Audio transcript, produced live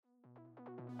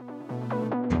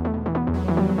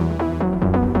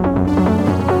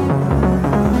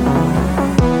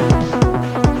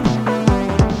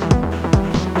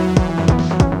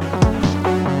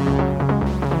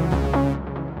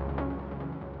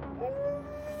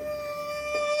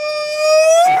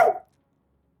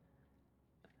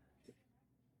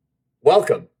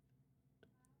Welcome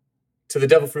to the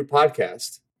Devil Fruit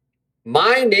Podcast.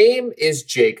 My name is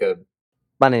Jacob.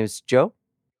 My name is Joe.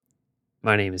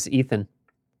 My name is Ethan.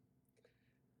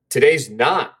 Today's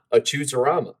not a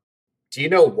Chooserama. Do you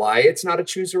know why it's not a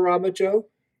Chooserama, Joe?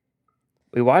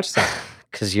 We watched that.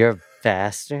 Because you're a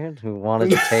bastard who wanted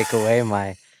to take away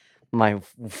my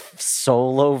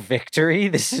solo victory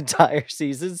this entire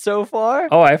season so far.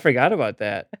 Oh, I forgot about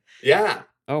that. Yeah.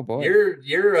 Oh boy.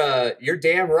 You're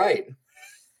damn right.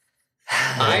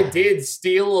 I did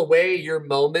steal away your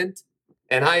moment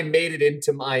and I made it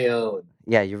into my own.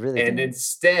 Yeah, you really And did.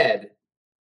 instead,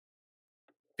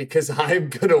 because I'm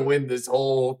gonna win this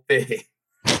whole thing,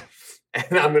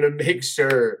 and I'm gonna make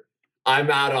sure I'm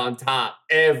out on top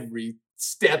every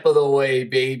step of the way,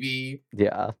 baby.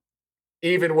 Yeah.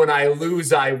 Even when I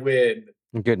lose, I win.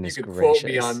 Goodness You can gracious. quote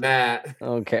me on that.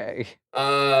 Okay.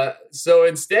 So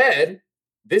instead,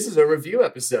 this is a review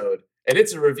episode, and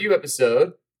it's a review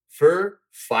episode for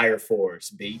Fire Force,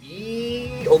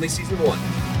 baby. Only season 1.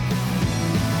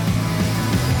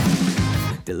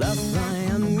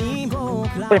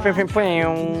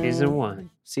 Season 1.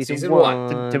 Season one.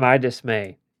 one. To my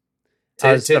dismay. To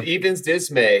Ethan's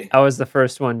dismay, I was the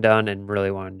first one done and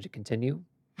really wanted to continue,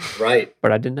 right?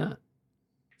 but I did not.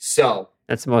 So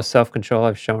That's the most self-control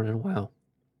I've shown in a while.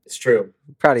 it's true.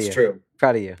 Proud of It's you. true.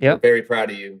 Proud of you. Yep. Very proud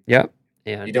of you. Yep.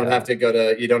 And You don't have to go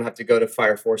to. You don't have to go to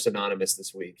Fire Force Anonymous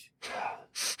this week.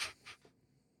 It's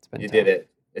been You tough. did it.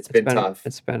 It's been tough.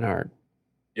 It's been hard.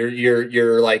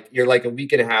 You're like a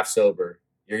week and a half sober.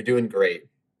 You're doing great.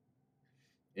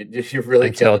 You're really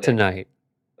Until killing it. tonight.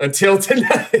 Until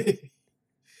tonight,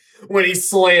 when he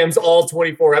slams all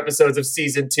 24 episodes of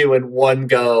season 2 in one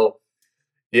go.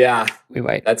 Yeah, We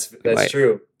might. that's might.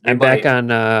 true. You I'm might. back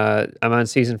on. I'm on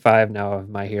season 5 now of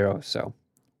My Hero. So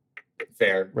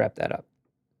Fair. wrap that up.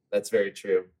 That's very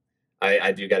true.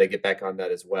 I do got to get back on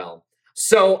that as well.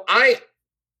 So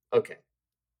okay.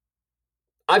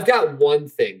 I've got one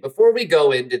thing before we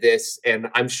go into this, and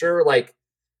I'm sure like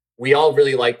we all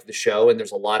really liked the show, and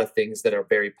there's a lot of things that are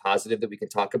very positive that we can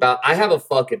talk about. I have a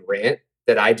fucking rant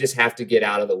that I just have to get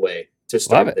out of the way to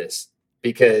start Love it. this,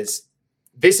 because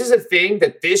this is a thing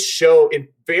that this show in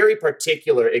very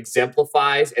particular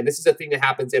exemplifies, and this is a thing that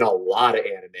happens in a lot of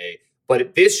anime,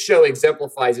 but this show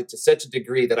exemplifies it to such a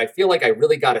degree that I feel like I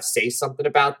really got to say something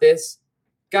about this.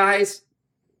 Guys,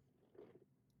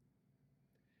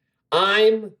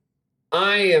 I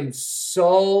am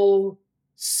so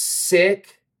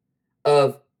sick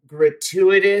of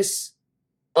gratuitous,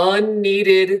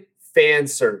 unneeded fan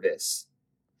service.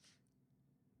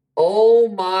 Oh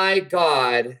my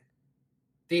God.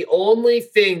 The only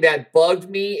thing that bugged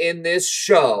me in this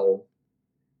show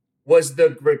was the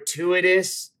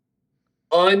gratuitous,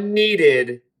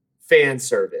 unneeded fan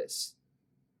service.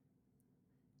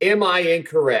 Am I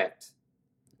incorrect?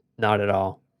 Not at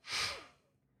all.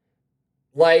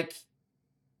 Like,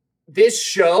 this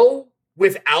show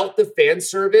without the fan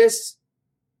service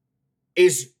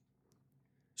is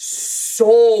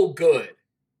so good.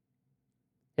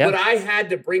 Yep. But I had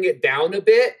to bring it down a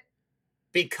bit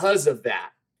because of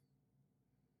that.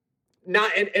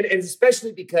 Not and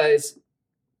especially because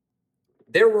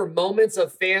there were moments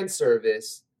of fan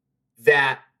service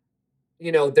that,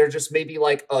 you know, they're just maybe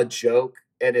like a joke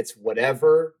and it's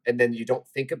whatever, and then you don't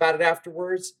think about it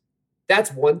afterwards.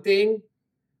 That's one thing.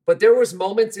 But there was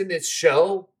moments in this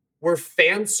show where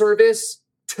fan service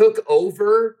took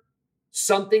over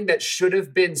something that should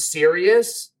have been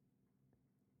serious.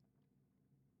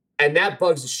 And that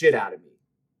bugs the shit out of me.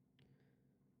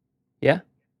 Yeah.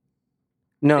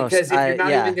 No, Because if you're not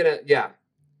even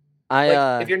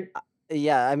gonna, if you're,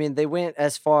 yeah, I mean, they went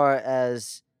as far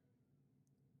as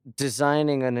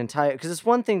designing an entire, because it's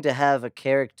one thing to have a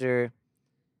character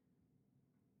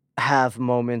have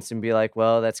moments and be like,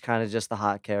 well, that's kind of just the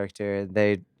hot character, and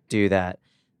they do that.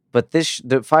 But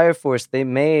the Fire Force, they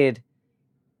made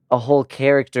a whole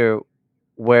character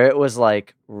where it was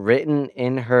like written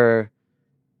in her,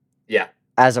 yeah,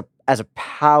 as a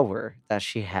power that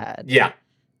she had. yeah,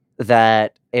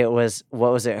 That it was,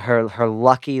 what was it? Her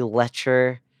Lucky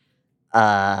Lecher.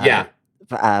 yeah,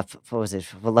 What was it?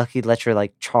 Lucky Lecher,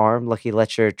 like charm, Lucky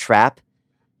Lecher trap.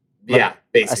 yeah,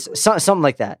 basically. Something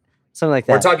like that. Something like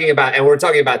that. We're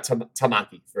talking about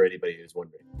Tamaki, for anybody who's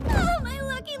wondering. Oh, my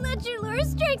lucky Ledger lure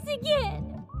strikes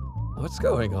again. What's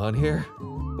going on here?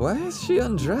 Why is she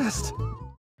undressed?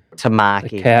 Tamaki.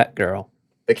 The cat girl.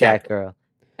 The cat cat. girl.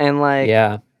 And like,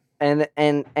 Yeah.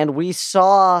 and we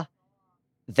saw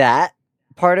that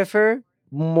part of her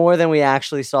more than we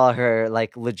actually saw her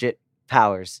like legit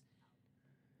powers.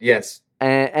 Yes.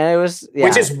 And it was, yeah.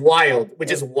 Which is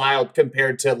wild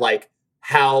compared to like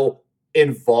how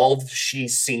involved she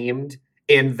seemed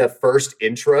in the first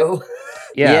intro.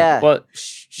 Yeah. Yeah. Well, they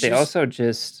She's- also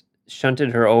just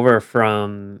shunted her over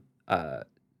from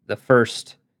the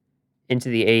first into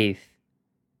the eighth,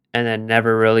 and then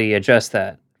never really addressed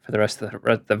that for the rest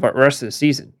of the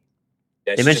season.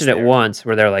 Yeah, They she's mentioned just it there. once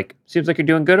where they're like, "Seems like you're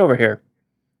doing good over here."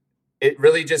 It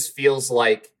really just feels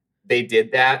like they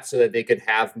did that so that they could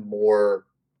have more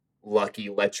Lucky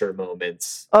Letcher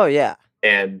moments, Oh yeah.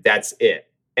 and that's it.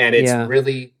 And it's Yeah.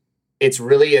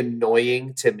 really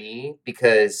annoying to me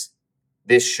because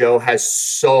this show has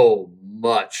so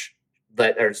much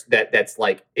that's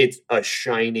like it's a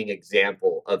shining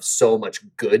example of so much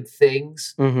good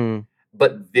things. Mm-hmm.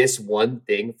 But this one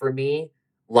thing for me,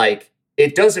 like,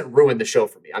 it doesn't ruin the show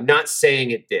for me. I'm not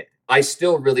saying it did. I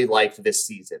still really liked this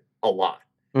season a lot.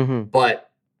 Mm-hmm.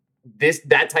 But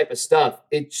that type of stuff,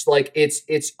 it's like it's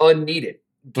unneeded.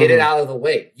 Get it Mhm. out of the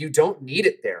way. You don't need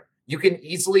it there. You can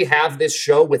easily have this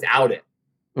show without it.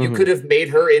 You Mhm. could have made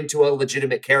her into a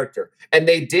legitimate character. And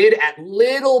they did at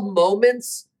little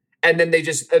moments, and then they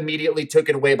just immediately took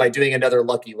it away by doing another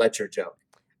Lucky Letcher joke.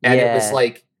 And it was Yeah.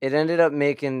 like, It ended up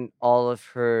making all of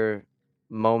her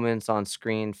moments on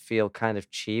screen feel kind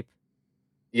of cheap.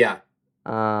 yeah,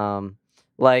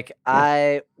 Like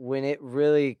when it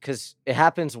really, because it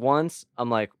happens once, I'm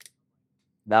like,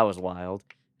 that was wild.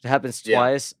 It happens Yeah.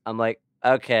 twice, I'm like,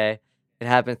 okay. It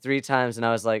happened 3 times, and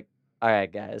I was like, all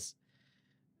right, guys.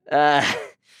 Yeah.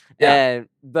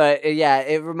 Yeah,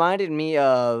 it reminded me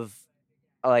of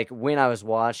like when I was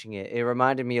watching it. It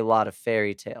reminded me a lot of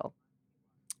Fairy Tale.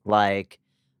 Like,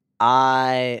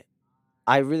 I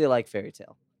really like Fairy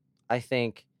Tale. I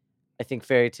think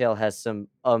Fairy Tale has some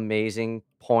amazing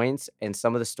points, and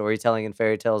some of the storytelling in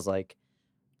Fairy Tale is like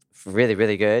really,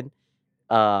 really good.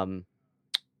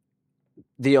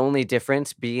 The only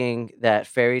difference being that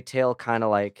Fairy Tale kind of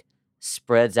like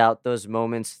spreads out those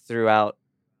moments throughout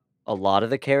a lot of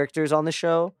the characters on the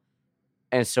show.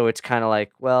 And so it's kind of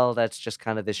like, well, that's just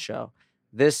kind of this show.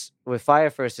 This with Fire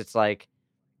First, it's like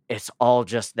it's all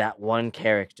just that one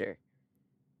character.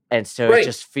 And so Right. it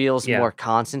just feels Yeah. more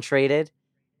concentrated.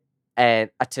 And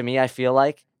to me, I feel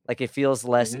like it feels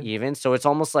less Mhm. even. So it's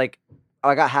almost like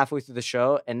I got halfway through the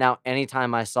show, and now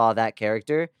anytime I saw that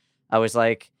character, I was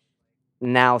like,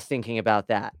 now thinking about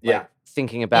that. Yeah. Like,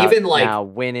 thinking about Even, like- now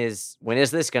when is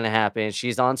this gonna happen?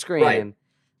 She's on screen. Right.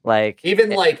 Like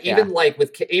even yeah.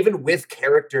 with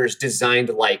characters designed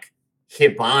like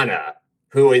Hibana,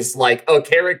 who is like a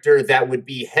character that would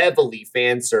be heavily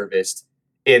fan serviced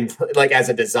in like as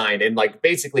a design in like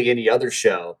basically any other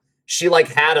show. She like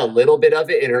had a little bit of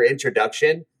it in her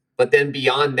introduction, but then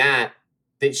beyond that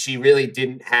she really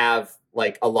didn't have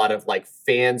like a lot of like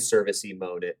fan servicey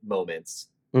moments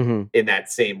Mhm. in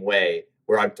that same way.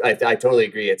 Where I totally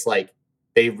agree. It's like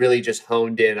they really just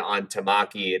honed in on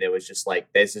Tamaki, and it was just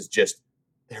like, this is just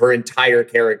her entire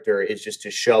character is just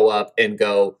to show up and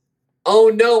go,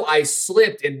 oh no, I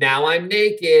slipped and now I'm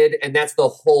naked, and that's the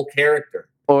whole character.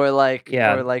 Or like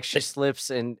Yeah. she slips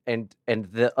and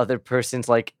the other person's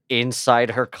like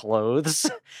inside her clothes.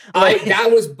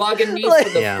 That was bugging me like-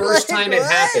 from the Yeah. first like time it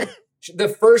what? happened. The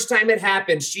first time it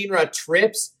happened, Shinra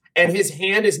trips and his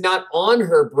hand is not on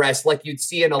her breast like you'd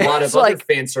see in a lot It's of other like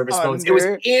fan service moments. It was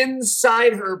under.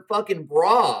 inside her fucking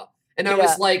bra. And I Yeah.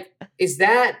 was like, is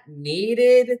that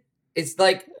needed? It's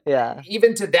like, Yeah.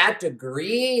 even to that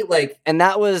degree, like, And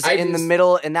that was I in the just-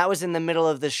 middle,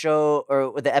 of the show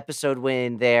or the episode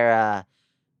when they're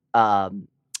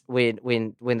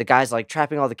when the guy's like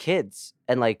trapping all the kids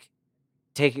and like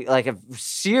taking like a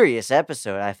serious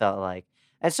episode, I felt like.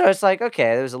 And so it's like,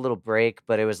 okay, there was a little break,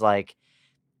 but it was like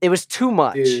it was too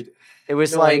much. dude, It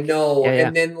was no, like I know. Yeah, yeah.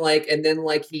 And then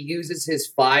he uses his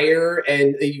fire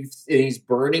and he's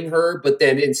burning her, but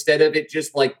then instead of it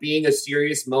just like being a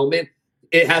serious moment,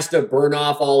 it has to burn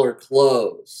off all her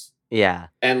clothes. yeah.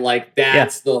 And like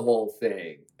that's the whole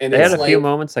thing. And They it's had a like, few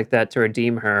moments like that to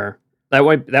redeem her. That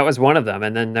was one of them,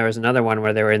 and then there was another one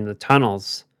where they were in the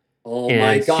tunnels. oh and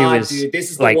my she god, was, dude,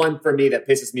 this is like- the one for me that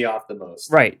pisses me off the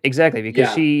most. Right, exactly,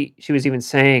 because Yeah. she was even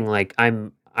saying like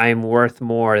I'm worth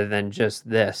more than just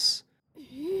this.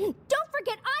 Don't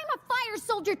forget, I'm a fire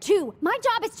soldier too. My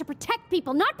job is to protect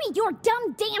people, not be your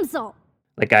dumb damsel.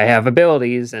 Like I have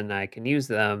abilities and I can use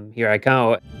them. Here I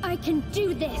go. I can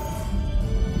do this.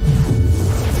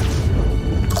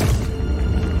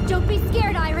 Don't be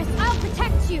scared, Iris. I'll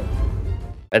protect you.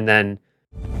 And then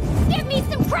Give me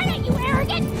some credit, you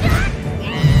arrogant.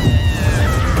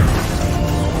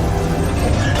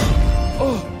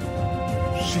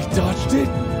 She dodged it?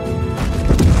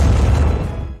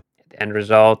 the end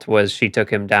result was she took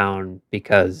him down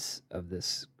because of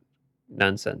this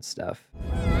nonsense stuff.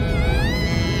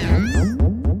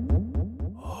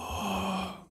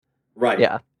 Right.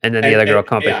 Yeah. and then the And- other girl and-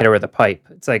 come up and yeah. hit her with a pipe.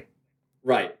 It's like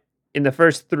Right. in the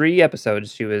first 3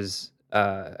 episodes, she was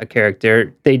a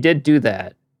character. They did do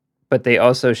that, but they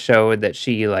also showed that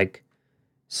she like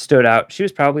stood out. She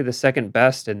was probably the second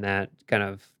best in that kind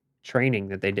of training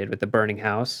that they did with the burning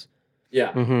house.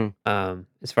 Yeah. Mm-hmm.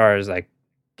 As far as like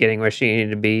getting where she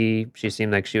needed to be, she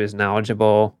seemed like she was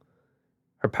knowledgeable.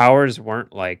 Her powers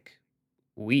weren't like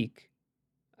weak.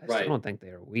 I Right. still don't think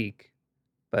they were weak,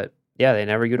 but yeah, they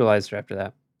never utilized her after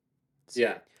that.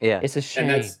 Yeah. Yeah. It's a shame.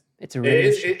 that's- It's a It really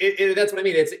is. shame. That's what I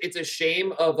mean. It's a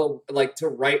shame of to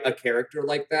write a character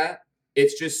like that.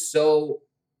 It's just so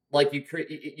like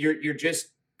you're just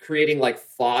creating like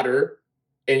fodder,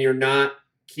 and you're not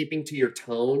keeping to your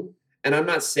tone. And I'm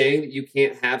not saying that you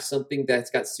can't have something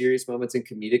that's got serious moments and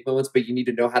comedic moments, but you need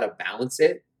to know how to balance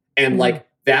it. And like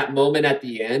that moment at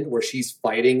the end where she's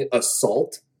fighting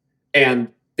Assault, and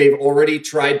they've already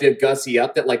tried to gussy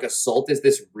up that like Assault is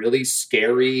this really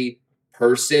scary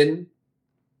person.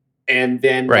 And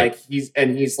then Right. like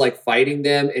he's like fighting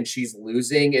them, and she's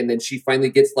losing, and then she finally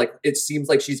gets like, it seems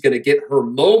like she's gonna get her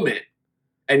moment.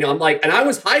 And I'm like, and I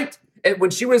was hyped. And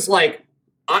when she was like,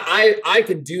 I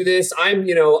can do this, I'm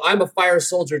a fire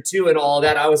soldier too, and all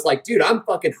that, I was like, dude, I'm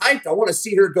fucking hyped. I want to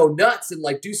see her go nuts and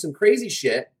like do some crazy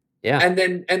shit. Yeah. And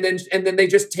then they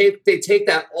just take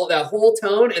that whole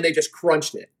tone and they just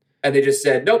crunched it. And they just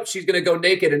said, nope, she's gonna go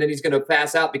naked, and then he's gonna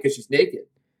pass out because she's naked.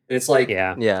 And it's like,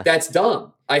 Yeah. Yeah. that's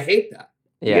dumb. I hate that.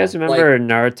 You Yeah. guys remember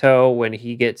Naruto when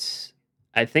he gets,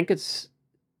 I think it's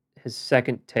his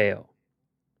second tail,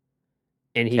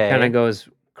 and he kind Okay. of goes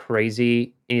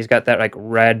crazy, and he's got that like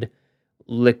red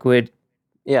liquid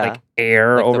Yeah. like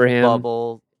air Like the over him,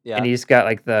 bubble. Yeah. and he's got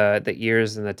like the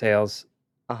ears and the tails.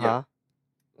 Uh-huh.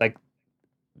 Like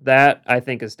that, I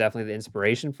think is definitely the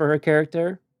inspiration for her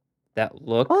character. That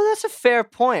look. Oh, that's a fair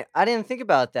point. I didn't think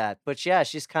about that. But yeah,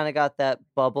 she's kind of got that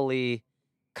bubbly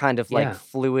kind of like Yeah.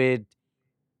 fluid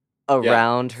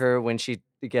around her when she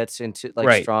gets into like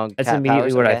Right. strong That's cat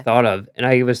immediately powers. what I Okay. thought of, and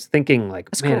I was thinking like,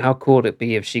 That's man, cool. how cool would it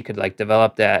be if she could like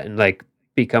develop that and like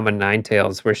become a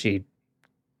Ninetales where she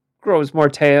grows more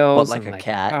tails, like and, a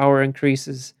cat. power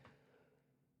increases.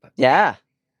 Yeah.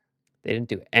 They didn't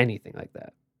do anything like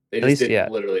that. They At just least, did yeah.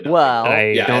 literally nothing. Well, And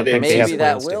I yeah, don't they- think they have maybe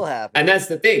that plans to. will happen. And that's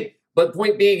the thing. But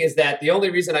point being is that the only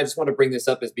reason I just want to bring this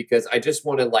up is because I just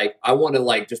want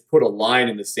to just put a line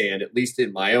in the sand, at least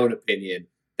in my own opinion,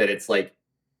 that it's like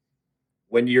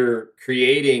when you're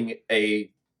creating a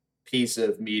piece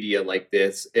of media like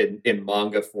this in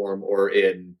manga form or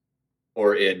in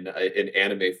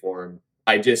anime form,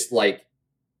 I just like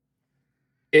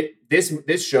it.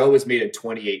 This show was made in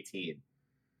 2018.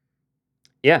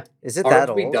 Yeah. Is it Aren't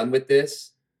that we old? done with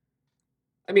this?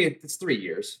 I mean, it's 3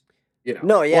 years.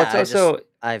 No, yeah. Well, it's also,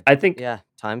 I think yeah,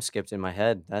 time skipped in my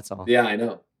head. That's all. Yeah, I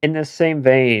know. in the same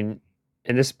vein,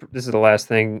 and this is the last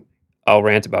thing I'll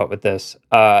rant about with this.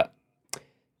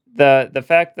 The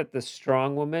fact that the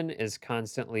strong woman is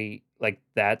constantly like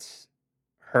that's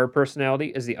her personality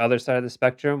is the other side of the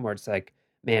spectrum where it's like,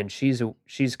 man, she's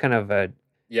kind of a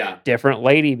Yeah. different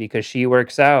lady because she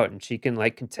works out and she can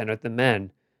like contend with the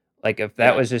men. Like if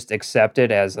that Yeah. was just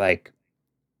accepted as like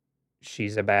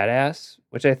she's a badass,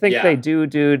 which I think Yeah. they do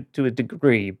to a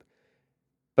degree,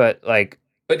 but like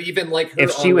But even like her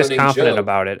if she was on-running confident joke,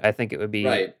 about it, I think it would be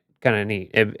right? kind of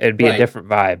neat. It'd be a Right. different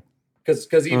vibe.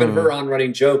 Because even Mm. her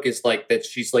on-running joke is like that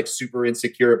she's like super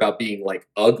insecure about being like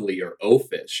ugly or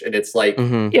oafish, and it's like,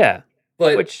 Mm-hmm. Yeah,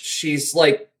 but which- she's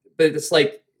like, but it's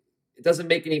like it doesn't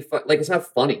make any fun. Like it's not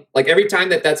funny. Like every time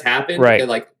that's happened, Right. and,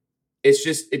 like it's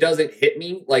just it doesn't hit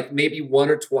me. Like maybe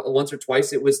once or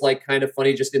twice it was like kind of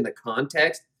funny just in the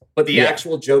context, but the Yeah.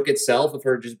 actual joke itself of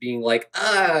her just being like,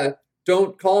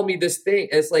 don't call me this thing.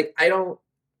 And it's like I don't.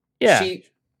 yeah,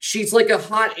 She's like a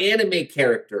hot anime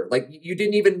character. Like you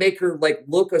didn't even make her like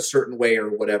look a certain way or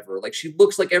whatever. Like she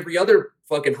looks like every other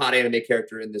fucking hot anime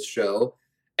character in this show.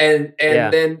 And Yeah.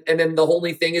 then the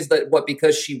only thing is that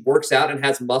because she works out and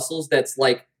has muscles, that's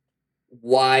like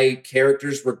why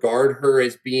characters regard her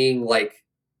as being like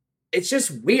it's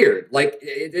just weird. Like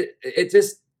it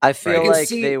just I feel can like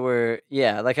see- they were,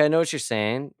 yeah, like I know what you're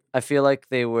saying. I feel like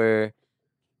they were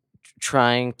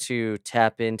trying to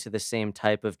tap into the same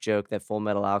type of joke that Full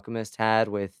Metal Alchemist had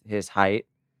with his height.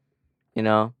 You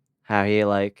know, how he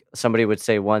like somebody would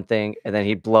say one thing and then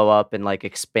he'd blow up and like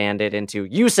expand it into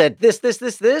you said this,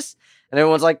 and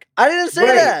everyone's like, I didn't say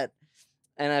Right. that.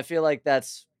 And I feel like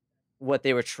that's what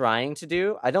they were trying to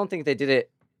do. I don't think they did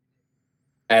it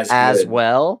as good.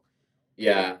 well.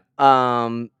 Yeah.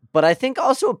 But I think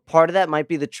also part of that might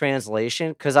be the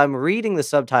translation because I'm reading the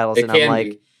subtitles It and I'm can like,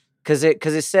 be. because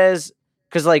it says,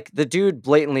 because like the dude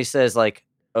blatantly says like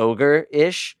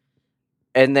ogre-ish.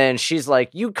 And then she's like,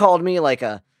 "You called me like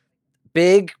a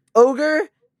big ogre?"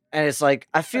 And it's like,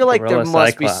 I feel like there Gorilla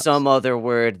must be Cyclops. some other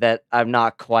word that I'm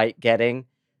not quite getting.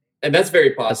 And that's very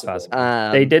That's possible.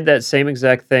 possible. They did that same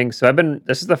exact thing. So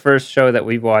this is the first show that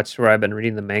we've watched where I've been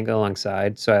reading the manga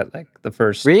alongside. So at like the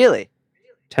first Really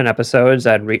 10 episodes,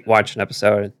 I'd watch an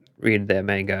episode, read the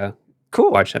manga,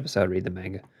 cool. watch an episode, read the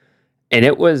manga. And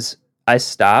I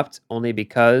stopped only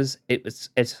because it's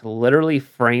literally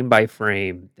frame by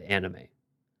frame, the anime.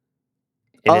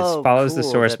 And it follows the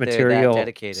cool source that they're that material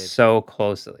dedicated. so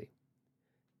closely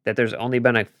that there's only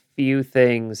been a few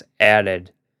things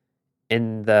added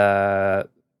in the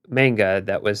manga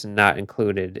that was not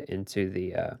included into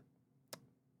the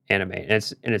anime, and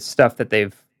it's stuff that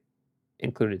they've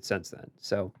included since then.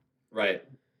 So Right.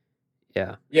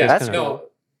 yeah, Yeah. That's kinda- no.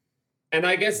 And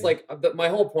I guess like my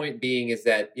whole point being is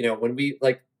that, when we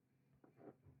like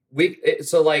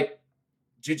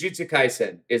Jujutsu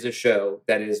Kaisen is a show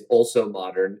that is also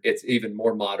modern. It's even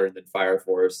more modern than Fire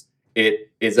Force.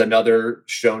 It is another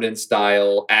shonen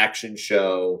style action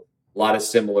show. A lot of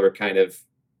similar kind of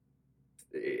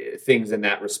things in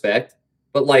that respect.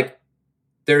 But like,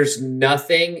 there's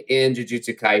nothing in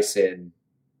Jujutsu Kaisen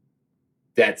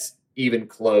that's even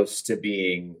close to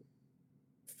being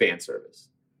fan service.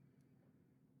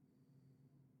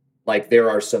 Like, there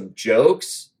are some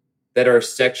jokes that are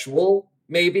sexual,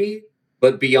 maybe,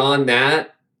 but beyond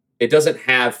that, it doesn't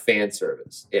have fan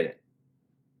service in it.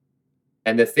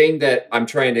 And the thing that I'm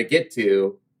trying to get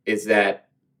to is that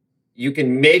you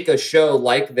can make a show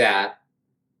like that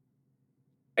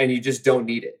and you just don't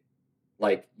need it.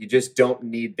 Like, you just don't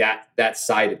need that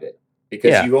side of it,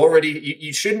 because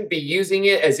you shouldn't be using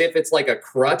it as if it's like a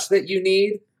crutch that you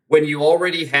need when you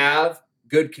already have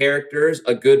good characters,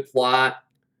 a good plot,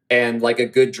 and like a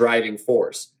good driving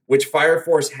force, which Fire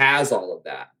Force has all of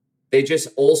that. They just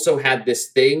also had this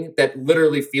thing that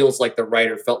literally feels like the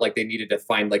writer felt like they needed to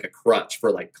find like a crutch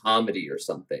for like comedy or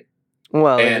something.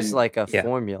 Well, it's And- like a Yeah.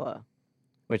 formula,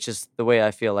 which is the way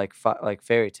I feel like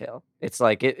Fairy Tail. It's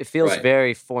like it feels Right.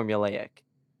 very formulaic.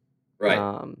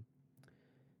 Right.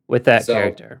 with that So-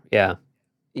 character, yeah.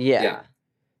 Yeah.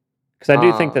 Because I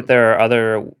do think Um, that there are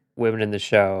other women in the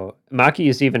show. Maki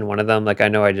is even one of them. Like, I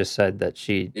know I just said that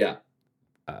she Yeah.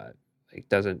 like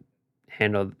doesn't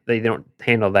handle, they don't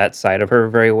handle that side of her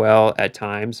very well at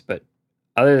times, but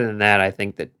other than that, I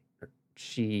think that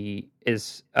she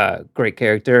is a great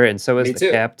character, and so is Me the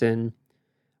too. captain.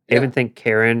 I Yeah. even think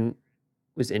Karen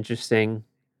was interesting.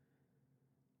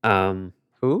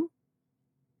 Who?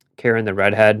 Karen the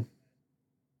redhead,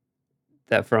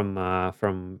 that from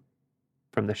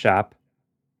the shop.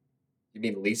 You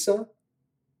mean Lisa?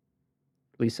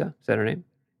 Lisa, is that her name?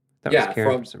 That Yeah, was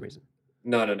Karen from- for some reason.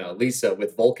 No. Lisa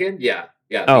with Vulcan? Yeah.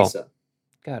 Yeah, Oh. Lisa.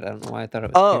 God, I don't know why I thought it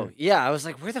was. Oh, Karen. yeah. I was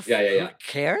like, where the Yeah, yeah, fuck?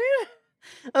 Karen?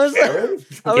 I was Karen?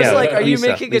 like, I was Yeah, like, are you Lisa,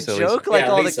 making Lisa, a Lisa. joke like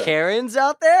Yeah, all Lisa. the Karens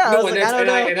out there? I No, was and like, I don't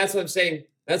know. and that's what I'm saying.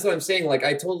 That's what I'm saying. Like,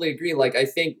 I totally agree. Like, I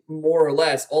think more or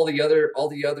less all the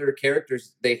other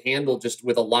characters they handle just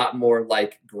with a lot more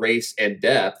like grace and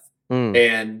depth. Hmm.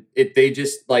 And they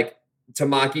just like,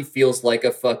 Tamaki feels like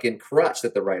a fucking crutch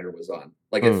that the writer was on.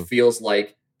 Like, Hmm. it feels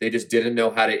like they just didn't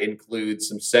know how to include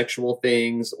some sexual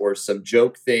things or some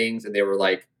joke things, and they were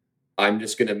like, I'm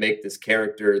just going to make this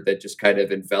character that just kind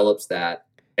of envelops that.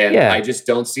 And Yeah. I just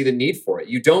don't see the need for it.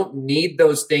 You don't need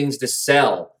those things to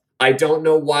sell. I don't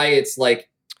know why it's like,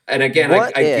 and again, I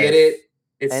What get if- it.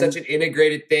 It's and- such an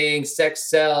integrated thing. Sex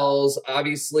sells,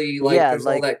 obviously. Like, Yeah, there's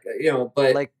like- all that,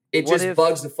 but like, it what just if-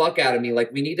 bugs the fuck out of me.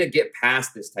 Like, we need to get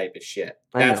past this type of shit.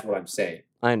 I That's know. what I'm saying.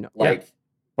 I know. Like,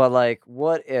 But like,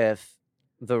 what if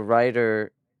the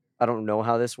writer? I don't know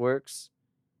how this works.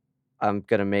 I'm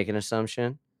gonna make an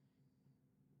assumption.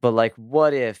 But like,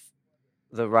 what if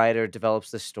the writer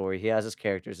develops this story? He has his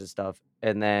characters and stuff,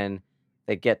 and then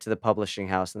they get to the publishing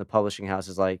house, and the publishing house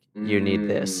is like, "You need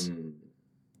this." mm.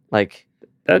 Like,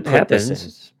 That Put this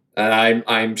happens. And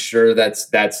I'm sure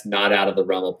that's not out of the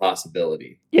realm of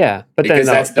possibility. Yeah, but then Because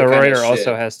that's the the kind of writer also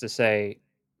shit. has to say,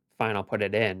 "Fine, I'll put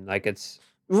it in." Like, it's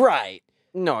right?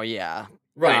 No, yeah,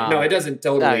 Right. No, Um, it doesn't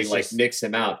totally that's like just- mix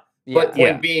him out. yeah. But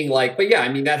Yeah. point being like, but yeah, I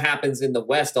mean, that happens in the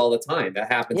West all the time.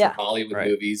 That happens Yeah. in Hollywood Right.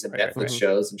 movies and Right, right, Netflix right.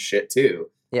 shows and shit too.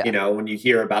 Yeah. You know, when you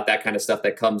hear about that kind of stuff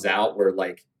that comes out where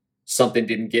like something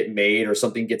didn't get made or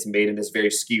something gets made in this very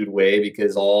skewed way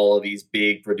because all of these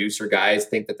big producer guys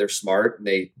think that they're smart and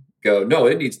they go, no,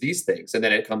 it needs these things. And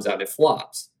then it comes out and it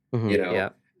flops, Mhm. you know? yeah,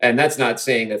 And that's not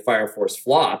saying that Fire Force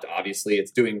flopped. Obviously,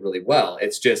 it's doing really well.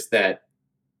 It's just that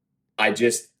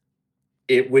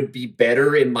it would be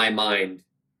better in my mind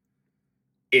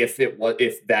if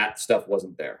that stuff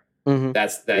wasn't there. Mhm.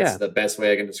 That's Yeah. the best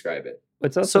way I can describe it.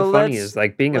 What's also So funny let's is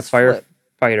like being a let's flip.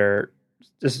 firefighter.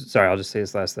 Sorry, I'll just say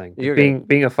this last thing. You're good.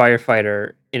 Being a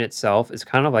firefighter in itself is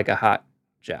kind of like a hot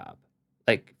job.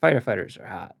 Like firefighters are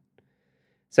hot.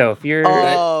 So if you're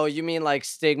Oh, you mean like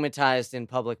stigmatized in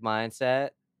public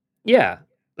mindset? yeah,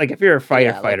 like if you're a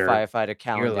Yeah, like firefighter, firefighter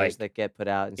calendars like- that get put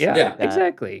out and yeah, stuff Yeah. like that.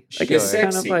 exactly. Like Sure. it's kind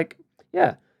of Sexy. like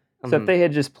yeah. So if Mhm. they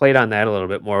had just played on that a little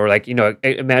bit more, like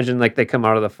imagine like they come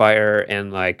out of the fire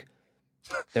and like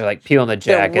they're like peeling the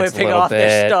They're jackets a whipping little off bit.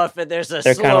 their stuff, and there's a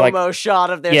They're kinda slow-mo shot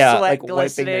of their yeah, sweat like wiping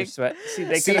glistening. their sweat. See,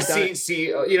 they could have done it. See.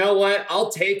 You know what? I'll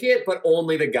take it, but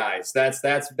only the guys. That's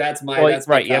my Well, that's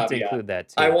my right, you have to caveat. include that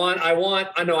too.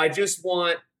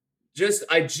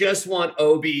 I just want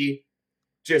Obi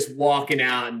just walking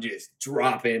out and just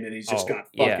dropping, and he's just Oh, got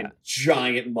fucking yeah.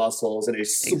 giant muscles, and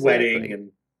he's sweating, Exactly.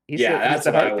 and He's yeah, the, that's he's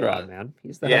the what I heartthrob, want. man.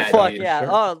 He's the Yeah, heartthrob. Fuck dude, yeah! for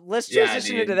sure. Oh, let's Yeah,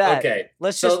 transition dude. into that. Okay,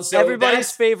 Let's so just that's-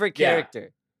 everybody's favorite yeah.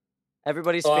 character.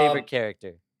 Everybody's Um, favorite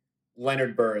character.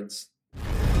 Leonard Burns.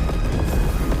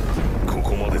 こ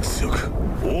こまで強く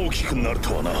大きくなる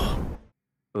とはな。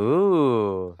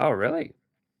 Ooh. Oh, really?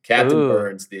 Captain Ooh.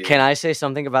 Burns, dude. Can I say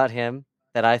something about him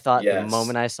that I thought the Yes.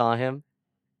 moment I saw him?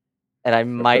 And I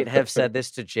might have said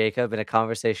this to Jacob in a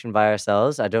conversation by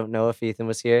ourselves. I don't know if Ethan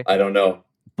was here, I don't know.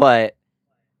 but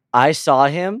I saw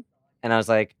him and I was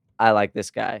like, I like this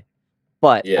guy.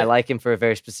 But Yeah. I like him for a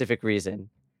very specific reason.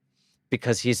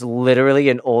 Because he's literally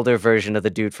an older version of the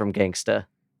dude from Gangsta.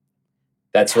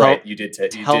 That's Tell- right. You did say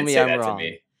tell me that I'm to wrong.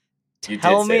 me. You did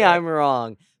Tell say me that. I'm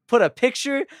wrong. Put a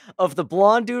picture of the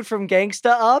blonde dude from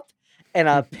Gangsta up and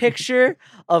a picture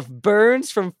of Burns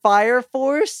from Fire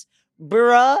Force.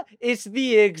 Bruh, it's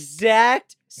the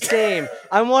exact same.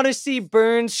 I want to see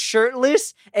Burns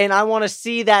shirtless and I want to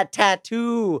see that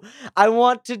tattoo. I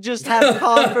want to just have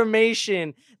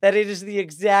confirmation that it is the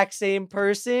exact same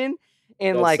person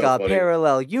in That's like so a funny.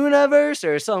 parallel universe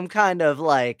or some kind of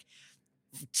like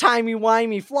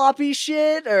timey-wimey floppy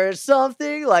shit or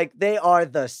something. Like they are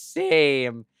the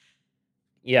same.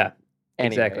 Yeah,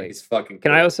 Anyway. exactly. He's fucking Can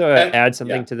cool. I also And- add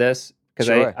something yeah. to this? Because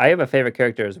Sure. I have a favorite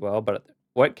character as well, but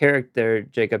what character,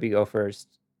 Jacob, you go first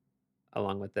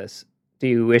along with this, do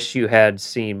you wish you had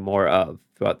seen more of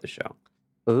throughout the show?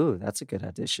 Ooh, that's a good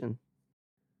addition.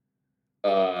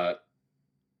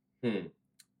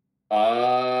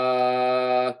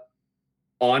 Uh,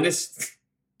 honest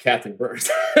Captain Burns.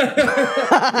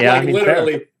 Yeah, I mean, fair.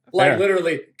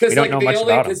 literally, because We don't like know the much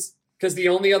only about him. because the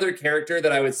only other character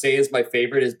that I would say is my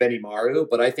favorite is Benny Maru,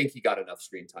 but I think he got enough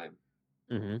screen time.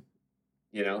 Mm-hmm.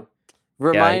 You know,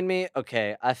 Remind me.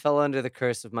 Okay, I fell under the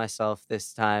curse of myself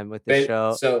this time with the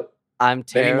show. So I'm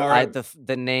Benny terrible. Maru-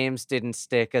 The names didn't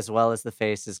stick as well as the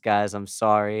faces, guys. I'm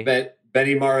sorry.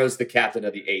 Benny Maru's the captain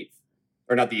of the 8th,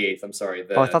 or not the 8th. I'm sorry.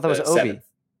 I thought that was the Obi. 7th,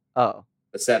 Oh,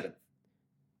 the 7th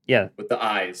Yeah, with the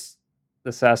eyes. the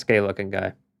Sasuke looking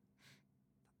guy.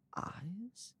 eyes.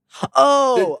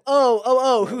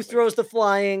 Oh! Who throws the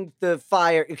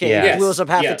fire? Okay, Yeah. he blows up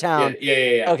half yeah, the town.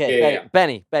 Yeah. Okay, yeah.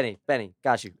 Benny,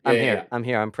 Got you. I'm Yeah, here. yeah. I'm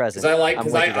here. I'm present. Because I'm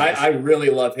with you guys. I really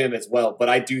love him as well, but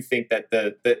I do think that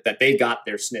that they got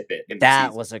their snippet in the That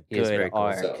season. was a He is good very cool.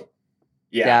 arc. So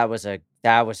yeah,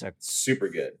 That was a super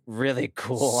good. really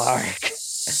cool arc.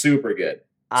 Super good.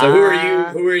 So who are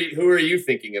Ah, who are you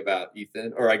thinking about,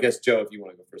 Ethan? Or I guess Joe, if you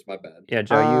want to go first. My bad. Yeah,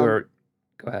 Joe, you Um, were.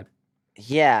 Go ahead.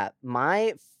 Yeah,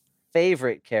 my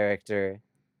favorite character.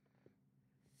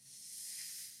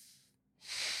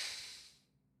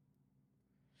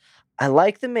 I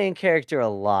like the main character a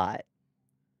lot,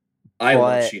 I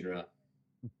love But- Shinra.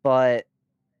 but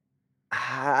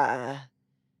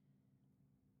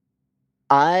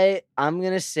I'm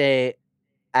gonna say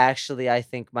actually I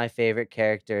think my favorite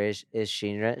character is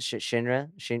Shinra.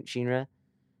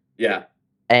 Yeah.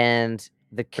 And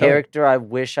the character I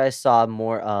wish I saw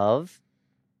more of,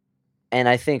 and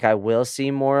I think I will see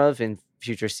more of in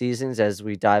future seasons as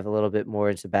we dive a little bit more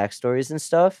into backstories and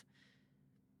stuff,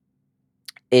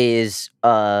 is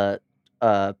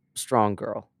Strong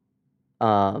Girl.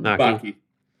 Maki. Maki.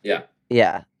 Yeah.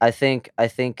 Yeah, I think I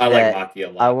that like Maki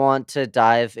a lot. I want to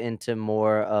dive into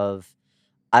more of.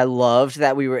 I loved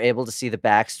that we were able to see the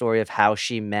backstory of how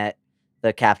she met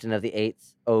the captain of the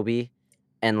 8th, Obi,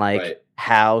 and like Right.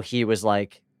 how he was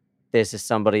like, "This is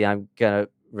somebody I'm gonna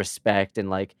respect," and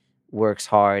like works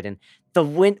hard. And the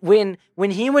when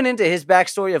he went into his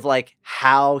backstory of like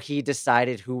how he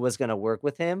decided who was gonna work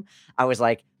with him, I was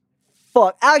like,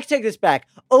 "Fuck!" I take this back.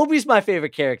 Obi's my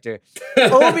favorite character.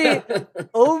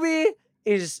 Obi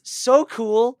is so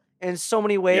cool in so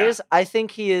many ways. I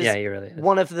think he is Yeah, he really is.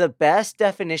 one of the best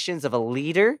definitions of a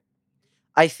leader.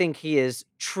 I think he is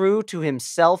true to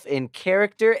himself in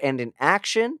character and in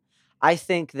action. I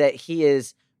think that he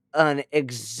is an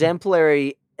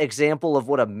exemplary example of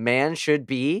what a man should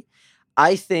be.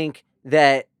 I think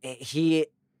that he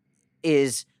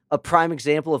is a prime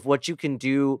example of what you can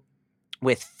do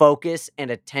with focus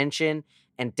and attention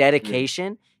and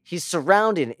dedication. He's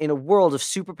surrounded in a world of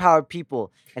superpowered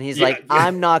people, and he's like,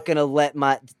 I'm not gonna let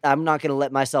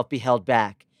myself be held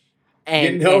back.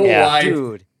 And You know and, why?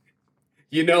 dude?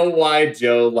 You know why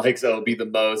Joe likes Obi the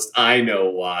most? I know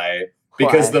why.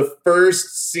 Because the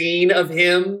first scene of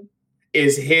him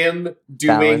is him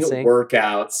doing Balancing.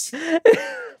 workouts.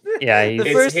 Yeah, the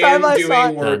It's first him time I doing saw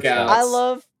it,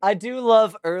 workouts. I do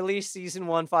love early season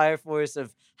 1 Fire Force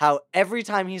of how every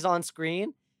time he's on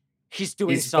screen, he's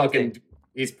doing something.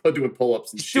 He's doing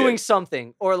pull-ups and He's shit. doing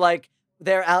something, or like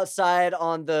they're outside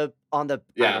on the I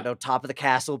Yeah. don't know, top of the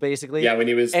castle basically. Yeah, when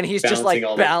he was And he's just like balancing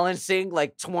all the- balancing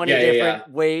like 20 Yeah, yeah,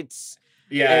 different weights.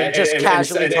 Yeah, and just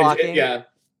casually talking. yeah,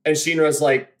 and Shinra's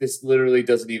like, this literally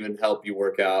doesn't even help you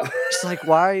work out. It's like,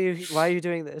 why are you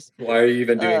doing this? Why are you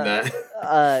even doing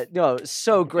that? No,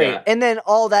 so great. Yeah. And then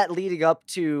all that leading up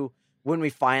to when we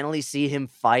finally see him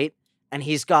fight, and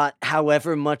he's got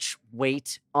however much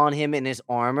weight on him in his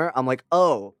armor. I'm like,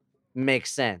 oh,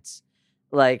 makes sense.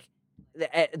 Like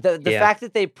the Yeah. fact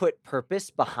that they put purpose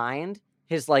behind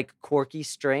his like quirky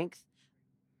strength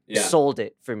Yeah, sold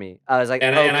it for me. I was like,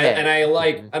 and okay. I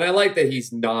like that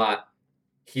he's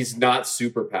not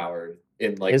super powered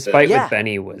in like his the, fight Yeah. with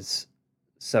Benny was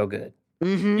so good.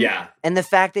 Mhm. Yeah, And the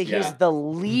fact that he's Yeah. the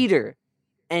leader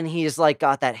and he's like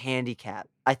got that handicap.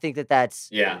 I think that's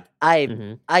yeah. I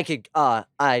Mhm. I could I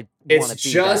want It's to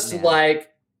be just that man.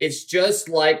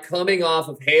 like coming off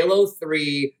of Halo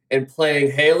 3 and playing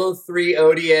Halo 3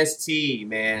 ODST,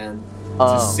 man. It's the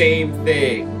Oh, same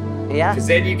thing. yeah. Because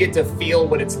then you get to feel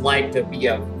what it's like to be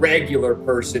a regular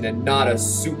person and not a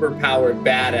superpowered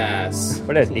badass.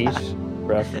 What a niche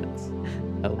reference.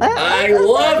 I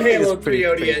love think it's Halo 3 pretty-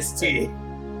 ODST.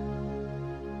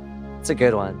 It's a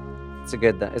good one. It's a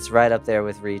good. It's right up there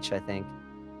with Reach, I think.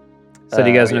 So do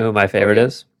you guys yeah. know who my favorite yeah.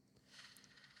 is?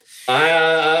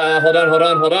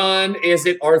 Hold on. Is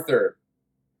it Arthur?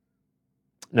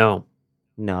 No.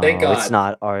 No, Thank it's God.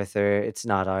 not Arthur. It's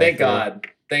not Arthur.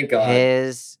 Thank God.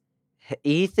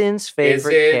 Ethan's Is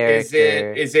favorite it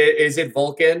character. is it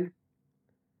Vulcan?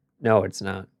 No, it's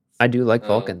not. I do like Oh.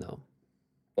 Vulcan though.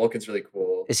 Vulcan's really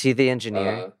cool. Is he the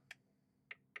engineer?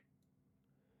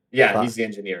 Yeah, Fuck. he's the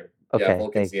engineer. Okay, Yeah,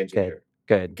 Vulcan's the good. engineer.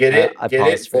 Good. Get it? I Get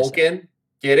paused it, for a second. Vulcan?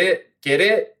 Get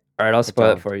it? All right, I'll spoil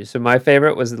don't. it for you. So my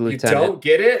favorite was the You lieutenant. don't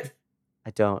get it? I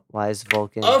don't. Why is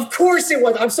Vulcan? Of course it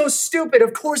was. I'm so stupid.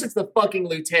 Of course it's the fucking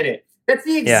lieutenant. That's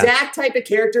the Yeah. exact type of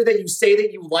character that you say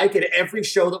that you like in every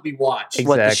show that we watch. Ex-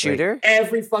 What, the exactly. shooter?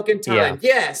 Every fucking time.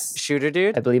 Yes. Shooter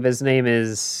dude? I believe his name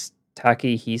is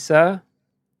Takehisa.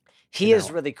 He is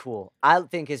No. really cool. I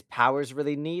think his power's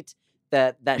really neat.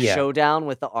 That Yeah. showdown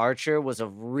with the archer was a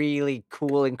really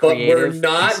cool and But creative. we're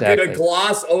not going Exactly. to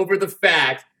gloss over the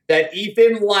fact that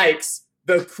Ethan likes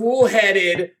the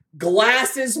cool-headed,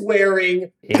 glasses-wearing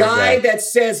guy Exactly. that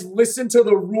says, listen to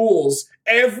the rules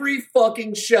every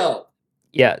fucking show.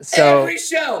 Yeah. So Every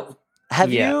show.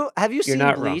 Have Yeah, you seen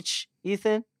not wrong. Bleach,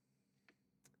 Ethan?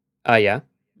 yeah,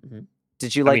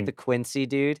 Did you I like mean- the Quincy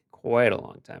dude? quite a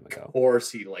long time Of ago.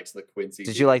 course he likes the Quincy.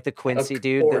 Did dude. you like the Quincy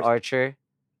dude, the course. archer?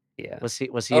 Yeah. Was he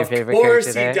your Of favorite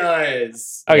course character he there?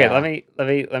 does. Okay, Yeah.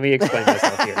 let me explain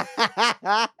myself here.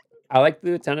 I like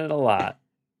the lieutenant a lot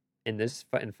in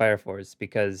in Fire Force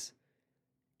because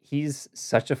he's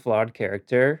such a flawed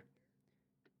character,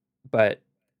 but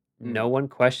no one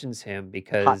questions him Hot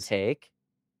because take.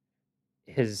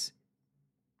 his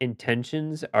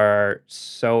intentions are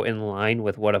so in line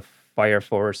with what a Fire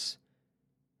Force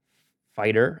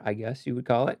fighter, I guess you would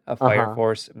call it, a Fire Uh-huh.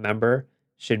 Force member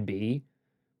should be,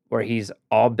 where he's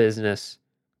all business,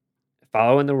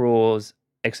 following the rules,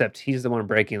 except he's the one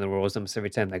breaking the rules almost every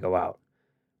time they go out.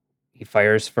 He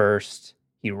fires first,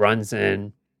 he runs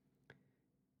in,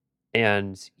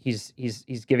 and he's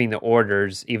giving the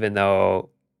orders, even though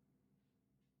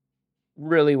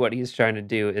really what he's trying to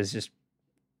do is just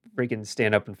freaking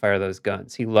stand up and fire those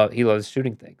guns. He loves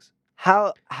shooting things.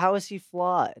 How is he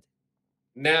flawed?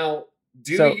 Now,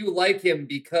 do So- you like him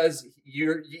because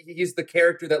he's the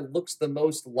character that looks the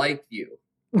most like you?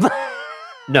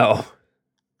 No.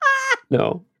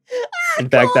 No. In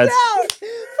fact, Called that's out!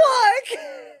 Fuck!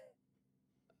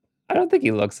 I don't think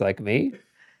he looks like me.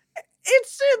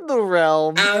 It's in the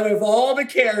realm. Out of all the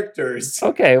characters,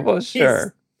 Okay, well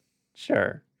sure.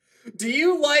 Sure. do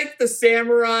you like the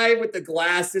samurai with the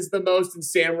glasses the most in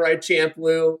Samurai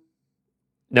Champloo?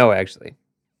 No, actually.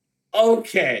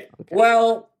 Okay. Okay.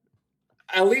 Well,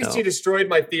 At least No. you destroyed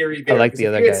my theory there. like 'cause the if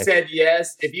other you had guy.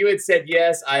 said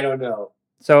yes, I don't know.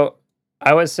 So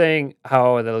I was saying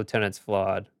how the lieutenant's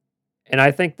flawed, and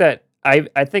I think that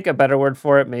I think a better word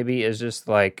for it maybe is just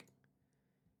like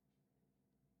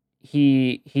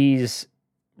he's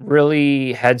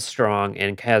really headstrong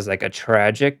and has like a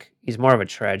tragic. He's more of a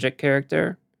tragic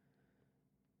character,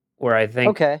 where I think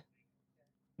Okay.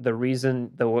 the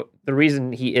reason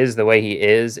he is the way he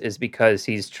is because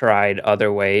he's tried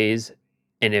other ways,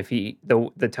 and if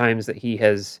the times that he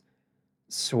has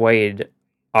swayed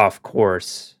off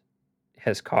course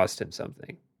has cost him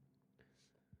something.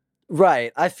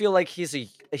 Right. I feel like he's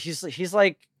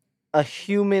like a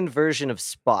human version of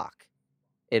Spock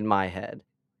in my head.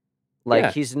 Like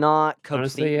Yeah. he's not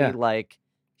Honestly, completely yeah. like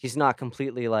he's not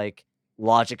completely like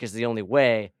logic is the only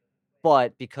way,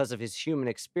 but because of his human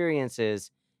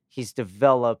experiences, he's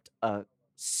developed a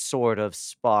sort of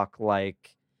Spock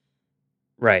like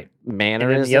Right. And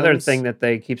mannerisms. then the other thing that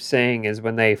they keep saying is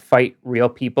when they fight real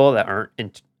people that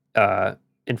aren't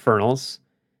infernals,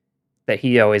 that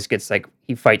he always gets like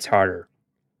he fights harder.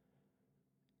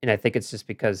 And I think it's just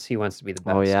because he wants to be the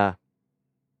best. Oh yeah.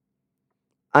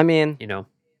 I mean, You know?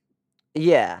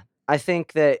 yeah. I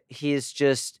think that he's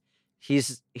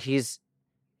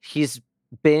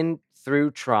been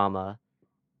through trauma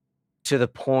to the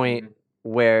point Mhm.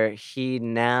 where he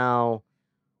now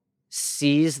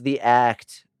sees the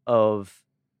act of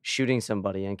shooting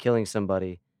somebody and killing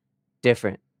somebody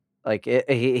different. Like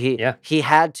Yeah. he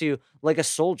had to, like a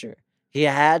soldier, he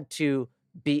had to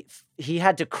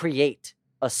create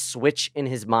a switch in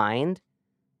his mind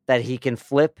that he can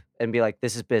flip and be like,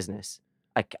 this is business.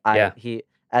 Yeah. He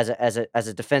as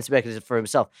a defense mechanism for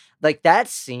himself. Like that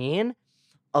scene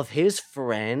of his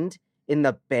friend in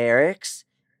the barracks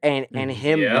and Mhm.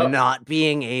 him Yep. not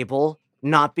being able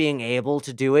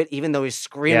to do it, even though he's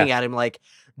screaming at him like,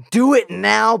 do it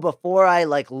now before I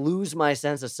like lose my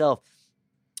sense of self.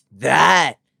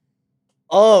 That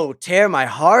tear my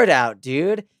heart out,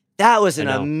 dude. That was I an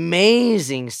know.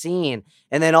 amazing scene.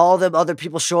 And then all the other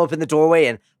people show up in the doorway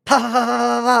and pow, pow, pow,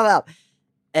 pow, pow, pow,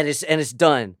 and it's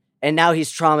done. And now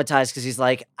he's traumatized because he's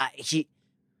like, he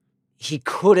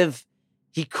could have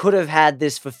had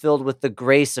this fulfilled with the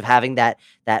grace of having that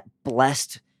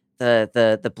blessed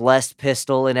the blessed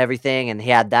pistol and everything, and he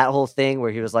had that whole thing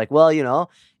where he was like, well, you know,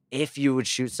 if you would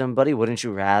shoot somebody, wouldn't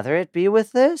you rather it be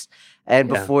with this? And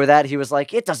Yeah. before that, he was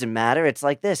like, it doesn't matter, it's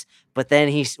like this. But then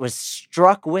he was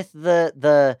struck with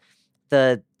the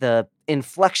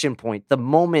inflection point, the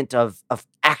moment of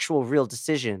actual real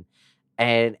decision,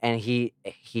 and he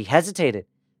hesitated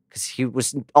because he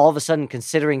was all of a sudden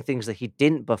considering things that he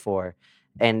didn't before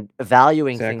and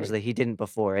valuing things Exactly. that he didn't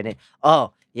before. And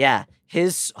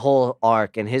his whole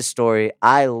arc and his story,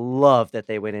 I love that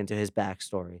they went into his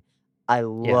backstory. I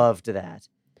loved that.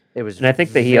 It was, And I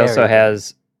think that he very also good.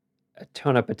 has a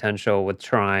ton of potential with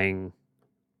trying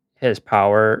his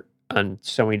power on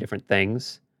so many different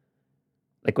things.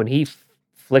 Like when he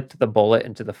flicked the bullet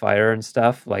into the fire and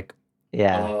stuff, like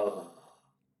Yeah, Oh.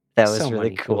 that was so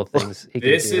really many cool cool. things he can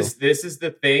This do. is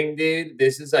the thing, dude.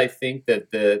 This is, I think,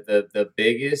 that the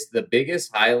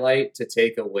biggest highlight to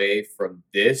take away from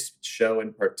this show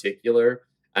in particular,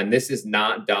 and this is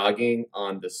not dogging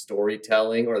on the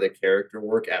storytelling or the character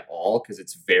work at all, because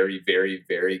it's very, very,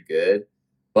 very good.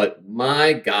 But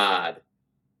my God,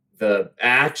 the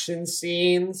action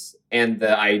scenes and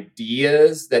the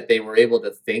ideas that they were able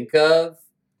to think of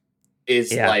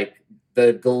is Yeah. like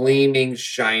the gleaming,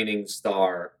 shining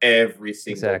star every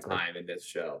single Exactly. time in this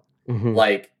show. Mhm.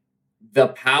 Like the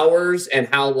powers and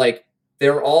how like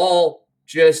they're all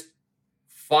just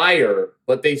fire,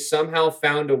 but they somehow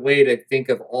found a way to think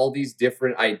of all these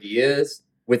different ideas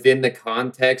within the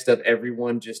context of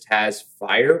everyone just has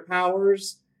fire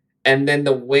powers. And then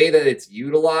the way that it's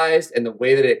utilized and the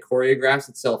way that it choreographs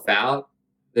itself out,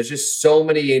 there's just so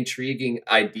many intriguing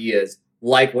ideas,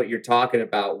 like what you're talking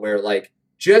about, where like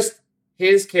just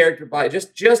his character by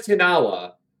just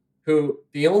Hinawa, who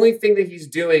the only thing that he's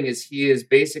doing is he is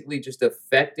basically just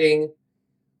affecting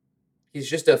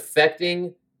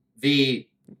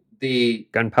the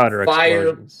Gunpowder fire.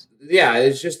 explosions. Yeah,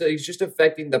 he's just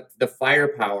affecting the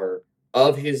firepower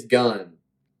of his gun.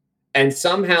 And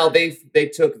somehow they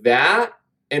took that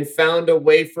and found a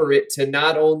way for it to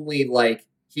not only like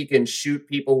he can shoot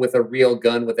people with a real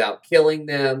gun without killing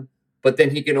them, but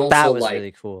then he can also That was like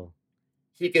really cool.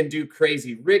 he can do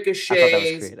crazy I thought that was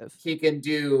ricochets. creative. He can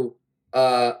do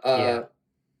Yeah.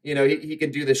 you know, he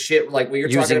can do the shit like what you're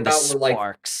talking Using the about, where like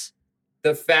sparks.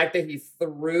 the fact that he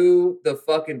threw the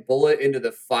fucking bullet into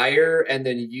the fire and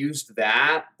then used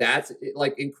that's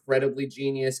like incredibly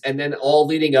genius. And then all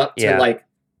leading up to Yeah. like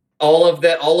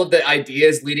all of the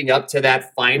ideas leading up to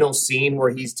that final scene where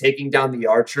he's taking down the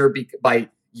archer by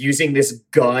using this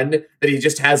gun that he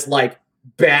just has like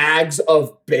bags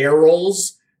of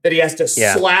barrels that he has to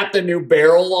slap the new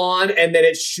barrel on, and then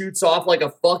it shoots off like a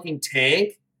fucking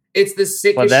tank. It's the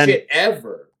sickest shit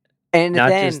ever. And not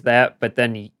then, just that, but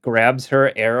then he grabs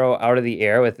her arrow out of the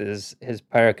air with his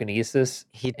pyrokinesis.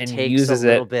 he and takes uses a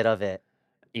little it. bit of it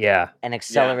Yeah. and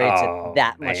accelerates Oh, it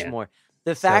that much man. more.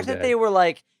 The So fact that good. they were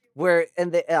like,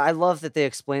 I love that they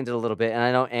explained it a little bit, and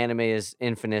I know anime is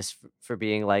infamous for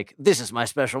being like, this is my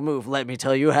special move, let me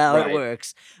tell you how it Right.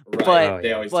 works. Right. But-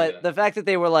 They always do But that. the fact that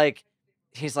they were like,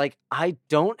 he's like, I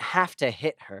don't have to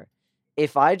hit her.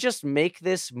 If I just make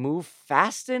this move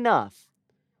fast enough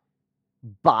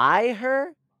by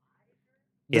her,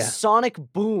 the Yeah. sonic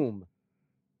boom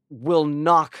will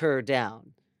knock her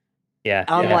down. Yeah.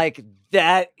 I'm yeah. like,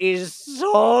 that is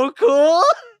so cool.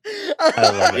 I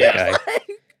love that Yeah. guy.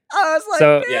 I was like,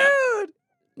 So- dude. Yeah.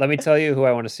 Let me tell you who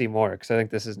I want to see more, because I think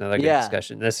this is another good Yeah.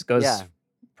 discussion. This goes Yeah.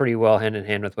 pretty well hand in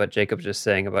hand with what Jacob's just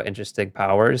saying about interesting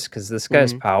powers, because this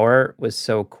guy's Mhm. power was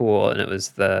so cool, and it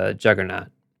was the Juggernaut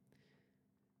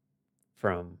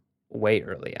from way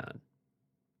early on.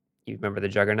 You remember the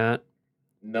Juggernaut?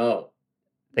 No.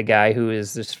 The guy who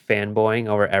is just fanboying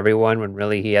over everyone when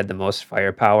really he had the most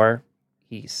firepower.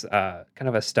 He's kind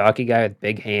of a stocky guy with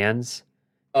big hands.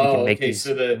 He Oh, can make okay. these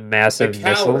So the massive coward.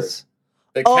 missiles.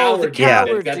 The Oh, coward, the dude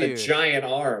coward that got the dude. giant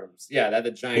arms. Yeah, that had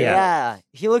the giant Yeah. arms.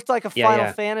 He looked like a Yeah, Final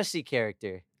yeah. Fantasy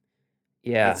character.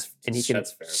 Yeah, That's- and he can.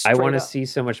 that's fair. I Straight want to up. see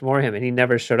so much more of him, and he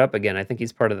never showed up again. I think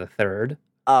he's part of the third.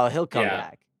 Oh, he'll come Yeah.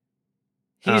 back.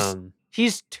 He's Um,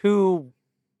 he's too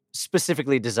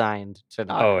specifically designed to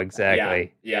not. oh, come back.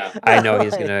 exactly. Yeah. I know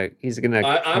he's Like- gonna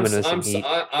come into some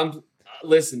I'm, heat.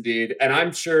 listen, dude, and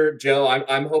I'm sure, Joe,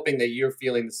 I'm hoping that you're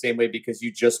feeling the same way because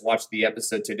you just watched the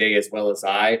episode today as well as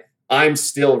I. I'm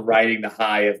still riding the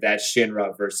high of that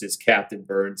Shinra versus Captain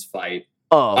Burns fight.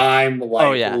 Oh, I'm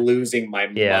like yeah. losing my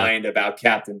Yeah. mind about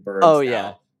Captain Burns. Oh, now,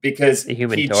 yeah. because The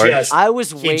Human he Torch. just I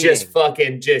was he waiting.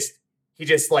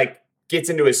 just like gets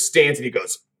into his stance and he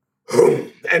goes,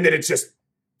 and then it's just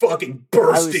fucking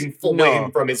bursting flame no.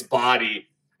 from his body.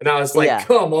 And I was like, Yeah.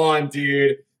 come on,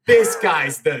 dude. This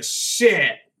guy's the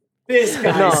shit. This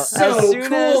guy's No, so as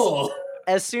soon as- cool.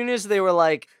 As soon as they were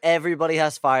like, everybody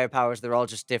has fire powers, they're all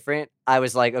just different. I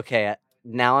was like, okay,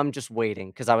 now I'm just waiting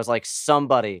because I was like,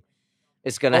 somebody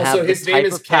is gonna Also, have the his name type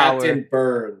is of power. Captain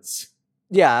Burns.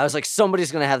 Yeah, I was like,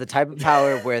 somebody's gonna have the type of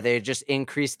power where they just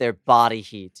increase their body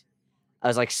heat. I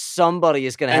was like, somebody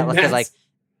is gonna have like,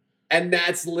 And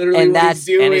that's literally and what that's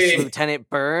he's and it's doing. Lieutenant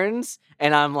Burns,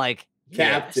 and I'm like,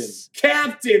 Captain. yes.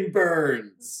 Captain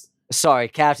Burns. Sorry,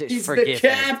 Captain. He's forgive the me.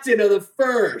 captain of the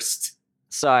first.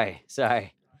 Sorry,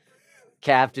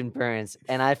 Captain Burns,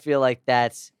 and I feel like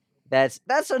that's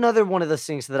another one of those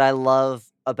things that I love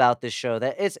about this show.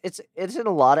 That it's in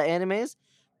a lot of animes,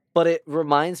 but it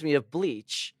reminds me of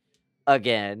Bleach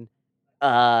again,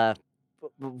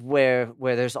 where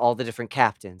there's all the different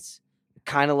captains,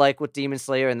 kind of like with Demon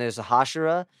Slayer, and there's a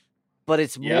Hashira, but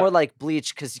it's Yep. more like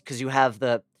Bleach because you have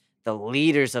the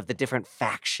leaders of the different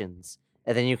factions,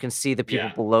 and then you can see the people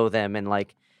Yeah. below them, and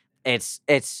like it's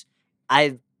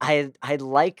I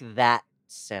like that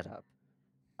setup.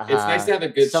 It's nice to have a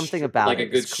good something about like it a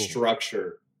good is cool.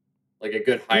 structure, like a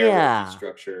good hierarchy Yeah.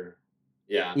 structure.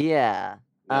 Yeah. Yeah.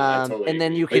 No, I totally And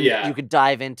then agree. you But can yeah. you could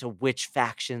dive into which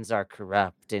factions are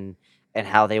corrupt and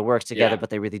how they work together, Yeah. but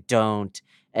they really don't,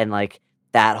 and like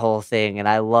that whole thing. And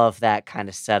I love that kind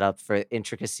of setup for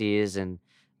intricacies and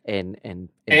and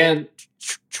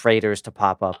traitors to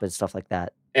pop up and stuff like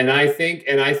that. and I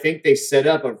think they set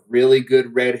up a really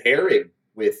good red herring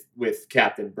with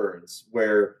Captain Burns,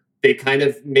 where they kind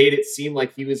of made it seem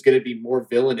like he was going to be more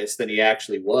villainous than he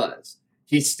actually was.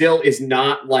 He still is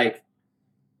not like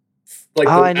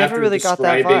Oh, I never after really got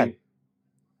that describing- vibe.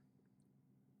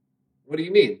 What do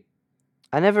you mean?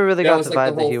 I never really That got was, the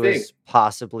like, vibe the that he whole was thing.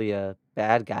 possibly a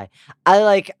bad guy.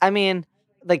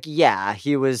 Yeah,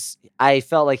 he was. I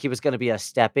felt like he was going to be a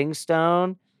stepping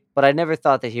stone, but I never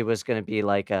thought that he was going to be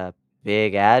like a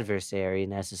big adversary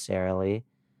necessarily.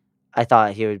 I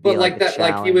thought he would be But like a that,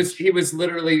 like he was challenge.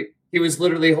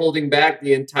 literally holding back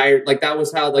the entire, like that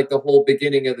was how like the whole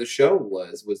beginning of the show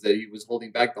was that he was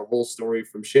holding back the whole story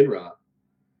from Shinra,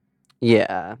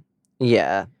 Yeah,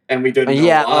 yeah, and we didn't know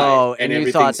yeah. why. Oh, and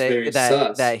you thought everything's very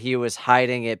sus. that he was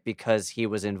hiding it because he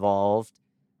was involved.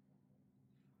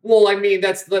 Well, I mean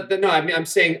that's no. I mean I'm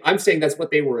saying that's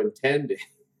what they were intending.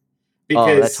 Oh,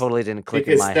 that totally didn't click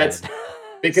in because my that's- head.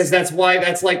 Because that's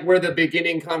like where the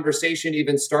beginning conversation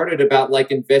even started about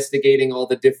like investigating all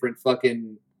the different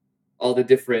all the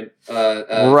different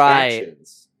Right.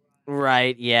 factions.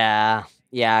 Right, yeah.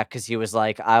 Yeah, because he was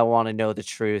like, I want to know the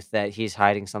truth that he's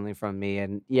hiding something from me.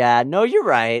 And yeah, no, you're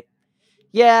right.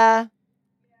 Yeah.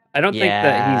 I don't think that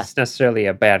Yeah. he's necessarily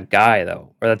a bad guy,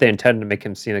 though, or that they intend to make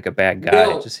him seem like a bad guy.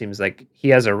 No. It just seems like he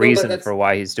has a but reason that's- for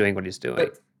why he's doing what he's doing.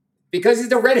 But because he's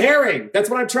the red herring. That's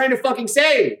what I'm trying to fucking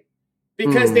say.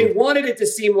 Because they wanted it to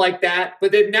seem like that,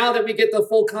 but then now that we get the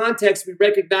full context, we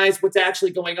recognize what's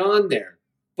actually going on there.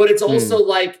 But it's also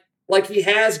like he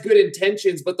has good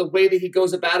intentions, but the way that he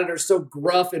goes about it are so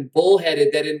gruff and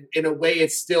bullheaded that in a way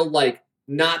it's still like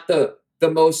not the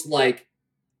most like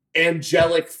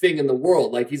angelic thing in the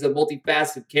world. Like he's a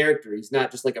multifaceted character. He's not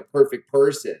just like a perfect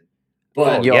person.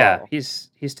 But Yo. Yeah,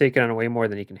 he's taken on way more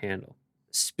than he can handle.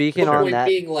 Speaking the on point that,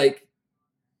 being like,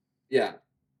 yeah.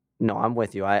 no, I'm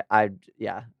with you. I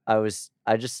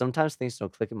just sometimes things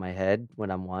don't click in my head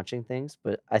when I'm watching things,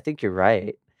 but I think you're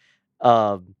right.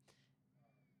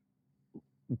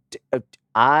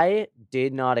 I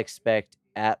did not expect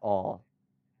at all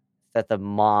that the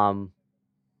mom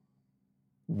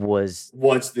was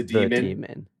What's the the demon?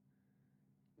 demon.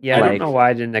 Yeah, I don't Like- know why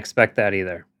I didn't expect that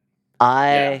either.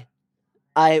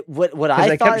 What Because I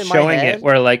they thought kept in my showing head, it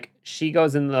where like she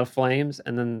goes into the flames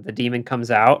and then the demon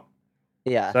comes out.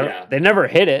 yeah, So Yeah. they never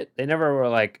hit it. They never were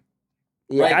like,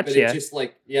 yeah. Right, but Gotcha. it's just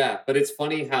like, yeah, but it's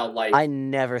funny how like I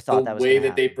never thought that was way gonna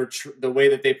that they happen. the way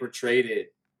that they portrayed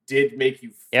it did make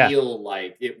you Yeah. feel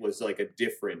like it was like a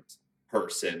different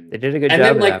person. they did a good And job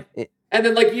then of like that. and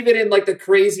then like even in like the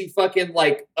crazy fucking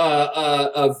like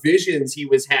visions he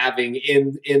was having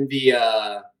in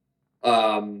the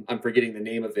I'm forgetting the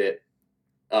name of it.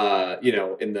 In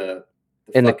the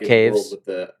In the fucking caves? world with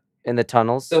the In the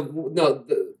tunnels.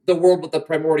 the world with the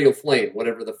primordial flame,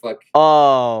 whatever the fuck.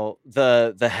 Oh,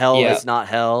 the hell Yeah. is not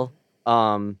hell.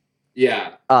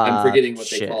 Yeah. I'm forgetting what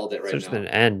shit. they called it It's right just now. an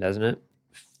end, doesn't it?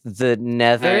 The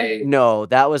Nether? I- No,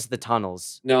 that was the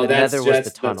tunnels. No, the that's Nether just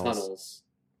was the tunnels. tunnels.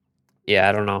 Yeah,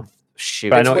 I don't know.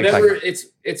 Shoot. But I It's know what you're whatever talking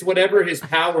it's whatever his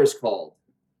power's called.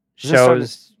 Isn't it starting-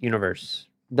 Shows universe.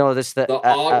 No, this the, The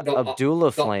Og- the- Abdullah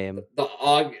the- flame. The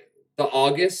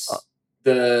August.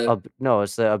 The No,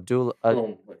 it's the Abdullah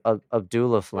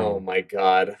Abdullah flame. oh my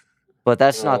god. But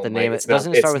that's not Oh the my- name. it's It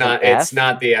doesn't not, it start it's with not, an F. It's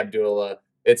not the Abdullah.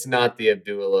 It's not the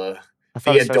Abdullah. I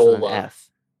thought the it starts with an Adola. F.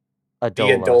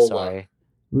 Adola, Adola. sorry.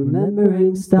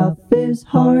 Remembering stuff is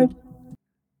hard.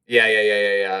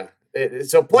 Yeah.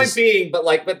 So point Just- being, but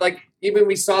like even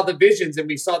we saw the visions and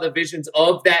we saw the visions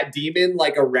of that demon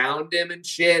like around him and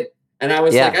shit. And I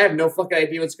was Yeah. like, I have no fucking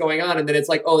idea what's going on. And then it's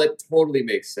like, oh, that totally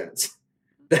makes sense.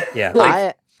 Yeah.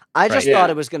 Like, I just Right. thought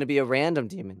Yeah. it was going to be a random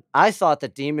demon. I thought the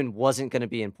demon wasn't going to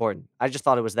be important. I just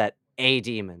thought it was that a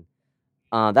demon.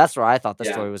 That's where I thought the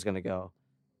Yeah. story was going to go.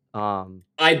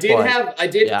 I did But,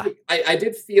 yeah. I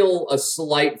did feel a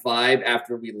slight vibe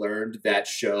after we learned that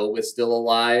Show was still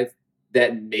alive,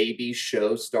 that maybe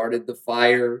Show started the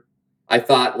fire. I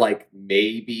thought like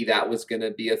maybe that was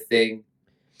gonna be a thing.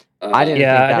 I didn't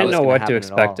Yeah, think I that didn't was know gonna what to happen at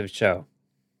expect all. of Show.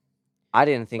 I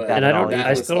didn't think But- that And at I all. don't that I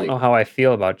was still don't like- know how I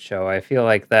feel about Show. I feel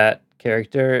like that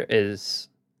character is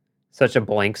such a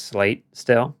blank slate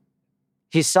still.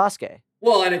 He's Sasuke.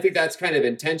 Well, and I think that's kind of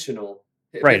intentional.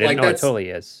 Right, Like no, it that's totally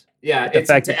is. yeah. But the it's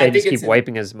fact that I they just think keep it's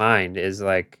wiping his mind is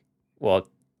like, well,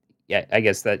 yeah, I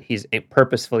guess that he's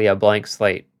purposefully a blank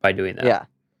slate by doing that.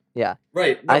 Yeah.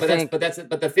 right. No, I but think-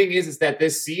 but the thing is that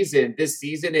this season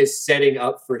is setting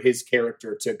up for his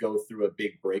character to go through a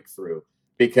big breakthrough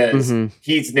because Mhm.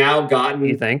 he's now gotten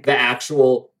You think? the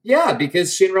actual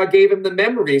because Shinra gave him the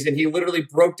memories and he literally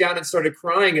broke down and started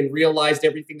crying and realized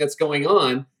everything that's going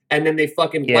on and then they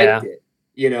fucking Yeah. wiped it.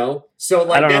 So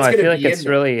like I don't know. that's I gonna feel like be it's in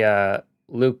there. really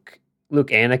Luke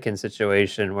Anakin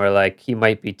situation where like he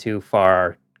might be too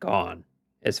far gone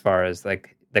as far as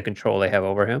like the control they have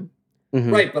over him.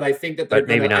 Mhm. Right, but I think that they're But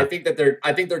maybe gonna. I not.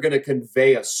 think they're gonna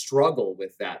convey a struggle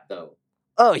with that though.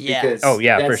 Oh yeah. Because Oh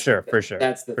yeah, for that's- sure, for sure.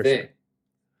 That's the for thing. sure.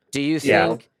 Do you think?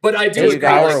 Yeah. But I do His agree.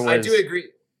 power I was- do agree.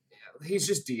 He's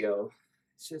just Dio.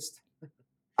 It's just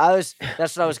That's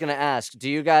what I was gonna ask. Do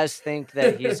you guys think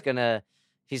that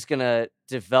he's gonna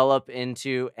develop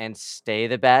into and stay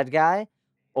the bad guy,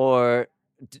 or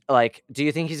like do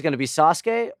you think he's gonna be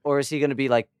Sasuke, or is he gonna be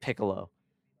like Piccolo,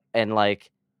 and like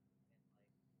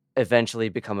eventually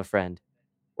become a friend,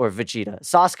 or Vegeta?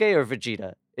 Sasuke or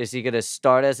Vegeta? Is he gonna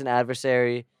start as an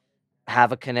adversary,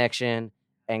 have a connection,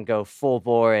 and go full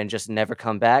bore and just never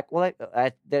come back? Well,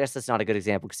 I guess that's not a good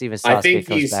example because even I Sasuke think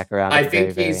comes he's. back around I at the very,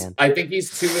 think very he's. end. I think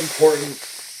he's too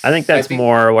important. I think that's think-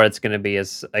 more what it's going to be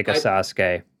is like a I-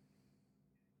 Sasuke.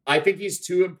 I think he's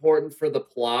too important for the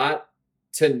plot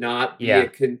to not be Yeah.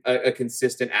 a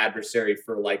consistent adversary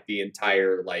for like the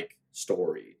entire like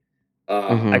story.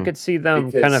 Mhm. I could see them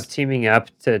kind Because- of teaming up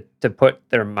to put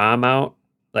their mom out,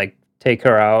 like take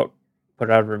her out, put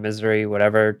her out of her misery,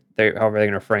 whatever however they're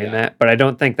gonna frame Yeah. that. But I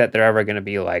don't think that they're ever gonna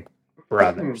be like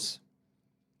brothers.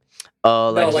 Oh,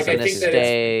 like No, he's like, I gonna think that it's-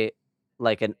 stay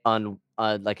like an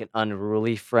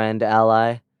unruly friend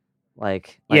ally.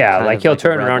 Like yeah, kind like of he'll a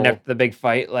turn around rebel. after the big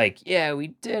fight, like, yeah, we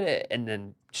did it, and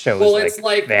then shows Well, like, it's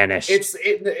like vanished. it's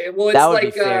That would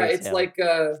be fairy it's tale. like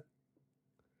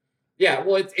yeah.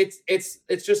 Well,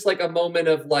 it's just like a moment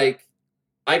of like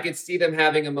I could see them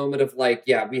having a moment of like,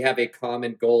 yeah, we have a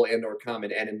common goal and or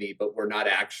common enemy, but we're not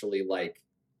actually like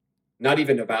not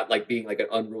even about like being like an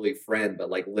unruly friend, but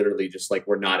like literally just like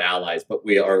we're not allies, but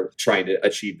we are trying to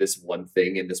achieve this one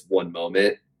thing in this one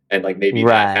moment, and like maybe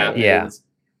Right, that happens. yeah.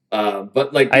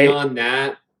 But like beyond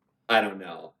that, I don't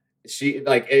know. She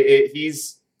like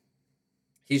he's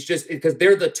just because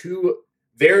they're the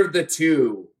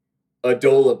two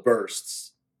Adola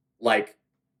bursts like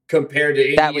compared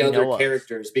to That any we other know of.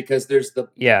 characters because there's the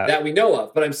Yeah, that we know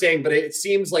of. But I'm saying, but it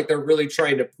seems like they're really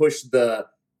trying to push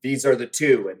these are the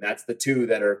two, and that's the two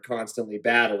that are constantly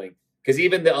battling. Because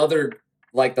even the other,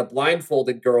 like the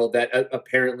blindfolded girl that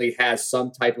apparently has some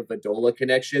type of Adola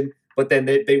connection, but then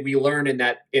we learn in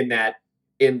the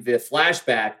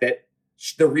flashback that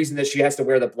the reason that she has to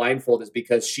wear the blindfold is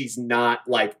because she's not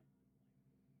like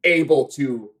able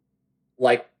to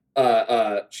like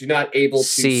she's not able to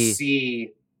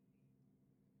see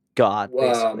God,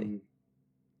 basically.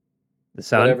 the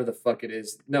sun. whatever the fuck it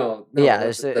is. No, Yeah,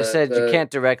 that's it said you the- can't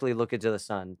directly look into the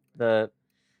sun. No,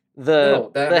 The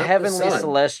not the heavenly sun.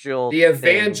 celestial the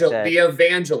thing that- the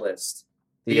evangelist.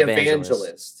 the The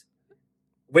evangelist.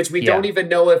 Which we don't even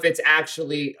know if it's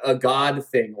actually a God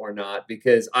thing or not,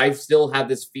 because I still have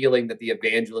this feeling that the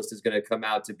evangelist is going to come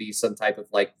out to be some type of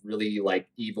like really like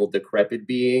evil, decrepit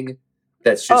being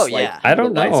that's just Oh, like yeah. I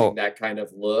don't utilizing know. that kind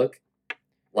of look.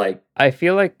 Like I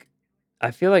feel like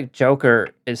Joker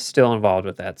is still involved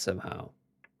with that somehow.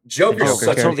 Joker's Joker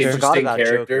such an character. interesting Forgot about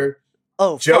character.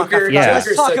 Oh, Joker, fuck, I forgot. Yeah. Let's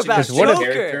Joker's talk such about an what if- interesting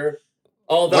Joker. character.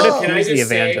 What Although, if can I he's the just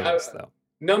say, evangelist though?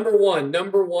 Number one,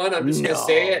 I'm just gonna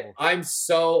say it. No.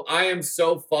 I am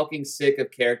so fucking sick of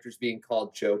characters being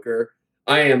called Joker.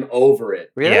 I am over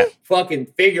it. Really? Yeah. Fucking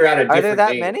figure out a different there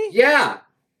that name. many? Yeah.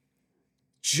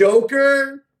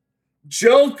 Joker,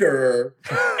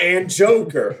 and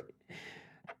Joker.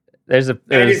 There's And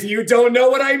if you don't know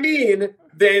what I mean,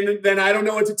 then I don't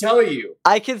know what to tell you.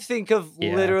 I can think of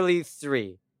Yeah. literally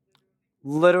three.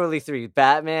 Literally three.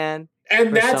 Batman,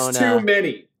 And that's Persona. too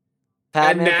many.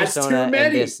 Batman, that's too Persona, and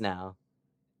many. this now.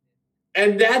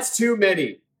 And that's too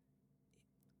many.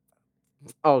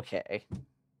 Okay.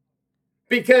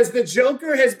 Because the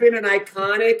Joker has been an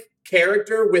iconic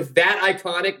character with that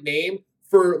iconic name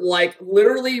for like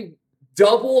literally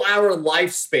double our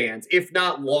lifespans, if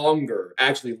not longer,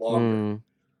 actually longer.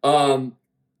 Mm.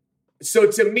 So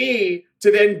to me,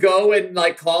 to then go and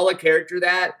like call a character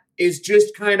that is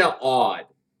just kind of odd.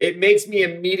 It makes me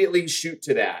immediately shoot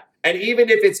to that. And even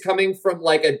if it's coming from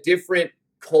like a different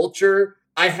culture,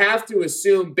 I have to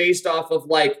assume based off of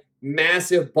like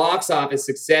massive box office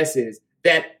successes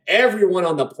that everyone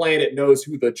on the planet knows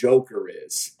who the Joker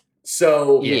is.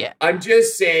 So Yeah. I'm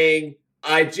just saying,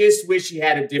 I just wish he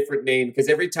had a different name because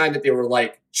every time that they were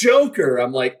like Joker,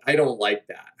 I'm like, I don't like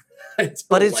that. I don't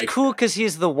But it's like cool that. because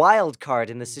he's the wild card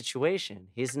in the situation.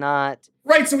 He's not.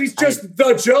 Right, so he's just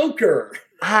the Joker.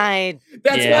 I.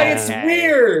 That's why it's Yeah.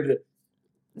 weird.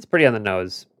 It's pretty on the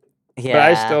nose. Yeah. But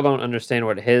I still don't understand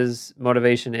what his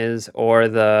motivation is or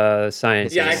the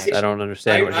scientist. Yeah, I don't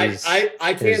understand what I he's.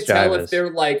 can't his tell drive if is. they're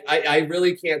like I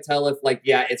really can't tell if like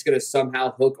yeah it's gonna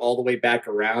somehow hook all the way back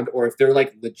around or if they're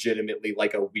like legitimately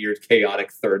like a weird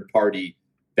chaotic third party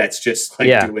that's just like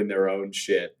Yeah. doing their own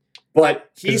shit.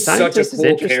 But he's the such a scientist is cool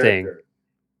interesting. character.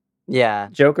 Yeah.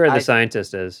 Joker, the I-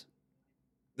 scientist is.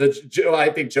 I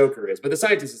think Joker is, but the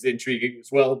scientist is intriguing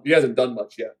as well. He hasn't done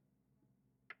much yet.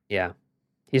 Yeah.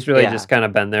 He's really Yeah. just kind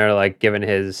of been there, like, giving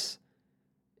his.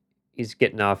 He's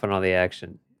getting off on all the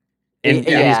action. And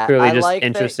Yeah, he's clearly I just like that-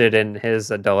 interested in his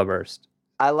Adela burst.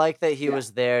 I like that he Yeah.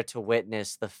 was there to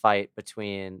witness the fight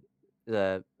between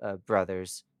the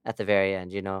brothers at the very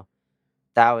end. You know,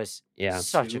 that was Yeah.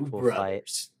 such a Two cool fight.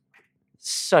 brothers.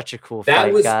 Such a cool That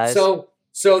fight, was guys. so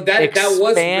that was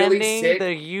really Expanding sick.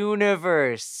 the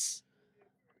universe.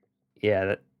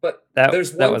 Yeah, But that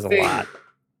there's that one was thing. a lot.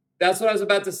 That's what I was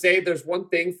about to say. There's one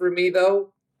thing for me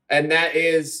though, and that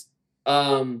is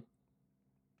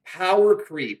power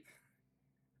creep.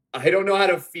 I don't know how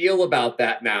to feel about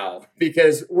that now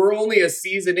because we're only a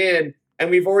season in and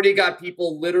we've already got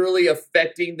people literally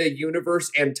affecting the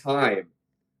universe and time.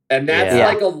 And that's Yeah.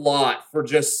 like a lot for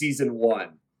just season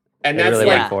 1. And They that's really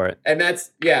like went for it. and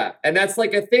that's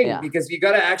like a thing Yeah. because you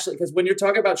got to actually, because when you're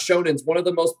talking about shonens, one of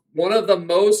the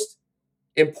most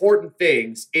important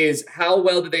things is how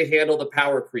well do they handle the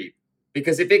power creep?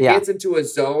 Because if it Yeah. gets into a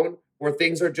zone where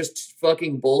things are just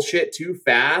fucking bullshit too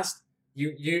fast,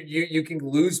 you can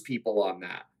lose people on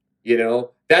that. You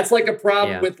know, that's like a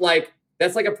problem Yeah. with like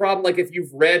if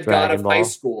you've read God Dragon of High Ball.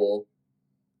 School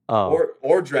Oh,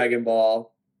 or Dragon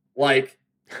Ball, like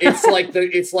it's like you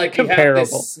have Comparable.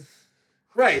 this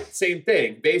right, same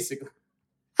thing basically.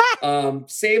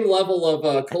 Same level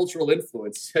of cultural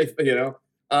influence, you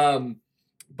know.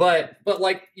 But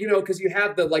like, you know, because you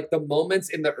have the moments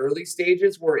in the early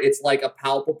stages where it's like a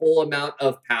palpable amount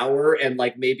of power and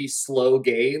like maybe slow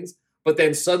gains, but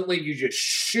then suddenly you just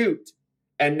shoot,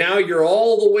 and now you're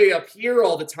all the way up here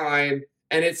all the time,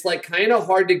 and it's like kind of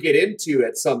hard to get into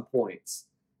at some points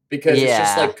because it's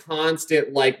just Yeah. like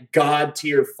constant like god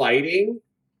tier fighting.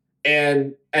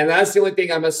 And that's the only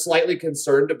thing I'm slightly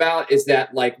concerned about is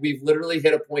that like we've literally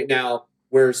hit a point now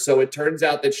where so it turns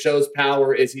out that Sho's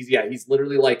power is he's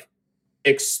literally like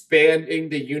expanding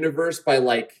the universe by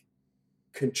like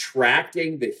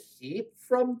contracting the heat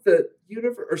from the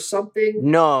universe or something.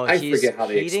 no, I he's forget how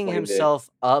they heating explained it. himself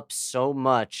up so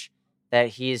much that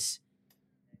he's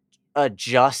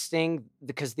adjusting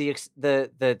because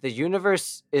the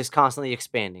universe is constantly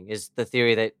expanding is the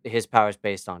theory that his power is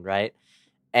based on, right?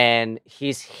 And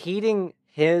he's heating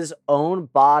his own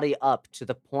body up to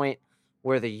the point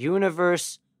where the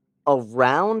universe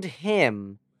around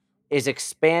him is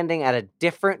expanding at a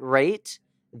different rate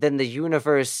than the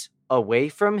universe away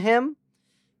from him.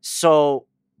 So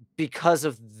because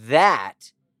of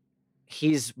that,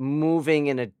 he's moving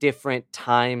in a different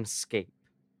timescape.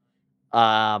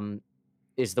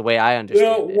 Is the way I You know,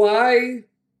 understand it. why?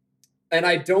 And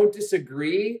I don't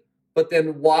disagree, but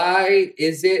then why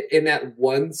is it in that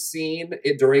one scene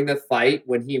during the fight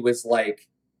when he was like,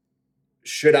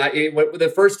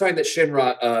 the first time that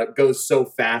Shinra goes so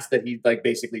fast that he like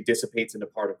basically dissipates into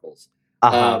particles.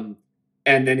 Uh-huh.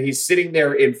 And then he's sitting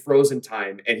there in frozen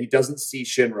time and he doesn't see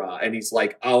Shinra and he's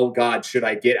like, oh God, should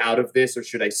I get out of this or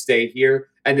should I stay here?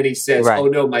 And then he says, Right. oh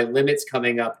no, my limit's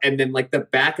coming up. And then like the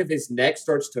back of his neck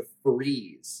starts to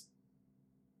freeze.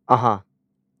 Uh-huh.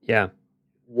 Yeah.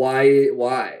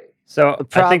 Why? So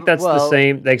I think that's the well-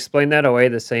 same. They explain that away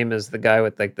the same as the guy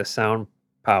with like the sound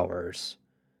powers,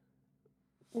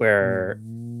 where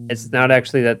it's not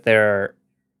actually that they're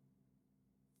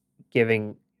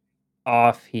giving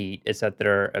off heat; it's that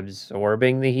they're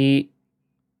absorbing the heat.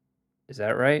 Is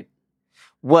that right?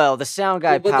 Well, the sound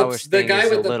guy Well, but powers the thing guy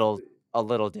is with a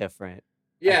little different.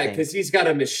 Yeah, think. because he's got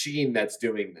a machine that's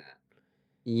doing that.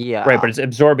 Yeah. Right, but it's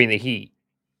absorbing the heat,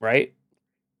 right?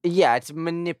 Yeah, it's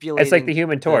manipulating. It's like the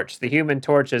Human Torch. The Human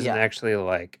Torch isn't Yeah. actually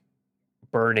like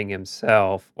burning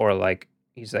himself, or like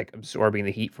he's like absorbing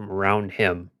the heat from around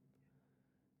him.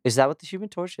 Is that what the Human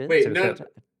Torch is? Wait, So no. it's-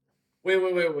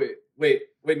 Wait.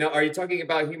 No, are you talking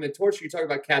about Human Torch or are you talking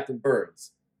about Captain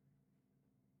Burns?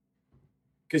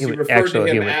 Because you referred to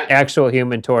him actual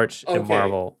Human Torch in Okay.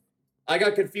 Marvel. I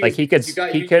got confused. Like, he could-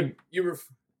 because he could- You ref-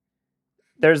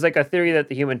 There's like a theory that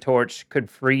the Human Torch could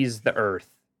freeze the Earth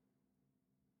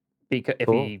because if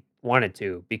Cool. he wanted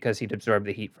to, because he'd absorb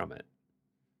the heat from it.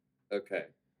 okay.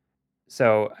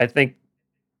 So I think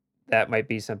that might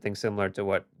be something similar to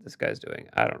what this guy's doing.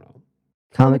 I don't know.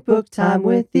 Comic book time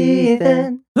with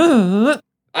Ethan.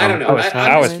 I don't know. I was,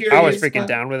 I'm I was, just I was curious. freaking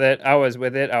down with it. I was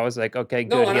with it. I was like, okay,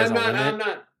 good. No, he and has I'm a not. limit. I'm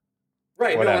not.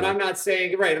 Right. No, Whatever. and I'm not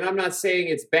saying and I'm not saying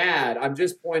it's bad. I'm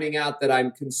just pointing out that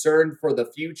I'm concerned for the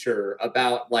future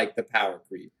about like the power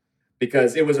creep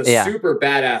because it was a Yeah. super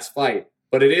badass fight,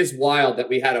 but it is wild that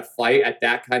we had a fight at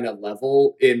that kind of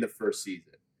level in the first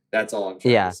season. That's all I'm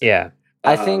trying Yeah. to say. Yeah.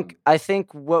 I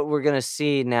think what we're gonna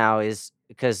see now is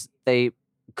because they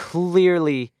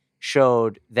clearly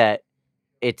showed that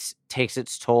it takes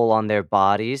its toll on their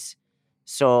bodies.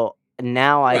 So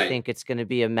now I Right. think it's gonna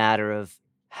be a matter of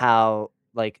how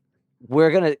like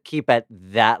we're gonna keep at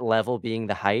that level being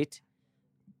the height,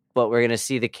 but we're gonna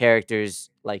see the characters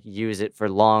like use it for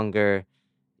longer,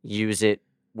 use it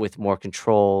with more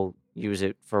control, use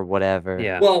it for whatever.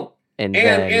 Yeah. Well, And and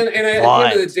then at the end of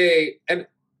what? the day, and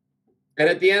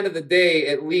at the end of the day,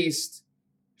 at least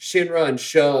Shinra and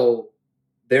Sho,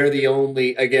 they're the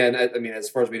only. Again, I mean, as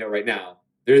far as we know right now,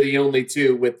 they're the only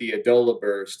two with the Adola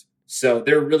burst. So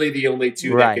they're really the only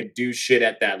two Right. that could do shit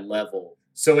at that level.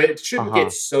 So it shouldn't Uh-huh.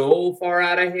 get so far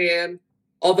out of hand.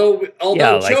 Although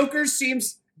Yeah, like-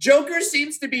 Joker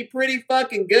seems to be pretty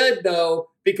fucking good though,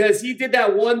 because he did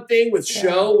that one thing with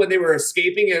Show when they were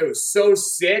escaping, and it was so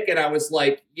sick, and I was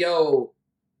like, yo,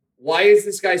 why is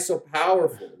this guy so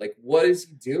powerful? Like, what is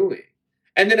he doing?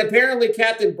 And then apparently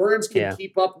Captain Burns can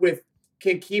keep up with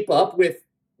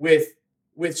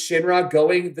Shinra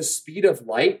going the speed of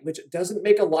light, which doesn't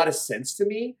make a lot of sense to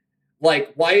me.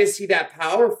 Like, why is he that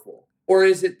powerful? Or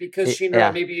is it because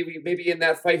Shinra maybe in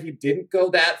that fight he didn't go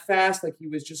that fast? Like he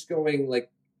was just going like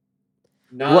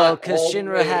not well, because all the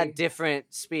Shinra way- had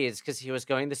different speeds, because he was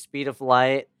going the speed of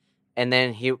light, and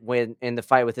then when in the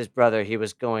fight with his brother, he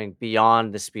was going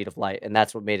beyond the speed of light, and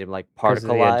that's what made him like Because of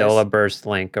the particleize. Adola Burst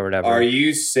link or whatever. Are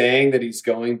you saying that he's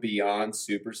going beyond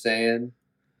Super Saiyan?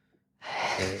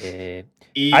 Eh,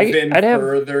 Even I'd have-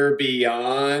 further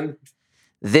beyond?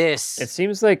 This It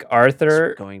seems like is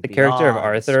Arthur, going the character of beyond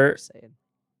Arthur, Super Saiyan.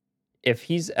 if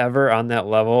he's ever on that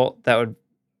level,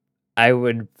 I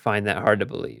would find that hard to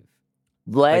believe.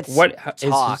 Let's How is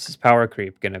talk. his power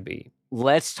creep gonna be?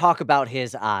 Let's talk about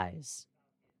his eyes.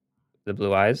 The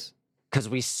blue eyes? Because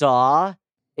we saw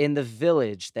in the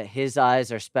village that his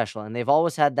eyes are special, and they've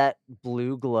always had that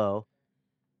blue glow.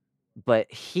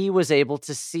 But he was able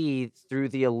to see through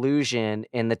the illusion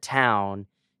in the town.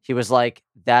 He was like,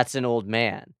 that's an old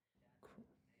man.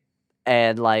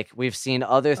 And like we've seen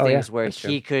other Oh, yeah, things where that's true.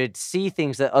 he could see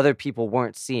things that other people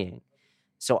weren't seeing.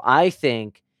 So I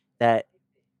think that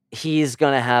he's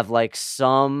going to have like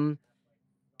some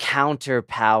counter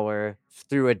power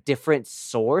through a different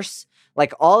source.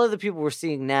 Like all of the people we're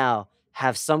seeing now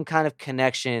have some kind of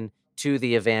connection to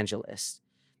the evangelist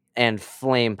and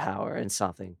flame power and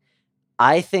something.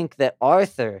 I think that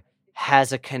Arthur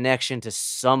has a connection to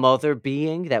some other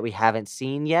being that we haven't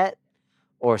seen yet,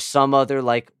 or some other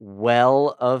like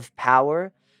well of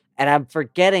power. And I'm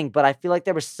forgetting, but I feel like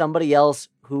there was somebody else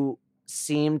who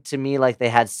seemed to me like they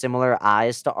had similar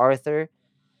eyes to Arthur.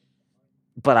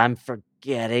 But I'm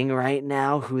forgetting right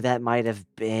now who that might have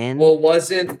been. Well,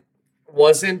 wasn't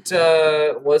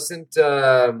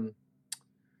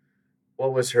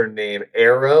what was her name?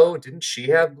 Arrow? Didn't she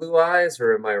have blue eyes,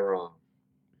 or am I wrong?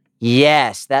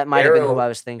 Yes, that might have been who Arrow- I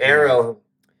was thinking. of. Arrow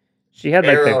She had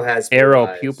like Arrow the has blue arrow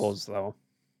eyes. pupils though.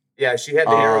 Yeah, she had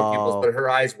the arrow pupils, Oh. but her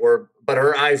eyes were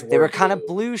They were kind of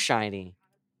blue shiny,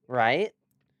 right?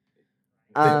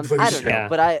 Blue I don't know, shiny.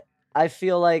 but I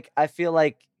feel like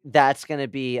that's gonna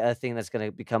be a thing that's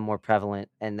gonna become more prevalent,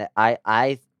 and that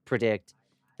I predict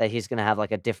that he's gonna have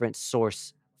like a different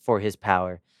source for his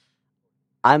power.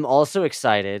 I'm also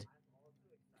excited.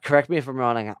 Correct me if I'm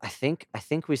wrong. I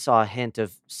think we saw a hint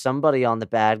of somebody on the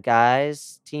bad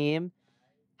guys team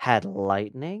had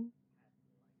lightning.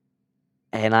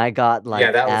 And I got like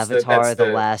Yeah, that was Avatar that's the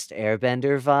the- Last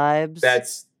Airbender vibes.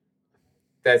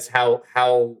 That's how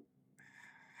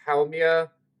Mia,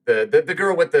 the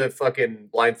girl with the fucking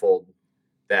blindfold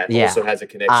that Yeah, also has a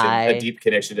connection, I- a deep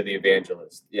connection to the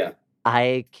evangelist. Yeah.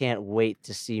 I can't wait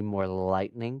to see more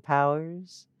lightning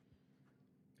powers.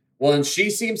 Well, and she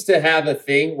seems to have a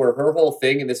thing where her whole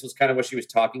thing, and this was kind of what she was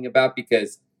talking about,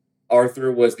 because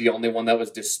Arthur was the only one that was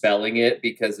dispelling it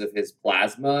because of his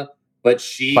plasma. But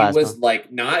she Plasma. was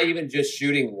like not even just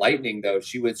shooting lightning, though.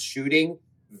 She was shooting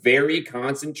very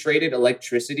concentrated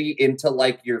electricity into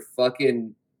like your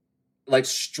fucking, like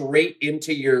straight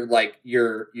into your like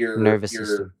your Nervous your,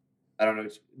 system. I don't know,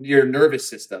 your nervous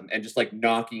system, and just like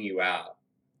knocking you out.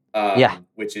 Yeah.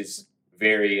 Which is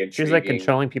very intriguing. She was like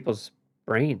controlling people's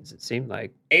brains, it seemed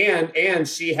like. And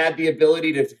she had the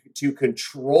ability to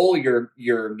control your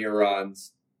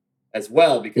neurons as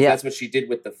well, because Yeah. that's what she did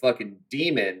with the fucking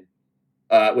demon,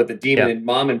 with the demon Yeah. in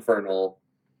Mom Infernal,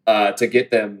 to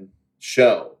get them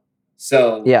show.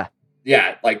 So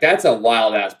Yeah, like that's a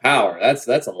wild ass power. That's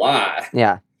a lot.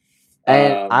 yeah.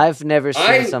 And Um, I've never seen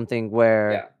I- something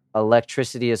where Yeah.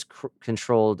 electricity is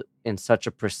controlled in such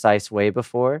a precise way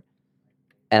before.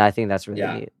 And I think that's really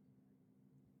Yeah. neat.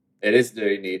 It is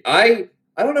very neat. I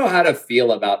don't know how to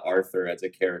feel about Arthur as a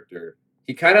character.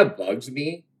 He kind of bugs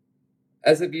me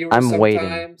as a viewer I'm waiting.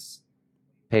 sometimes.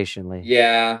 Patiently.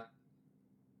 Yeah,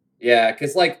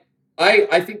 because like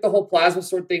I think the whole plasma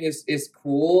sword thing is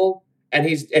cool, and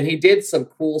he did some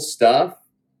cool stuff,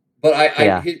 but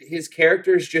Yeah. his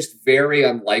character is just very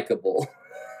unlikable.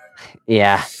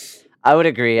 Yeah, I would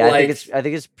agree. Like- I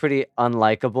think it's pretty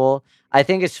unlikable. I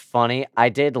think it's funny. I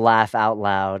did laugh out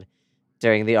loud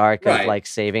during the arc of Right. like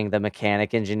saving the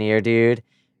mechanic engineer dude,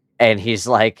 and he's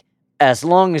like, "As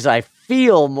long as I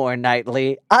feel more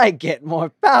knightly, I get more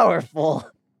powerful."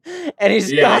 And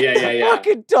he's Yeah, got yeah, the yeah, yeah.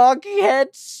 fucking donkey head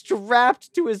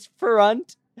strapped to his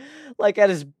front, like at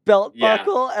his belt Yeah.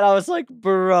 buckle, and I was like,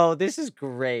 "Bro, this is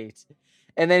great."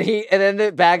 And then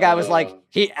the bad guy was like,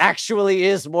 he actually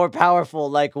is more powerful.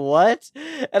 Like, what?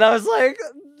 And I was like,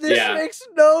 this makes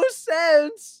no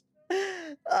sense.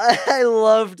 I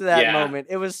loved that moment.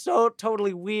 It was so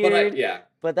totally weird.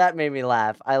 But that made me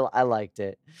laugh. I liked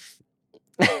it.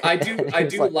 I do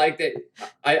like that.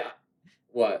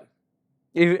 What?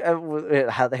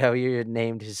 How you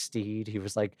named his steed. He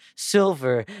was like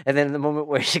Silver, and then in the moment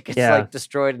where he gets like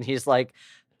destroyed, and he's like,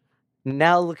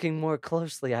 now looking more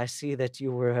closely, I see that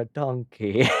you were a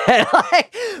donkey.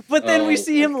 But then we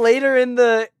see him later in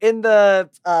the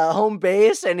home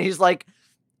base, and he's like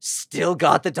still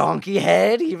got the donkey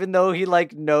head, even though he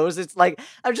like knows it's like,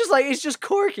 I'm just like, it's just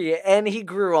Corky, and he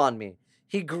grew on me.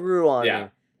 He grew on me.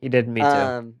 He did me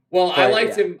too. Well, I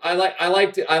liked him. I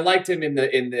liked him in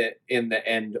the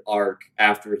end arc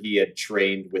after he had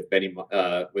trained with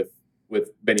Benimaru,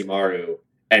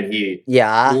 and he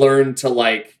learned to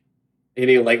like, and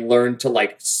he like learned to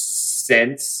like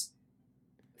sense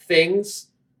things,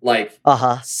 like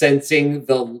sensing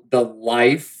the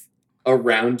life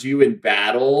around you in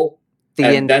battle,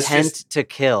 the intent to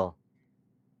kill,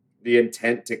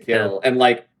 and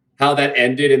like how that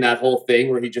ended in that whole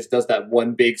thing where he just does that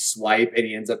one big swipe and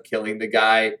he ends up killing the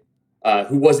guy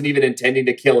who wasn't even intending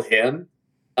to kill him,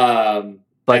 but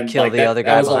kill the other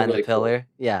guy behind the pillar. Cool.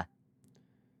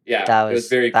 Yeah, that was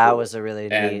very cool. That was a really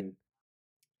neat.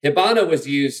 Hibana was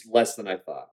used less than I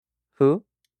thought. Who?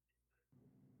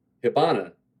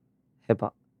 Hibana.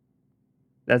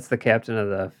 That's the captain of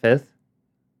the 5th?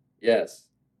 Yes.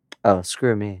 Oh,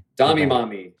 screw me. Dami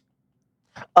Mami.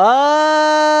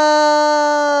 Oh,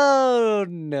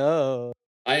 no.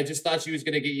 I just thought she was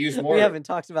going to get used more. We haven't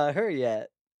talked about her yet.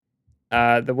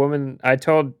 The woman, I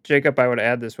told Jacob I would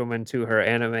add this woman to her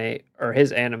anime, or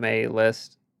his anime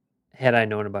list, had I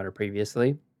known about her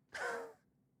previously.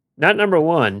 Not number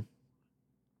 1.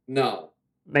 No.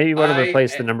 Maybe would have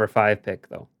replaced the number 5 pick,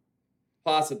 though.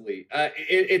 Possibly.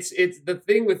 It's the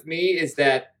thing with me is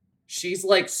that she's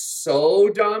like so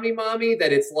Dami Mommy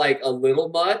that it's like a little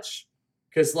much.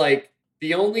 Because like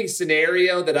the only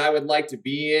scenario that I would like to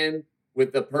be in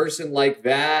with a person like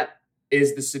that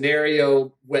is the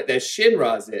scenario that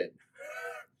Shinra's in.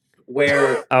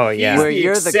 Where where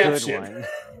you're exception. The good one.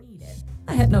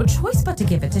 I had no choice but to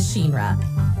give it to Shinra.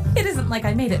 It isn't like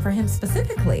I made it for him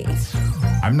specifically.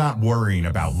 I'm not worrying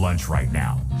about lunch right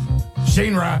now.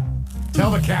 Shinra,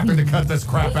 tell the captain to cut this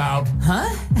crap out. Huh?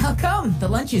 How come? The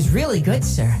lunch is really good,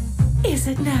 sir. Is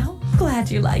it now? Glad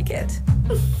you like it.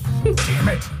 Damn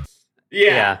it.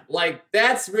 Yeah. Like,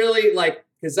 that's really, like,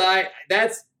 because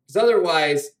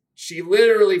otherwise, she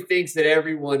literally thinks that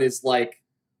everyone is, like,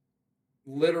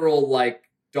 literal, like,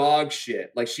 dog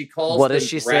shit. Like, she calls what them does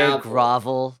she say?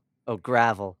 Gravel? Oh,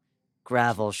 gravel.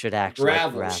 Gravel should act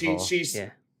like gravel.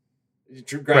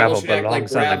 Gravel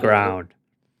belongs on the ground.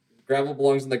 Gravel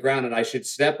belongs on the ground, and I should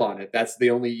step on it. That's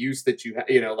the only use that you have.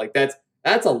 You know, like that's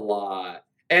a lot.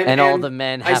 And all the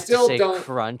men have to say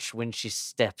crunch when she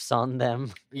steps on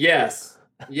them. Yes.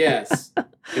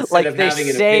 Like they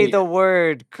say the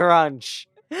word crunch.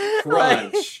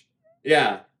 Crunch.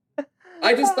 Yeah.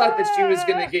 I just thought that she was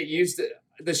gonna get used to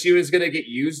that. She was gonna get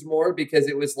used more because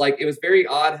it was very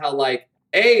odd how like.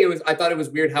 I thought it was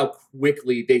weird how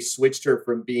quickly they switched her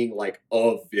from being like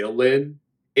a villain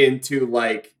into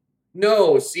like,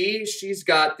 no, see, she's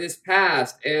got this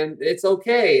past and it's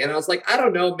okay. And I was like, I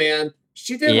don't know, man.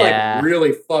 She did like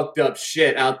really fucked up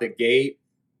shit out the gate.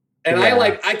 And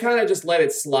I kind of just let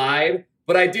it slide.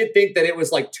 But I did think that it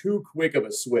was like too quick of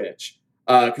a switch.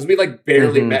 Because we like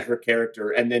barely met her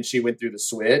character and then she went through the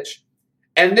switch.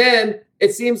 And then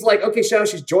it seems like, okay,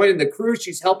 she's joining the crew.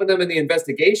 She's helping them in the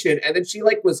investigation. And then she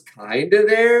like was kind of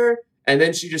there. And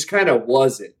then she just kind of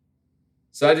wasn't.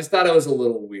 So I just thought it was a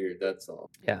little weird. That's all.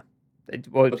 Yeah.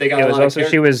 Well, but it was also,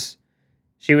 she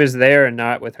was there and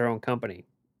not with her own company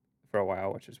for a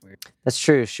while, which is weird. That's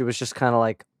true. She was just kind of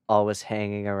like always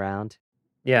hanging around.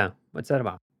 Yeah. What's that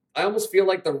about? I almost feel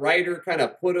like the writer kind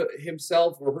of put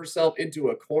himself or herself into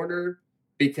a corner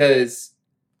because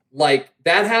like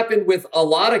that happened with a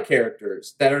lot of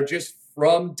characters that are just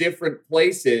from different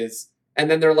places.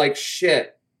 And then they're like,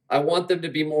 shit, I want them to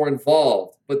be more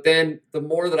involved. But then the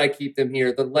more that I keep them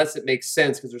here, the less it makes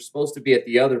sense because they're supposed to be at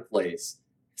the other place.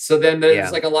 So then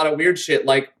there's like a lot of weird shit.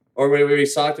 Like, or what we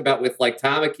talked about with like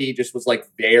Tamaki just was like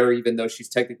there, even though she's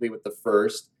technically with the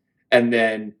first. And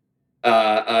then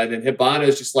Hibana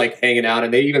is just like hanging out.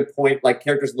 And they even point, like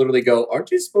characters literally go, aren't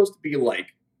you supposed to be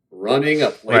like running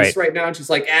a place right now? And she's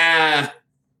like,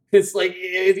 it's like,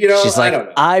 you know, she's like, I don't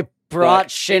know. I brought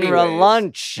Shinra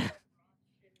lunch.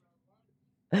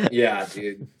 Yeah,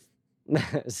 dude.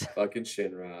 Fucking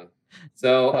Shinra.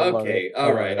 So I love okay, it. I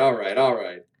love it. all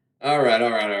right.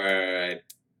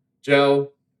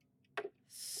 Joe,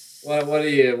 how do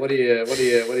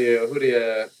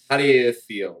you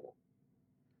feel?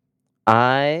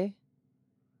 I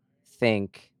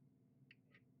think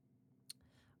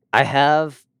I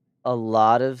have a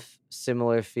lot of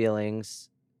similar feelings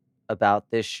about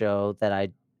this show that I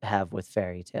have with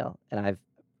Fairy Tale, and I've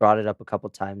brought it up a couple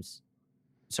times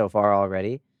so far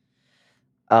already.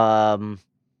 Um,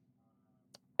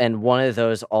 and one of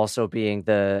those also being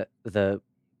the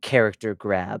character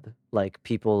grab, like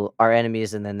people are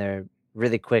enemies and then they're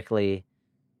really quickly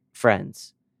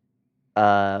friends.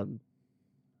 Um,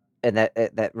 and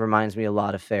that reminds me a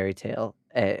lot of Fairy Tale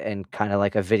and kind of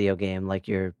like a video game, like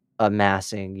you're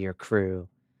amassing your crew.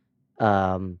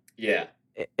 Um, Yeah.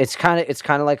 it's kind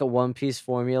of like a One Piece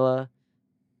formula,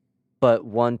 but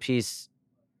One Piece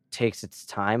takes its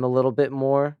time a little bit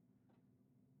more,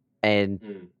 and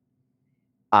Mm.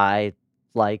 I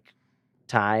like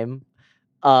time.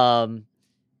 Um,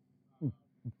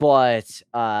 but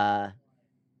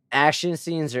action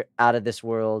scenes are out of this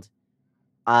world.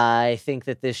 I think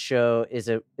that this show is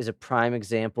a prime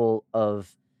example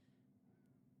of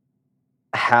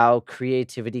how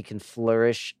creativity can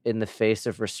flourish in the face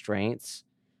of restraints.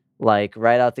 Like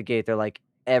right out the gate, they're like,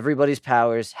 everybody's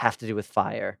powers have to do with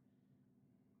fire.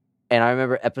 And I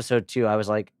remember episode 2, I was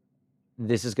like,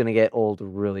 this is gonna get old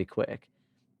really quick.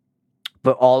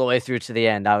 But all the way through to the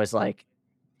end, I was like,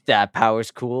 that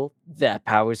power's cool. That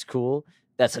power's cool.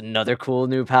 That's another cool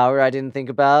new power I didn't think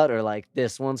about, or like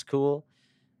this one's cool.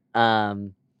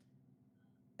 And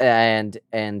I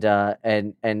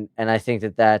think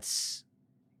that that's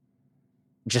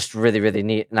just really, really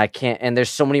neat. And there's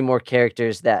so many more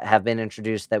characters that have been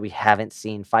introduced that we haven't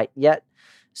seen fight yet.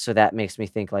 So that makes me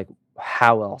think like,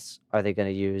 how else are they going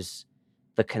to use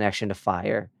the connection to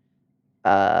fire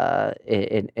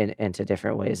into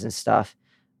different ways and stuff?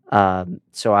 So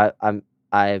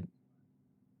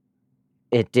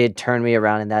it did turn me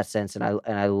around in that sense, and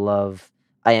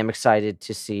I am excited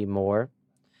to see more.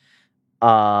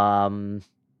 I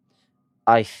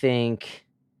think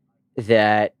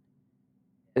that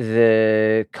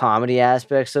the comedy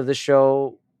aspects of the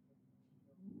show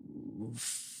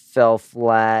fell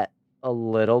flat a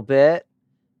little bit.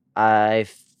 I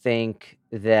think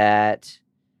that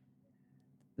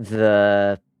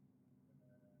the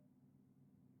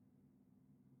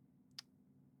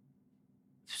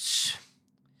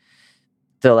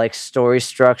like story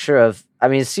structure of, I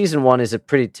mean, season 1 is a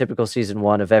pretty typical season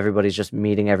 1 of everybody's just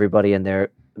meeting everybody and they're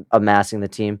amassing the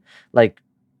team. Like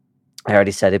I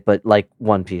already said it, but like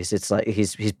One Piece, it's like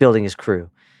he's building his crew.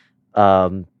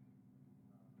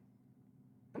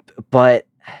 But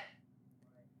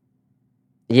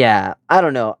yeah, I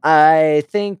don't know. I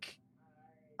think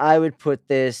I would put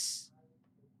this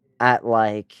at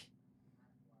like,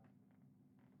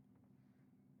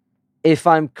 if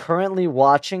I'm currently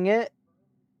watching it,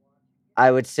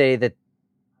 I would say that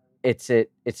it's a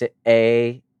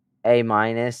A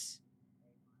minus.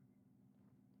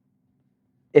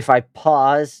 If I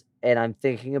pause and I'm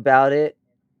thinking about it,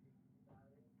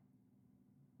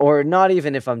 or not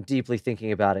even if I'm deeply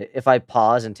thinking about it, if I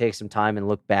pause and take some time and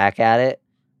look back at it,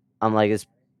 I'm like, it's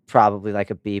probably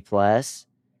like a B plus.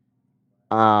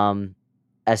 As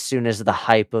soon as the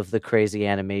hype of the crazy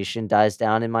animation dies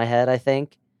down in my head, I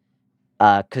think,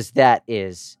 because that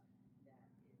is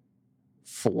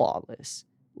flawless.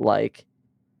 Like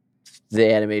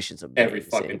the animation's amazing every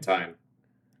fucking time.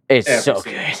 It's so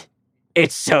good.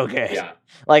 It's so good. Yeah.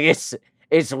 Like it's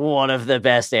one of the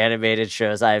best animated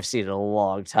shows I have seen in a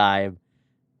long time.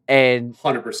 And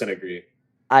 100% agree.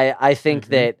 I think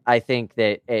that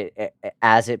it,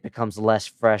 as it becomes less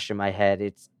fresh in my head,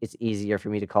 it's easier for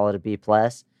me to call it a B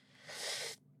plus.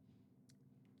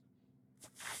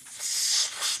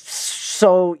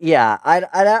 So yeah,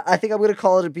 I think I'm gonna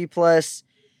call it a B plus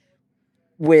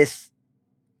with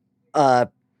a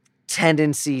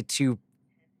tendency to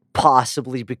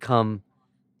possibly become,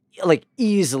 like,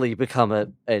 easily become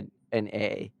an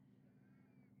A.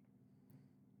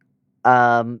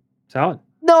 Solid.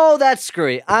 No, that's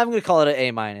screwy. I'm gonna call it an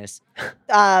A minus.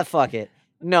 Fuck it.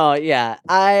 No, yeah,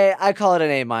 I call it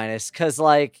an A minus because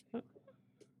like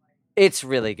it's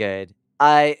really good.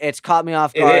 It's caught me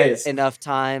off guard enough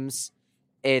times.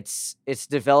 It's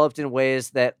developed in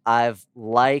ways that I've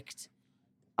liked.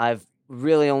 I've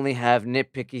really only have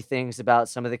nitpicky things about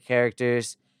some of the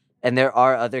characters, and there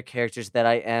are other characters that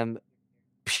I am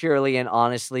purely and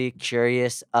honestly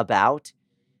curious about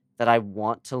that I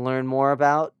want to learn more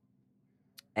about.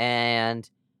 And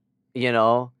you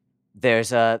know,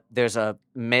 there's a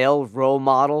male role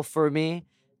model for me.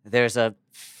 There's a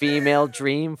female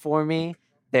dream for me.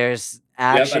 There's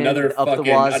action another up the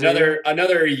fucking wazoo.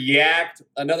 another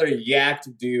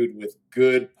yacked dude with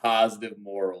good positive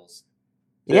morals.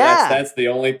 Yeah. That's the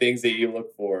only things that you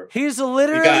look for. He's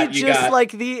literally You got-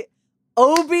 like the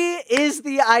Obi is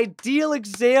the ideal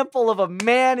example of a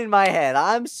man in my head.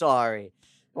 I'm sorry.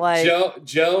 Like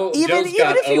Joe's even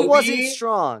got if he Obi, wasn't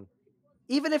strong,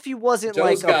 even if he wasn't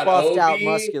Joe's like a got buffed out Obi.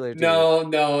 muscular dude.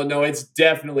 No, it's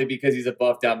definitely because he's a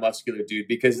buffed out muscular dude.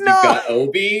 Because No. you've got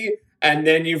Obi, and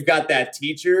then you've got that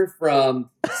teacher from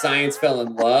Science Fell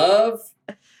in Love.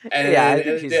 And Yeah, I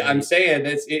think he's I'm neat.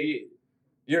 saying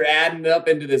you're adding it up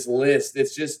into this list.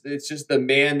 It's just the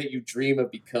man that you dream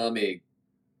of becoming.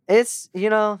 It's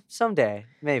someday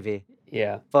maybe,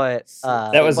 Yeah. but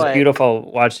That was but beautiful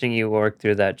watching you work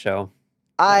through that, Joe.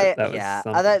 That was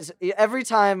something. that's every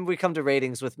time we come to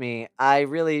ratings with me, I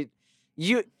really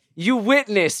you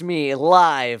witness me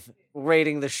live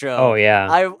rating the show. Oh yeah.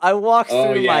 I walk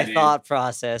Oh, through yeah, my dude. thought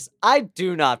process. I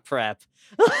do not prep.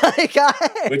 Like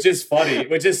Which is funny.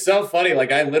 Which is so funny.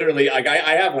 Like I literally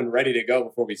I have one ready to go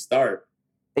before we start.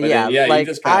 But yeah, then, like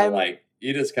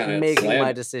you just kind of making slam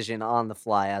my it. decision on the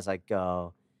fly as I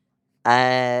go.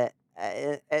 And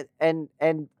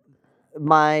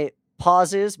my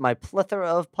pauses, my plethora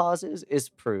of pauses is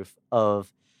proof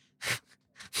of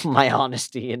my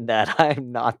honesty in that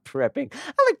I'm not prepping.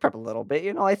 I like prep a little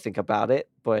bit, I think about it,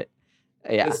 but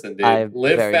yeah. Listen, dude. I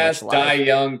Live very fast, much live. die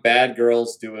young. Bad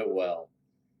girls do it well.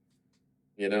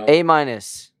 You know. A-.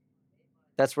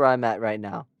 That's where I'm at right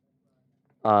now.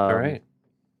 All right.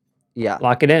 Yeah.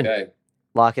 Lock it in. Okay.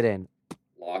 Lock it in.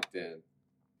 Locked in.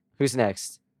 Who's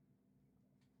next?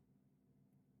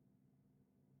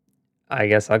 I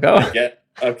guess I'll go.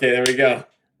 Okay, there we go.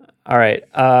 All right.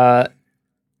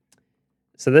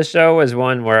 So this show was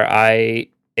one where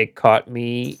it caught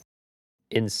me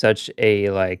in such a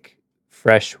like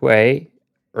fresh way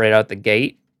right out the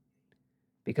gate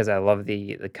because I love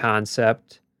the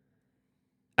concept.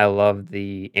 I love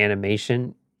the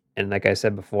animation, and like I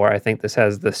said before, I think this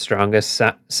has the strongest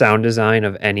sound design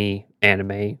of any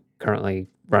anime currently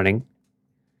running.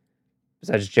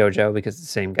 Besides JoJo, because it's the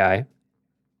same guy.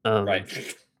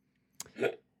 Right.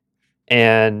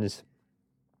 And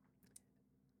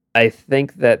I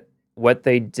think that what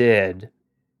they did,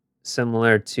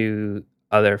 similar to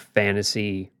other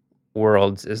fantasy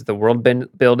worlds, is the world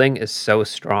building is so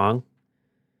strong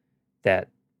that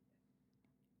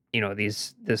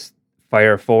this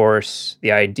fire force,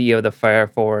 the idea of the fire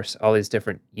force, all these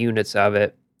different units of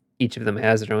it, each of them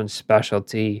has their own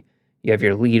specialty. You have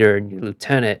your leader and your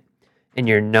lieutenant and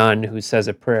your nun who says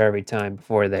a prayer every time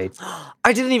before they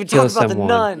I didn't even kill talk about someone.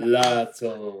 the nun.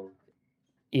 Lato.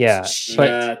 Yeah, but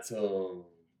Lato.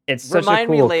 it's such Remind a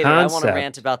cool me later. concept. I want to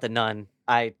rant about the nun.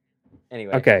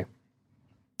 Anyway. Okay.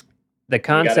 The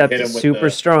gotta concept hit is him with super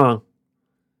the- strong.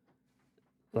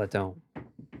 Lato.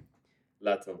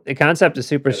 Lato. The concept is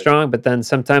super Get it. strong, but then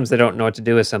sometimes they don't know what to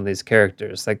do with some of these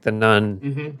characters. Like the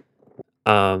nun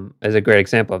Mm-hmm. is a great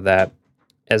example of that,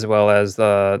 as well as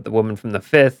the woman from the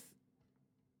Fifth.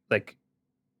 Like,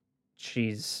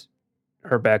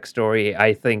 her backstory,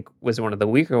 I think, was one of the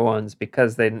weaker ones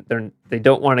because they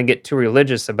don't want to get too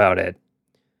religious about it,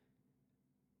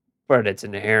 but it's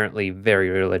inherently very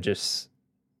religious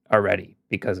already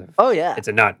because of Oh yeah. it's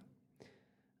a nun.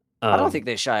 I don't think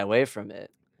they shy away from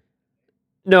it.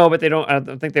 No, but they don't. I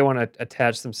don't think they want to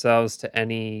attach themselves to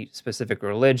any specific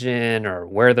religion or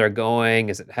where they're going.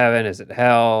 Is it heaven? Is it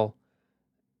hell?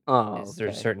 Oh, Is there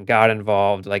a okay. certain god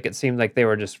involved? Like it seemed like they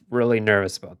were just really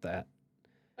nervous about that.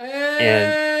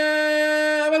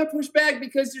 I'm gonna push back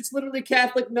because it's literally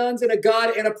Catholic nuns and a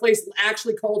god in a place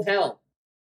actually called hell.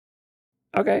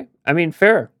 Okay, I mean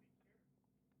fair,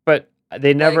 but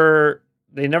they never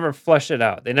flesh it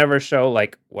out. They never show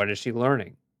like what is she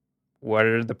learning, what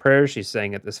are the prayers she's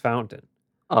saying at this fountain,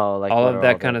 Oh, like all what of are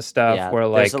that all kind the- of stuff. Yeah, where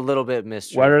there's like a little bit of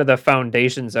mystery. what are the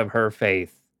foundations of her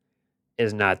faith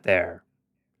is not there.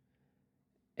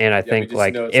 And I we think just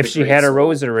like know it's if the she great had a soul.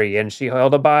 rosary and she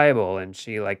held a Bible and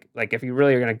she like if you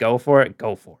really are gonna go for it,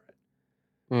 go for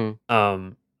it.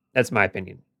 That's my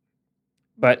opinion.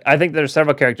 But I think there's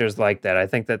several characters like that. I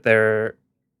think that the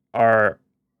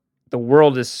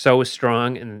world is so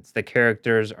strong and the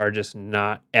characters are just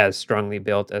not as strongly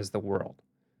built as the world.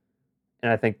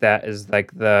 And I think that is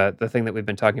like the thing that we've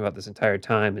been talking about this entire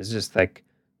time is just like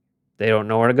they don't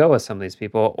know where to go with some of these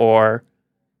people, or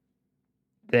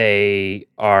they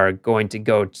are going to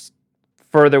go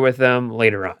further with them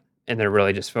later on. And they're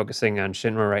really just focusing on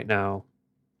Shinra right now,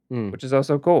 which is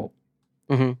also cool.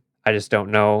 Mhm. I just don't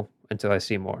know until I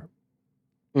see more.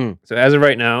 Mm. So as of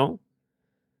right now,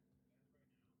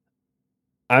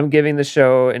 I'm giving the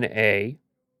show an A.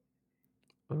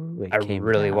 Ooh, it I came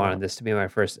really down. wanted this to be my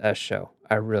first S show.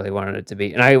 I really wanted it to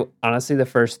be. And I honestly, the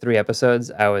first 3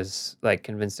 episodes, I was like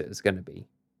convinced it was going to be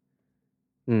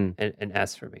Mm. an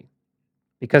S for me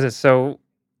because it's so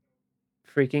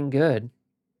freaking good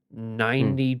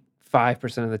 95%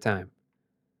 of the time.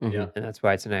 Mhm. Yeah. And that's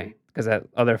why it's an A, because that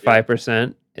other Yeah.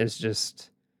 5% is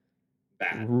just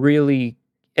Bad. really,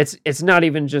 it's not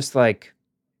even just like,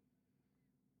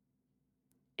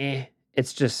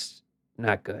 it's just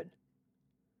not good,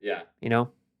 Yeah. you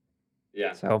know?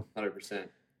 Yeah. So 100%.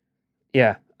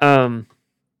 yeah. I'm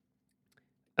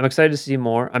excited to see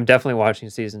more. I'm definitely watching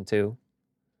season 2.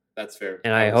 That's fair.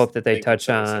 And I was hope that they thinking touch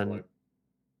something on, similar.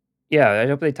 yeah, I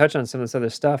hope they touch on some of this other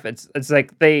stuff. It's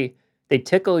like they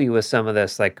tickle you with some of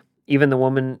this, like even the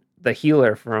woman, the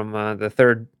healer from the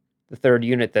third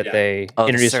unit that Yeah. they Oh, the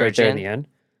introduced right there in surgeon? the end.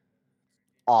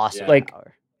 Awesome Like,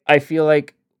 power. I feel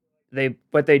like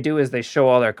what they do is they show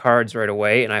all their cards right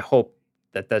away, and I hope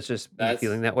that that's just me That's-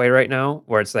 feeling that way right now,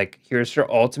 where it's like, here's her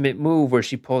ultimate move where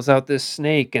she pulls out this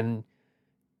snake, and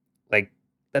like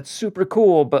that's super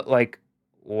cool, but like,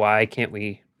 why can't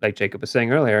we, like Jacob was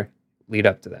saying earlier, lead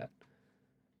up to that?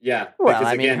 Yeah. Well, because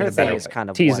I mean, again, her it's thing like- is kind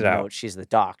of tease one it out. note. She's the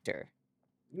doctor.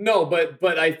 No, but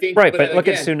I think Right, but look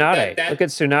at again, Tsunade. that- Look at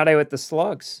Tsunade with the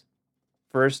slugs.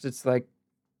 First, it's like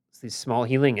it's these small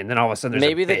healing, and then all of a sudden, there's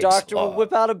Maybe a the big doctor will slug.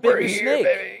 whip out a We're bigger here, snake.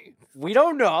 baby. We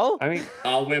don't know. I mean,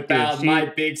 I'll whip Dude, out she- my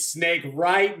big snake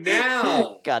right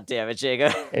now. God damn it,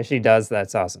 Jacob. if she does,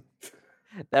 that's awesome.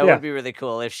 That Yeah. would be really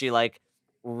cool if she like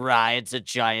rides a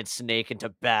giant snake into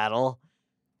battle.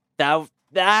 That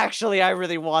actually, I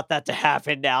really want that to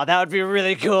happen now. That would be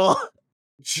really cool.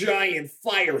 Giant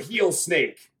fire heel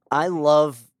snake. I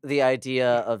love the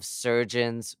idea of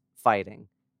surgeons fighting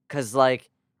because, like,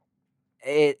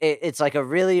 it's like a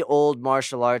really old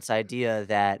martial arts idea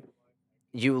that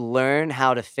you learn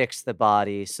how to fix the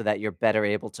body so that you're better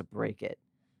able to break it.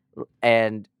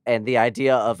 And the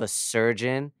idea of a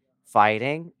surgeon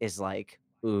fighting is like,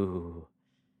 ooh,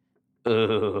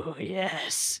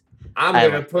 yes. I'm I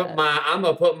gonna like put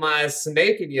that. my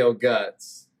snake in your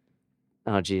guts.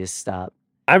 Oh, geez, stop.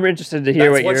 I'm interested to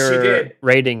hear That's what what she your did.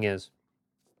 rating is.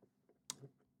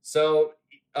 So,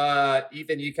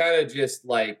 Ethan, you kind of just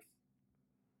like,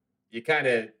 you kind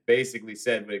of basically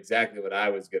said exactly what I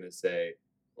was gonna say.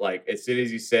 Like, as soon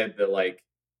as you said that, like,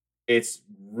 it's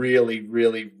really,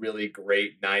 really, really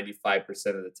great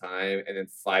 95% of the time, and then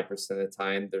 5% of the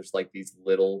time, there's like these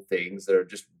little things that are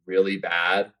just really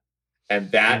bad,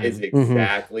 and that is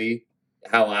exactly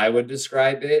how I would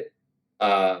describe it.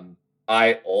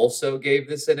 I also gave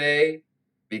this an A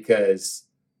because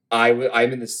I'm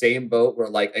in the same boat where,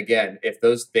 like, again, if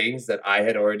those things that I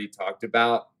had already talked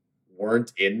about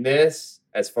weren't in this,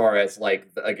 as far as like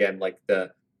again, like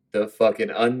the fucking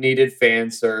unneeded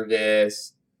fan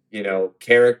service, you know,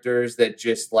 characters that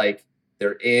just like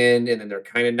they're in and then they're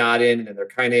kind of not in and then they're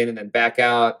kind of in and then back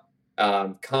out,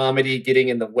 comedy getting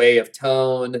in the way of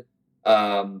tone,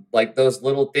 like those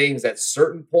little things at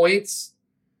certain points.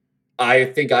 I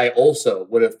think I also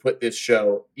would have put this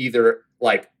show either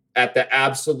like at the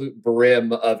absolute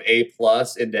brim of A+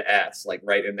 into S, like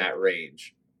right in that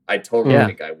range. I totally Yeah.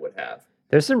 think I would have.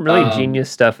 There's some really genius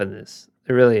stuff in this.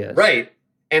 There really is. Right.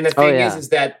 And the Oh, thing yeah. is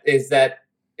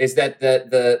that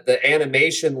the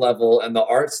animation level and the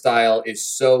art style is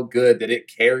so good that it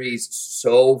carries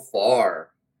so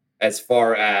far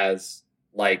as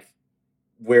like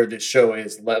where this show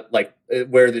is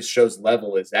where this show's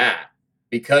level is at,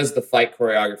 because the fight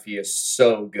choreography is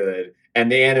so good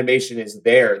and the animation is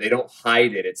there. They don't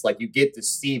hide it. It's like you get to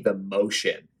see the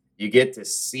motion. You get to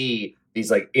see these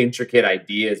like intricate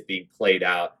ideas being played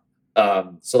out.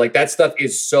 So like that stuff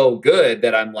is so good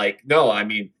that I'm like, no, I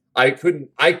mean, I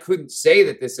couldn't say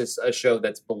that this is a show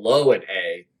that's below an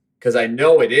A, because I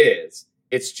know it is.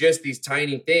 It's just these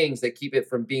tiny things that keep it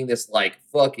from being this like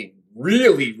fucking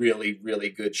really, really, really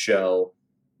good show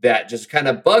that just kind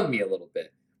of bug me a little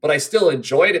bit. But I still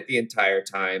enjoyed it the entire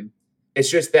time. It's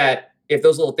just that if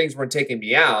those little things weren't taking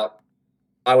me out,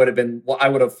 I would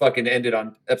have fucking ended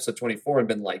on episode 24 and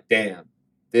been like, damn,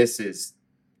 this is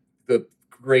the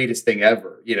greatest thing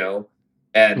ever, you know?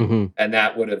 And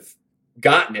that would have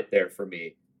gotten it there for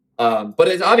me. But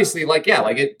it's obviously like, yeah,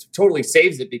 like it totally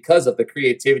saves it because of the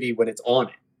creativity when it's on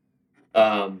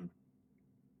it.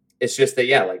 It's just that,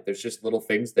 yeah, like there's just little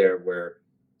things there where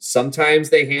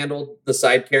sometimes they handled the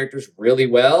side characters really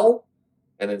well,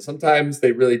 and then sometimes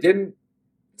they really didn't.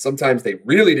 Sometimes they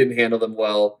really didn't handle them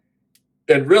well.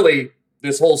 And really,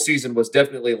 this whole season was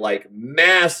definitely like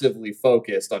massively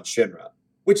focused on Shinra,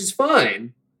 which is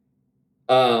fine.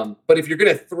 But if you're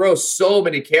going to throw so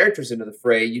many characters into the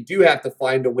fray, you do have to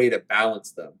find a way to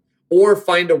balance them, or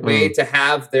find a way to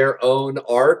have their own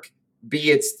arc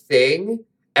be its thing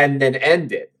and then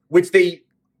end it, which they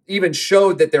even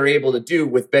showed that they're able to do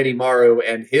with Benimaru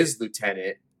and his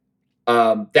lieutenant.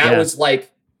 That was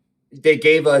like, they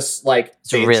gave us like,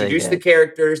 they really introduced good. the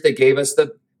characters, they gave us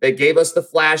the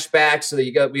flashbacks, so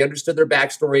that we understood their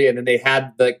backstory, and then they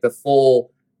had like the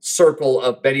full circle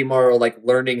of Benimaru like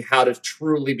learning how to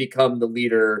truly become the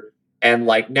leader, and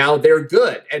like now they're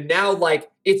good, and now like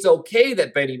it's okay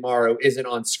that Benimaru isn't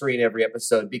on screen every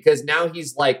episode, because now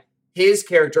he's like, his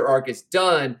character arc is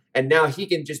done, and now he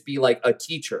can just be like a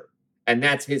teacher, and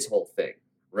that's his whole thing,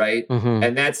 right?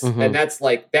 And that's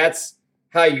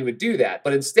how you would do that.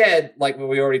 But instead, like what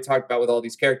we already talked about with all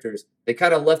these characters, they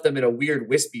kind of left them in a weird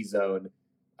wispy zone.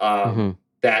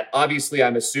 That obviously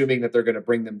I'm assuming that they're going to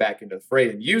bring them back into the fray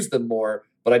and use them more,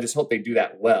 but I just hope they do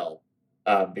that well.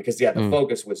 Because the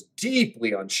focus was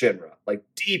deeply on Shinra, like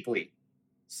deeply.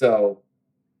 So,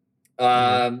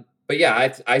 but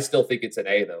yeah, I still think it's an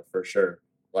A though, for sure.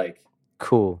 Like,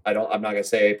 cool. I'm not going to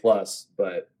say A+,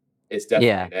 but it's definitely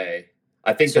an A.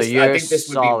 I think So this you're would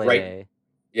solid be right. A.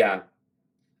 Yeah.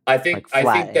 I think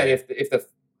flat that A.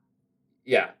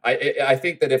 I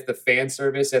think that if the fan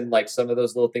service and like some of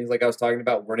those little things like I was talking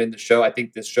about weren't in the show, I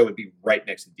think this show would be right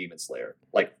next to Demon Slayer,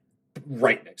 like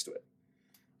right next to it.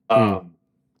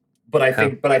 But I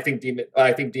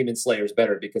think Demon Slayer is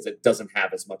better because it doesn't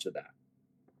have as much of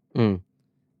that.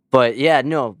 But yeah,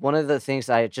 no, one of the things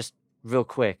I just real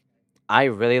quick, I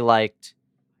really liked,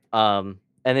 and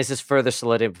this is further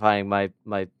solidifying my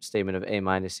statement of A-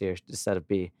 here instead of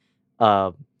B.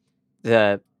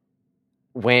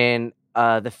 When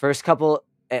the first couple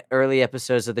early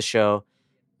episodes of the show,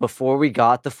 before we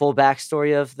got the full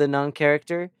backstory of the nun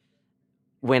character,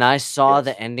 when I saw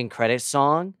the ending credits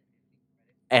song,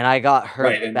 and I got her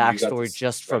backstory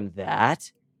just from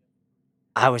that,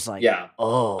 I was like,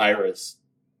 oh, Iris.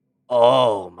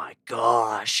 Oh my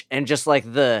gosh. And just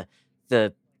like the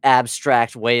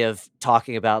abstract way of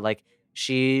talking about, like,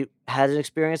 she had an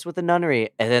experience with the nunnery,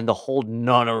 and then the whole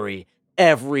nunnery,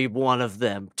 every one of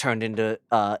them turned into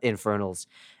infernals,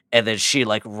 and then she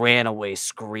like ran away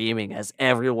screaming as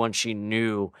everyone she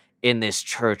knew in this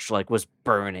church like was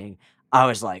burning. I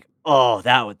was like, oh,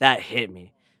 that hit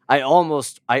me. I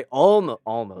almost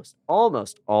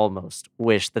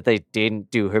wish that they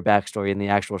didn't do her backstory in the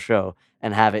actual show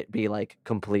and have it be like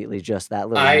completely just that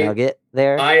little nugget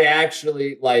there. I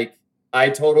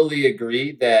totally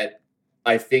agree that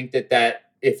I think that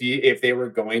if they were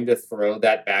going to throw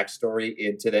that backstory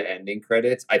into the ending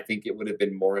credits, I think it would have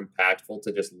been more impactful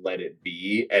to just let it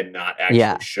be and not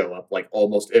actually show up like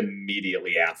almost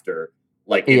immediately after,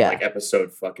 like in like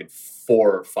episode fucking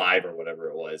 4 or 5 or whatever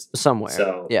it was. Somewhere.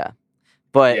 So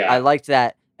But I liked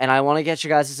that. And I want to get your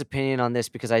guys' opinion on this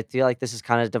because I feel like this is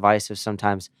kind of divisive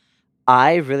sometimes.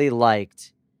 I really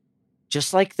liked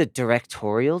just like the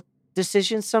directorial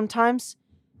decisions sometimes.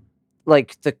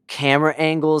 Like the camera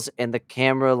angles and the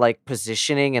camera like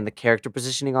positioning and the character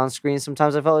positioning on screen.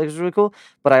 Sometimes I felt like it was really cool.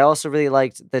 But I also really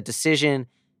liked the decision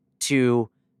to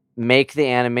make the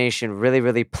animation really,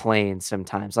 really plain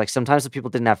sometimes. Like sometimes the people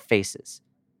didn't have faces.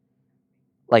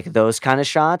 Like those kind of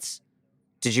shots.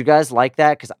 Did you guys like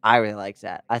that? Because I really liked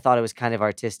that. I thought it was kind of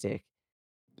artistic.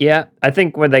 Yeah, I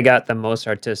think where they got the most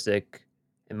artistic,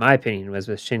 in my opinion, was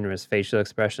with Shinra's facial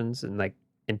expressions and like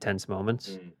intense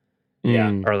moments.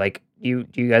 Yeah. Or like, do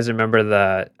you guys remember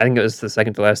I think it was the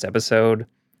second to last episode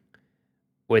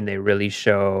when they really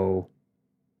show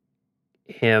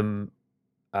him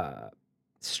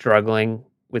struggling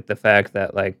with the fact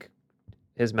that like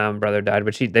his mom and brother died,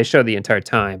 but they showed the entire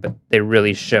time, but they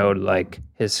really showed like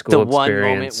his school experience. The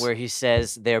one moment where he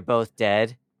says they're both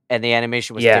dead and the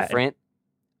animation was different.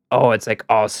 Oh, it's like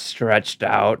all stretched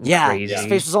out. Crazy. His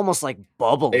face was almost like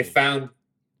bubbling.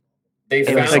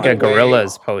 It was like a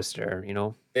Gorillaz poster, you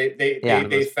know?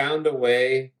 They found a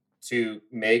way to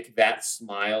make that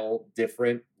smile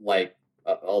different, like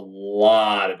a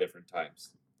lot of different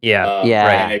times. And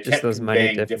it just kept those minor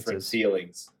conveying differences. different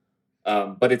feelings.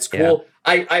 But it's cool.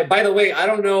 I by the way, I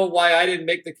don't know why I didn't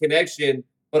make the connection,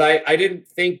 but I didn't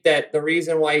think that the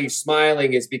reason why he's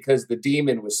smiling is because the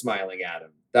demon was smiling at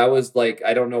him. That was like,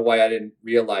 I don't know why I didn't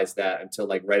realize that until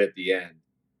like right at the end.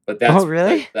 But that's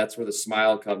really? That's where the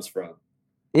smile comes from.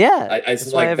 Yeah,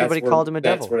 that's why everybody called him a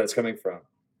devil. That's where that's coming from.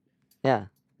 Yeah.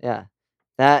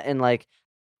 That and like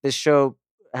this show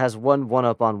has one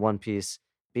up on One Piece,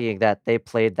 being that they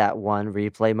played that one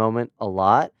replay moment a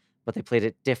lot, but they played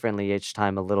it differently each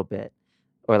time a little bit,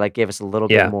 or like gave us a little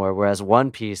bit more. Whereas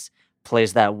One Piece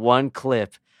plays that one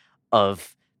clip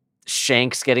of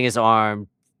Shanks getting his arm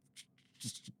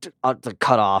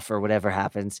cut off or whatever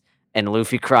happens, and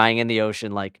Luffy crying in the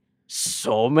ocean like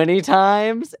so many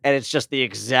times, and it's just the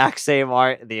exact same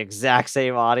art, the exact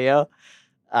same audio.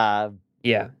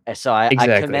 Yeah, So I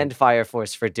exactly. commend Fire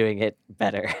Force for doing it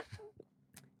better.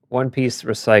 One Piece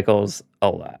recycles a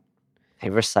lot. They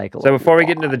recycle. So a before we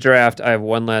get into lot. the draft, I have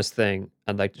one last thing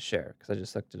I'd like to share because I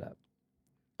just looked it up.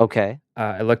 Okay.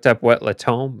 I looked up what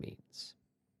Latome means.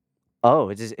 Oh,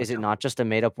 is it not just a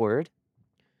made up word?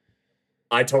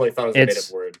 I totally thought it was a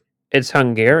made-up word. It's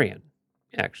Hungarian,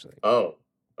 actually. Oh,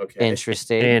 okay.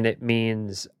 Interesting. And it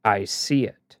means I see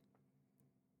it.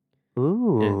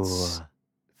 Ooh. It's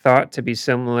thought to be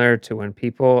similar to when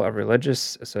people of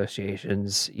religious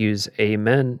associations use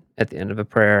amen at the end of a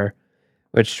prayer,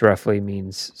 which roughly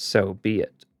means so be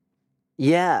it.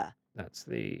 Yeah. That's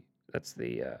the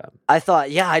I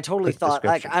thought, yeah, I totally quick thought,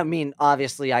 like, description. I mean,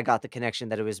 obviously I got the connection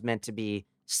that it was meant to be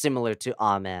similar to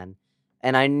Amen.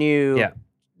 And I knew Yeah.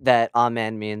 that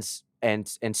Amen means and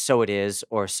so it is,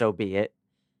 or so be it.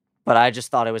 But I just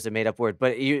thought it was a made up word.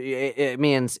 But it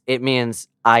means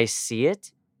I see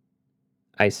it.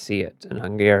 I see it in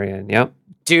Hungarian. Yep.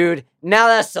 Dude, now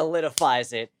that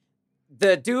solidifies it.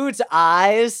 The dude's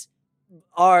eyes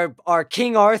are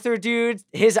King Arthur, dude.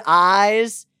 His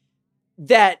eyes,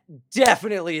 that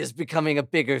definitely is becoming a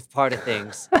bigger part of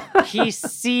things. He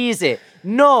sees it.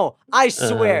 No, I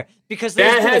swear, because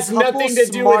there's That been a has couple nothing to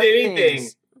do with smart anything.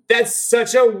 things. That's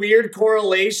such a weird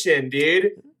correlation,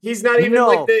 dude. He's not even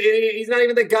No. he's not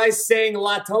even the guy saying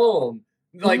Latome.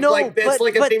 Like that's but-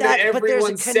 like a but thing that but there's a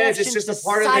everyone says. It's connection just a to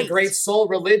part of the sight. great soul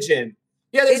religion.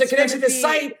 Yeah, there's It's a connection gonna to be-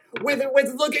 sight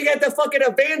with looking at the fucking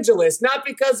evangelist, not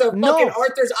because of No. fucking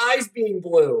Arthur's eyes being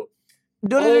blue.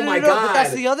 No, my no, god, but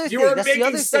that's the other you thing. are That's making the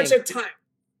other such thing. a time.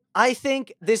 I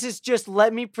think this is just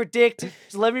let me predict.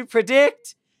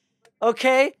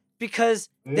 Okay? Because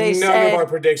they None said of our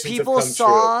predictions have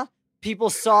come people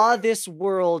saw this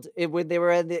world when they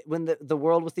were in the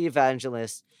world with the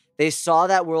evangelists. They saw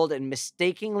that world and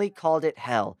mistakenly called it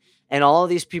hell. And all of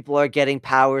these people are getting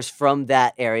powers from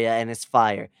that area, and it's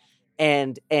fire.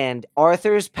 And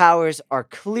Arthur's powers are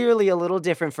clearly a little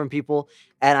different from people,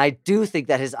 and I do think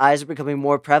that his eyes are becoming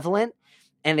more prevalent.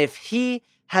 And if he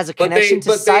has a connection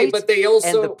to sight, but they and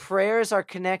also the prayers are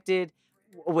connected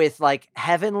with like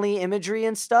heavenly imagery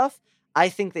and stuff, I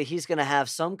think that he's going to have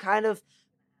some kind of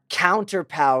counter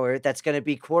power that's going to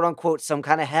be quote unquote some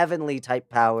kind of heavenly type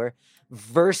power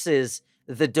versus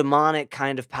the demonic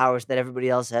kind of powers that everybody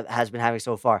else has been having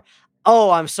so far.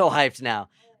 Oh, I'm so hyped now.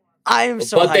 I am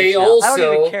so hyped they now. also, I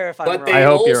don't even care if I'm but wrong. they I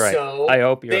hope you're also, right. I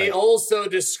hope you're they right. also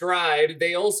described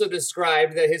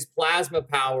that his plasma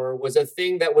power was a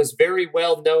thing that was very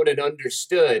well known and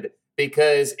understood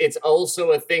because it's also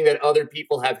a thing that other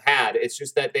people have had. It's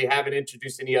just that they haven't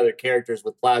introduced any other characters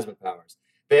with plasma powers.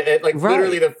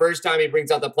 Literally the first time he brings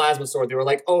out the plasma sword, they were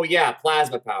like, oh yeah,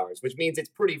 plasma powers, which means it's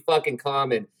pretty fucking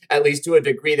common, at least to a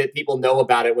degree that people know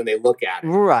about it when they look at it.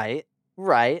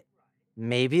 Right.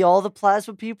 Maybe all the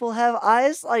plasma people have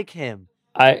eyes like him.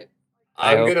 I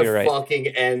I'm hope gonna you're right. fucking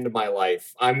end my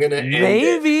life. I'm gonna end it.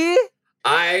 Maybe.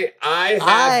 I have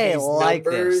I these like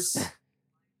numbers. this.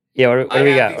 Yeah, what do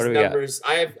we got? What do we got? Numbers.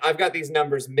 I've got these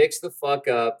numbers mixed the fuck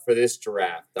up for this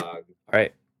draft, dog. All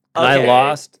right. And I Okay.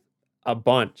 lost a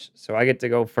bunch, so I get to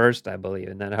go first, I believe.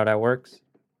 Isn't that how that works?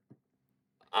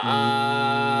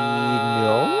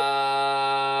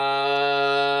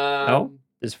 No?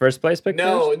 Is first place pick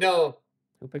first? No.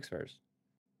 Who picks first?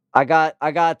 I got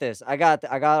this. I got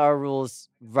our rules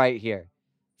right here.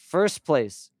 First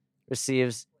place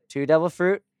receives 2 devil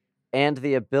fruit and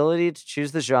the ability to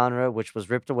choose the genre, which was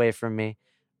ripped away from me.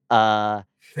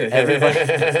 Everybody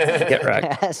Get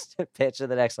wrecked. has to pitch to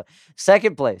the next one.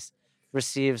 Second place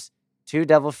receives 2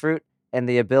 devil fruit and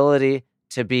the ability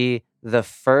to be the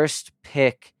first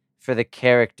pick for the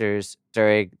characters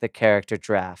during the character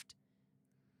draft.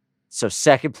 So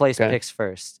second place Okay. picks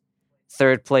first.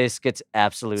 Third place gets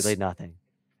absolutely nothing.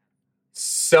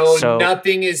 So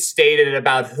nothing is stated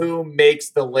about who makes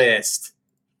the list.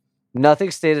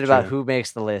 Nothing stated about True. who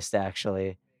makes the list,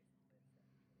 actually.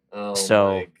 Oh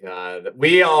So- my god.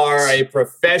 We are a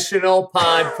professional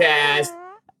podcast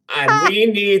and we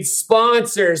need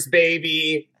sponsors,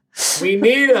 baby. We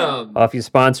need them. Well, if you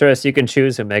sponsor us, you can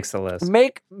choose who makes the list.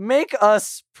 Make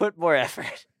us put more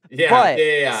effort. Yeah, But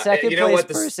yeah. second You know place what?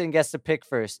 person gets to pick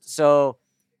first. So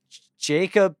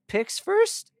Jacob picks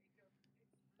first?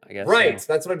 I guess. Right,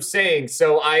 so. that's what I'm saying.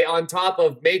 So I, on top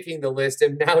of making the list,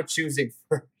 am now choosing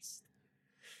first.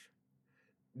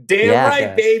 Damn Yeah. right,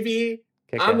 Kick-ass. baby.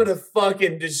 Kick-ass. I'm gonna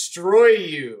fucking destroy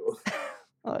you.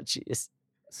 Oh, jeez.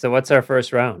 So what's our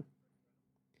first round?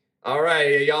 All right,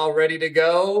 are y'all ready to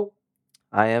go?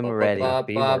 I am ready.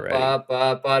 Be ready.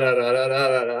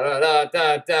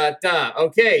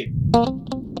 Okay.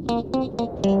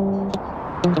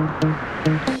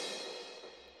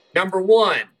 Number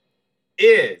 1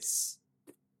 is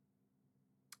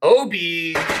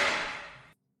Obi.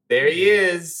 There he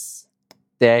is.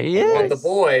 There he I want is. the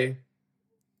boy.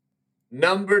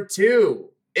 Number 2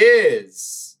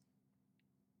 is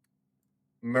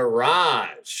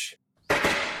Mirage.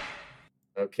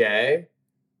 Okay.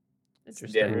 Does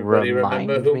Interesting. everybody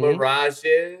remember who Remind me? Mirage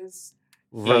is?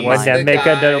 When He's they the make a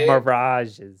guy-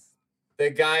 mirages. The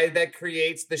guy that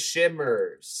creates the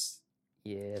shimmers.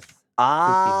 Yes.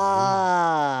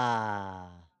 Ah.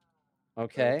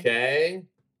 Okay. Okay.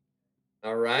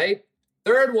 All right.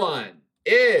 Third one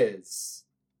is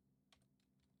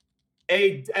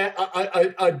a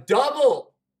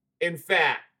double. In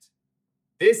fact,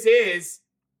 this is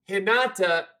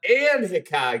Hinata and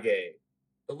Hikage,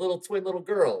 the twin little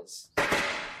girls.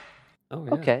 Oh,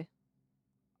 yeah. Okay.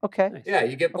 Okay. Nice. Yeah,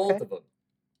 you get both Okay. of them.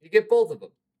 You get both of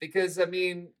them because I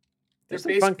mean, they're There's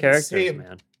some fun basically the characters, same,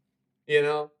 man. you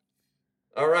know.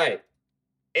 All right,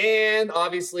 and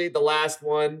obviously the last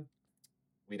one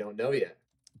we don't know yet.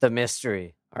 The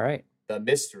mystery. All right. The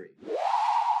mystery.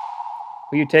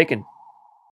 Who you taking?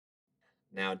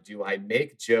 Now, do I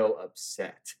make Joe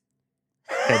upset?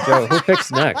 Okay, Joe, who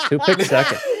picks next? Who picks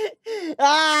second?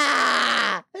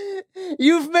 Ah!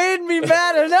 You've made me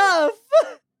mad enough.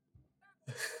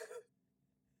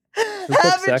 picks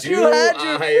Haven't second? you had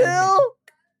your I- fill?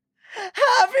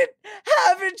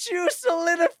 Haven't you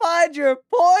solidified your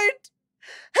point?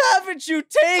 Haven't you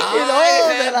taken all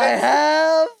that I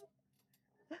have?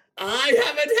 I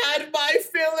haven't had my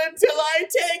fill until I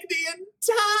take the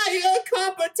entire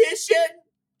competition.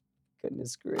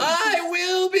 Goodness gracious. I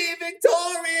will be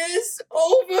victorious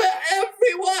over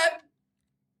everyone.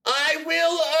 I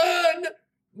will earn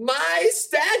my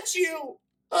statue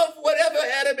of whatever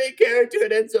anime character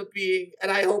it ends up being.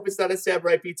 And I hope it's not a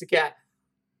Samurai Pizza Cat.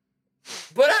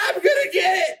 But I'm going to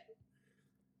get it.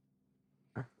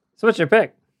 So what's your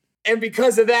pick? And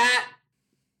because of that,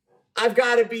 I've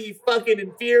got to be fucking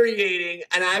infuriating,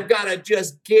 and I've got to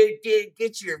just get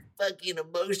your fucking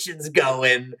emotions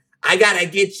going. I got to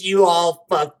get you all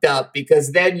fucked up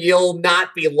because then you'll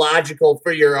not be logical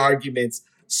for your arguments.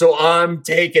 So I'm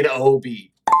taking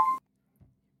Obi.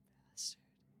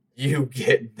 You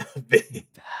get nothing.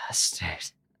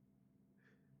 Bastard.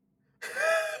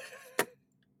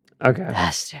 Okay.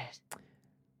 Bastard.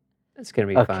 It's going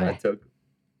to be Okay. fine.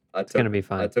 It's gonna be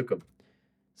fine. I took him.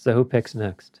 So who picks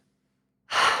next?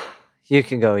 You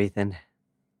can go, Ethan.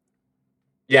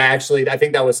 Yeah, actually, I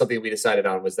think that was something we decided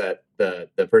on was that the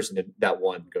person that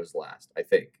won goes last. I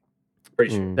think.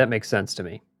 Pretty sure. Mm. That makes sense to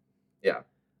me. Yeah.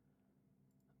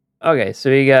 Okay, so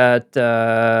we got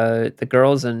the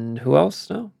girls and who else?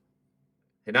 No?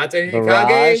 Hinata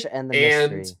Mirage Hikage and the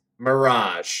mystery.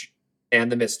 Mirage and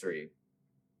the mystery.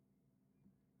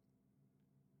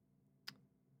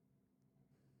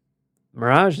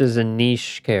 Mirage is a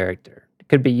niche character. It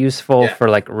could be useful Yeah. for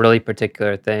like really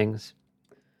particular things.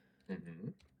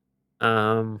 Mhm.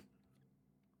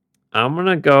 I'm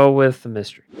gonna go with the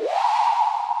mystery.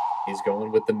 He's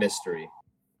going with the mystery.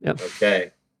 Yep.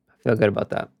 Okay. I feel good about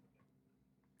that.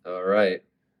 All right.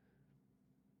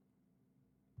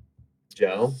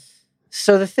 Joe?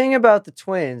 So the thing about the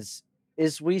twins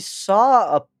is we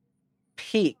saw a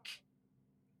peek,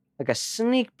 like a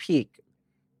sneak peek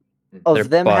of They're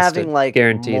them busted. having like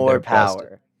Guaranteed more they're busted.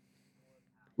 power.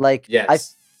 Like I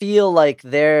Yes. feel like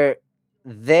they're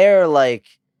like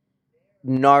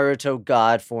Naruto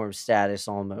god form status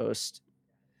almost.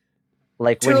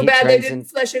 Like when Too he bad they turns didn't in,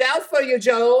 flesh it out for you,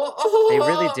 Joe. they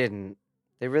really didn't.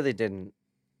 They really didn't.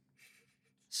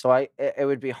 So it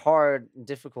would be hard,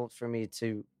 difficult for me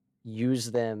to use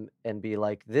them and be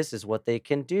like, this is what they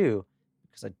can do,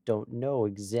 because I don't know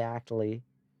exactly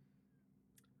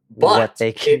what But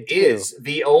they can it do. is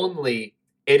the only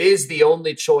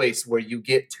choice where you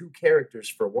get two characters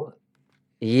for one.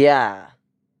 Yeah.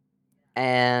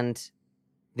 And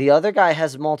the other guy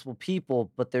has multiple people,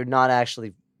 but they're not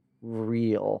actually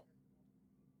real.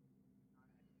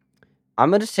 I'm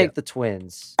going to take the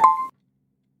twins.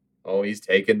 Oh, he's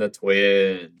taking the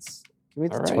twins. Give me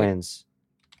the All right. twins.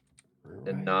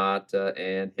 Hinata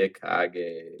and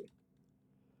Hikage.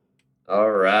 All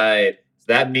right. So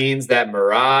that means that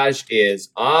Mirage is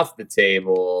off the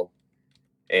table.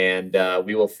 And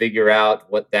we will figure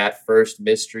out what that first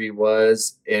mystery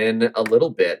was in a little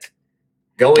bit.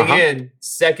 Going in,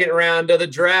 second round of the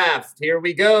draft. Here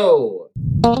we go.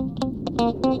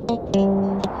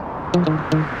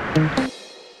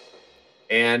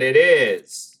 And it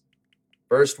is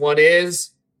First one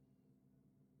is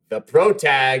the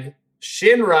protag,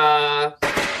 Shinra.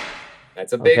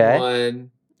 That's a big Okay.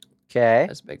 one. Okay.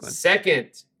 That's a big one.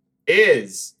 Second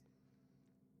is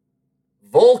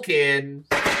Vulcan,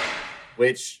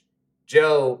 which,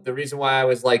 Joe, the reason why I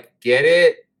was like, get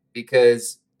it?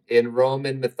 Because in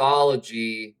Roman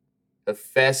mythology,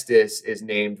 Hephaestus is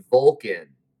named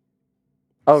Vulcan.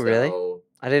 Oh, really? So,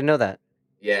 I didn't know that.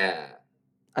 yeah.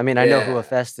 I mean, I know who Yeah.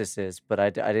 Hephaestus is, but I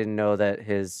didn't know that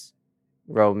his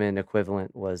Roman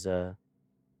equivalent was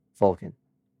Vulcan.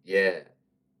 Yeah.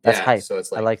 That's yeah. hype. So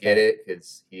it's I like, like get that. it?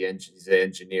 Because he's an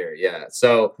engineer. Yeah.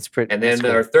 So, It's pretty. and then that's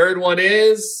cool. our third one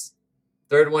is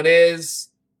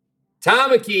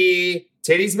Tamaki,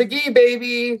 Titties McGee,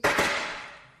 baby.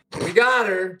 We got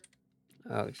her.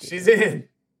 Oh, She's in.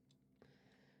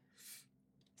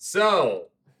 So,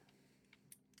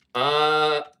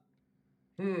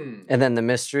 And then the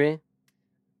mystery.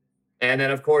 and then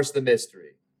of course the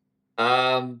mystery.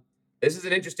 This is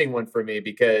an interesting one for me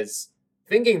because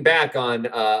thinking back on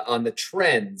the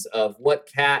trends of what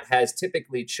Kat has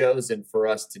typically chosen for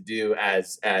us to do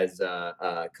as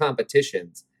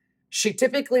competitions, she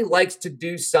typically likes to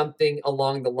do something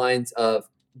along the lines of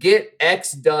get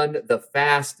X done the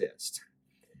fastest.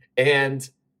 And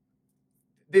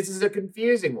this is a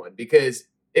confusing one because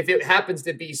if it happens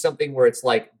to be something where it's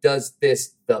like, does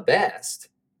this the best,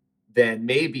 then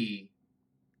maybe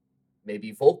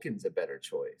Vulcan's a better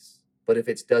choice. But if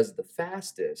it's does the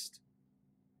fastest,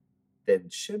 then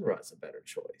Shinra's a better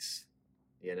choice.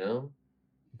 You know?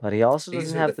 But he also These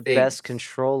doesn't are have the the best things.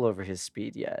 control over his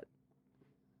speed yet.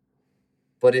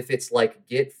 But if it's like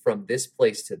get from this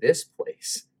place to this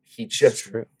place, he That's just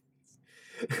true.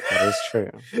 That is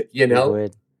true. you He know,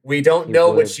 would. we don't He know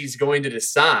what would. she's going to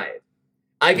decide.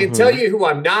 I can tell you who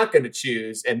I'm not going to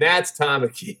choose, and that's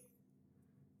Tamaki.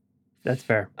 That's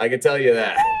fair. I can tell you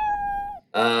that.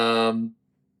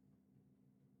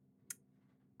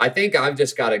 I think I've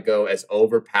just got to go as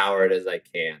overpowered as I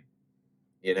can.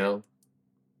 You know,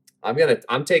 I'm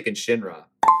taking Shinra.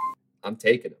 I'm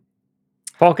taking him.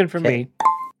 Vulcan for Okay. me.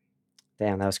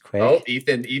 Damn, that was quick. Oh,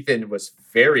 Ethan was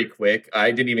very quick.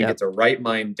 I didn't even Yep. get to write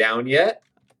mine down yet.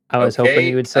 I was Okay, hoping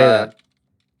you would say that.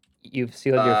 You've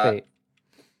sealed your fate.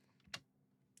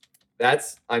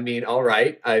 All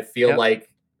right. I feel Yep. like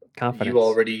Confidence.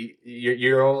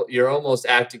 you're almost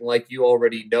acting like you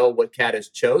already know what Cat has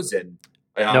chosen.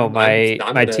 No, my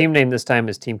I'm my gonna- team name this time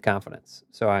is Team Confidence.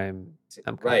 So I'm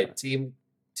right. confident.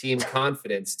 Team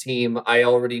confidence. Team. I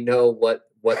already know what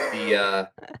the Yeah.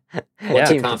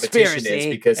 Team competition is conspiracy.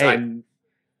 because Hey. I'm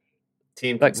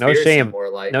team Look, no conspiracy. shame.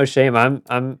 More like No shame.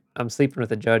 I'm sleeping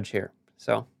with a judge here.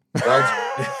 So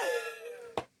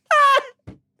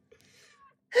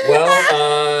Well,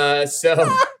 well, so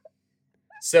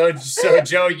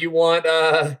Joe, you want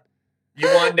Neko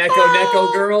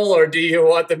girl, or do you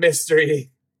want the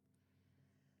mystery?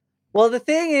 Well, the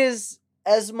thing is,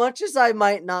 as much as I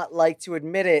might not like to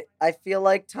admit it, I feel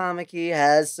like Tamaki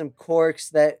has some quirks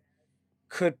that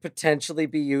could potentially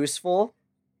be useful.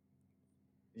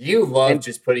 You love And-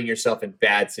 just putting yourself in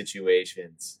bad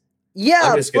situations. Yeah,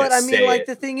 I'm just gonna but I mean, say like, it.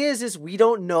 the thing is we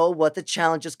don't know what the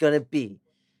challenge is going to be.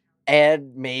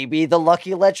 And maybe the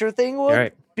Lucky Ledger thing would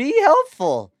right. be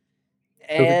helpful.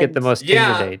 Who could get the And- most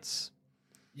Yeah. Tinder dates?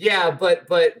 Yeah,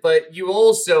 but you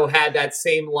also had that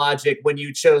same logic when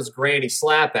you chose Granny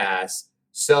Slapass.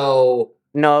 So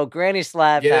No, Granny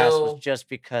Slap You Ass know- was just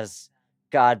because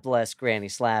God bless Granny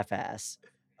Slap Ass.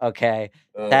 Okay?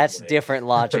 oh That's my- different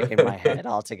logic in my head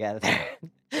altogether.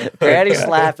 Granny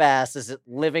Slap Ass is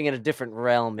living in a different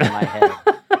realm in my head.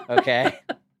 Okay?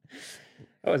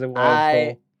 That was a wild I-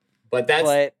 poll. But that's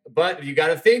But but you got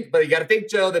to think,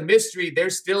 Joe. The mystery.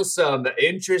 There's still some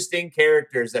interesting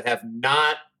characters that have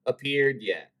not appeared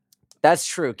yet. that's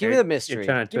true. Give me You're- the you're mystery.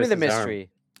 trying to Give me the twist his arm. mystery.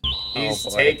 He's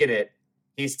boy. taking it.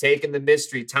 He's taking the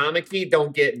mystery. Tamaki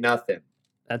don't get nothing.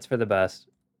 That's for the best.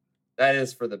 That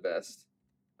is for the best.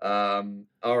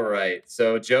 All right.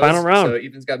 So Joe's Final round. So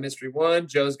Ethan's got mystery 1.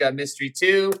 Joe's got mystery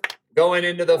 2. Going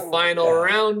into the final God.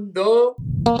 round, though.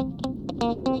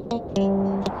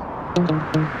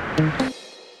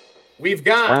 We've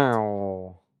got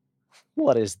Wow.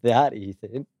 What is that,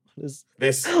 Ethan? What is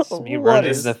this. It's me What running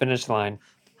is- to the finish line.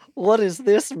 what is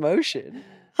this motion?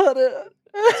 How do-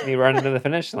 It's me running to the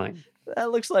finish line.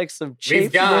 that looks like some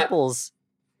chafed got- nipples.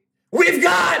 We've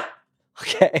got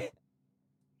Okay.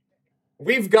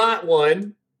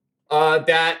 one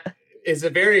that is a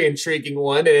very intriguing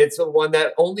one, and it's a one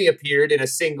that only appeared in a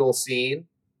single scene.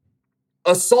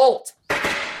 Assault.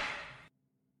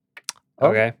 Oh.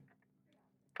 Okay.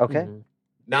 Okay. Mhm.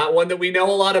 Not one that we know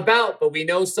a lot about, but we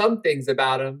know some things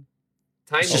about him.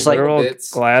 tiny just A like- little literal bits.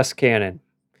 glass cannon.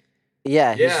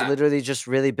 Yeah, he's Yeah. literally just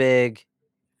really big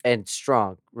and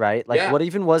strong, right? Like, Yeah. what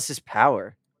even was his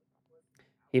power?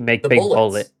 He make The big bullets.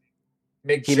 bullet.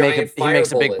 Make He giant fire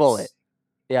makes a big bullets. bullet.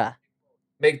 Yeah,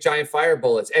 Make giant fire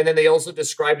bullets. And then they also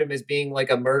described him as being like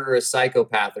a murderous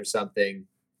psychopath or something.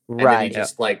 And then he right.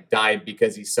 just like died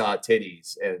because he saw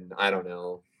titties. And I don't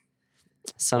know.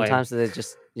 Sometimes they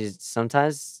just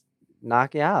sometimes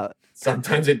knock you out.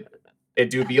 Sometimes it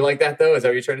do be like that though. Is that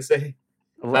what you're trying to say?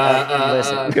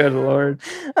 Listen, Good lord.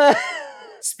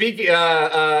 Speaking,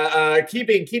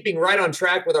 keeping right on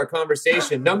track with our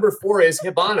conversation. Number 4 is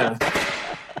Hibana.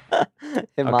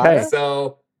 Hibana. Okay.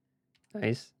 So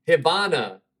Nice.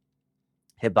 Hibana,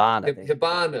 Hibana.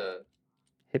 Hibana,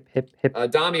 Hip hip hip.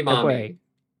 Dami Mommy, Away.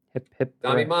 Hip hip.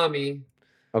 Dami hooray. Mommy.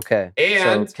 Okay.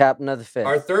 And so Captain of the Fifth.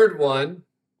 Our third one,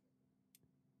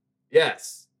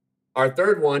 yes, our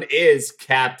third one is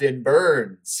Captain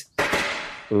Burns,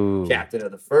 Ooh. Captain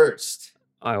of the First.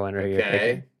 I wonder who you're Okay,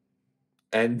 picking.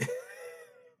 and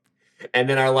and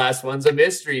then our last one's a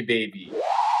mystery baby.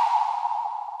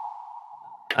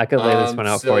 I could lay this one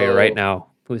out for you right so- now.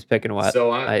 Who's picking what?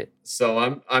 So I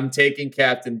I'm taking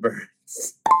Captain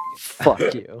Burns.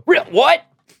 Fuck you. real what?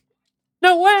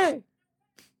 No way.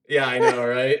 Yeah, I know,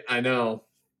 right? I know.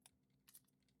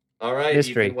 All right,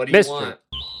 Mystery. Ethan, what do Mystery. you want?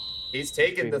 He's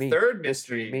taking Mystery the me. third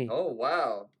Mystery mystery. me. Oh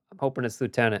wow. I'm hoping it's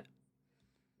Lieutenant.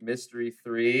 Mystery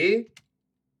 3.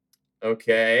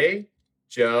 Okay.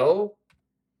 Joe.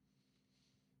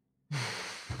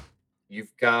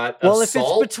 You've got Well, if it's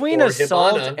Assault between or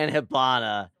Assault Hibana. and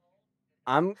Hibana,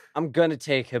 I'm gonna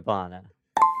take Hibana.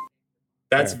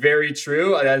 That's Fair. very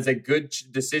true. That is a good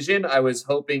decision. I was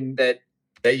hoping that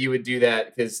you would do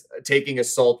that because taking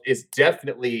Assault is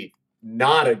definitely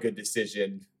not a good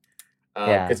decision.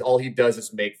 Yeah. Because all he does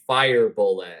is make fire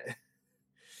bullet.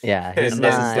 Yeah, And he's then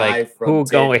Unless not. it's die like from who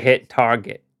gonna titty. hit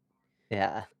target?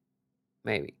 Yeah,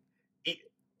 Maybe.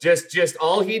 Just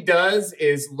all he does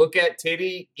is look at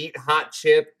titty, eat hot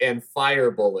chip, and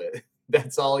fire bullet.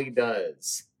 That's all he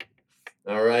does.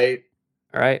 All right.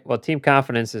 All right. Well, Team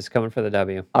Confidence is coming for the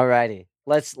W. alrighty.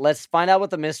 Let's find out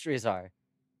what the mysteries are.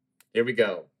 Here we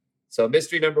go. So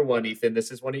mystery number 1, Ethan.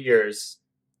 This is one of yours.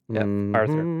 Yep,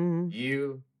 Arthur. Mhm.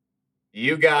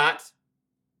 You got.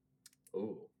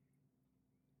 Ooh.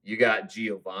 You got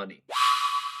Giovanni.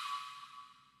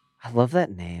 I love that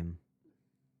name.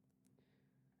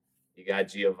 You got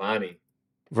Giovanni.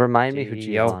 Remind me who Gio.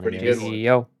 Giovanni Pretty is. good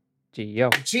one.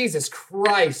 Gio. Jesus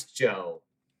Christ, Joe.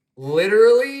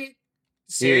 Literally?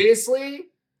 Seriously?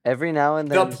 Every now and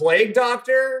The then. Plague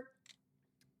Doctor?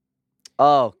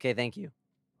 Oh, okay. Thank you.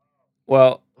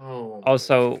 Well, Oh.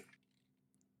 also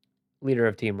leader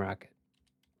of Team Rocket.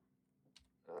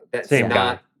 That's Same not.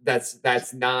 guy.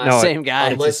 That's not. No, Same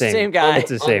guy. it's the same. Same guy. It's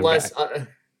the same unless, guy.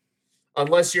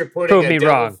 Unless you're putting Prove a me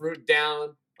devil wrong. fruit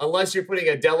down. Unless you're putting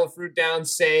a devil fruit down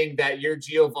saying that your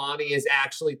Giovanni is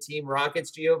actually Team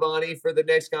Rocket's Giovanni for the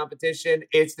next competition,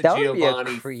 it's the That would be a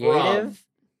Giovanni from. creative.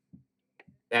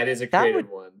 That is a that creative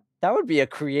would- one. That would be a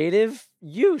creative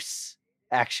use.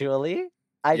 Actually,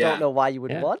 I Yeah. don't know why you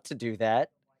would Yeah. want to do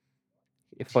that.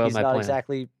 You foiled He's my not plan.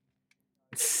 exactly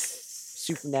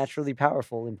supernaturally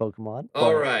powerful in Pokemon.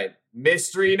 All right.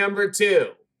 Mystery number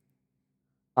 2.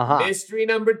 Uh huh. Mystery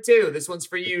number 2. This one's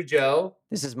for you, Joe.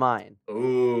 This is mine.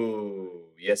 Ooh,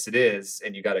 yes, it is.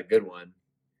 And you got a good one.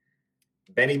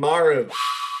 Benimaru.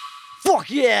 Fuck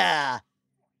yeah!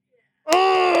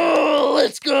 Oh,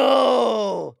 let's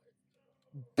go,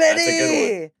 That's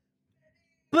a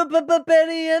Betty.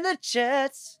 Betty and the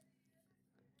Jets.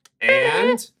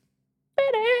 And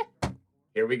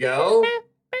here we go.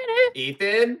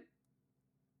 Ethan.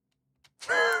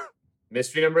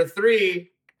 Mystery number 3.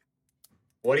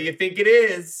 What do you think it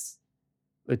is?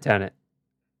 Lieutenant.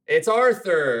 It's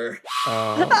Arthur.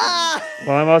 Well,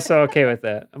 I'm also okay with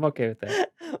that. I'm okay with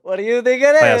that. What do you think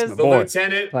it Plasma is? The Boy.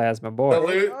 lieutenant. Plasma The,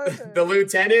 boy. Arthur. the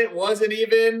lieutenant wasn't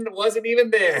even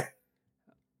there.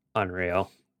 Unreal.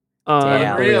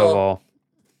 Damn. Unbelievable.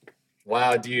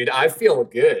 Wow, dude, I feel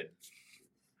good.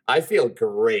 I feel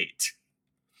great.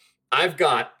 I've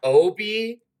got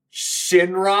Obi,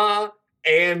 Shinra,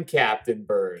 and Captain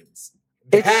Burns.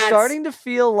 It's starting to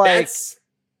feel like that's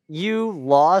you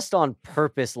lost on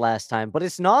purpose last time, but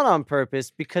it's not on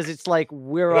purpose because it's like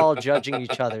we're all judging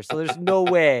each other. So there's no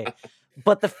way.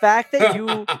 But the fact that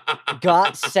you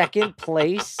got second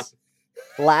place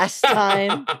last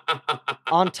time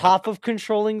on top of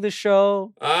controlling the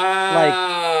show,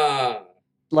 Ah.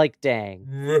 like dang.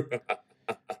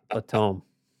 Latome.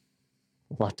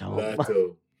 Lato.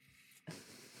 Lato.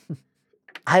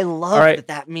 I love All right.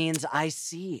 that means I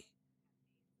see.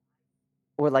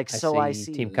 Or like I see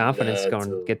see. Team Confidence going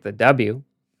to That's get the W.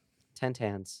 10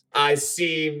 hands. I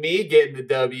see me getting the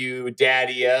W,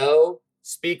 Daddy-O.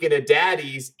 Speaking of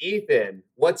daddies, Ethan,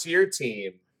 what's your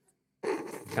team?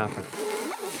 Confidence.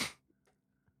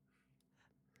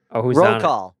 Oh, who's Roll on it?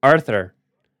 call. Arthur.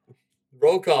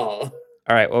 Roll call.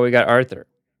 All right, well, we got Arthur.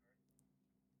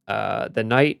 The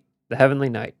Knight, the Heavenly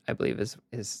Knight, I believe is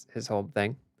his whole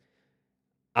thing.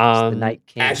 It's the Night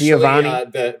King. Actually, Giovanni.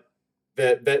 the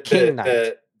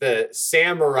Knight. the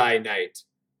Samurai Knight.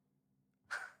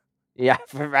 Yeah,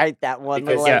 right. That one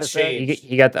Because little yeah, episode. change.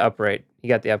 He got the upgrade. He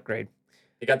got the upgrade.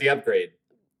 He got the upgrade.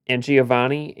 And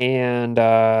Giovanni and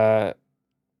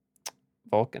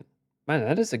Vulcan. Man,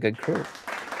 that is a good crew.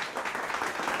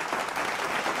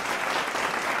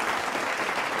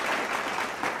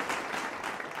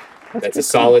 That's a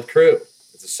solid crew.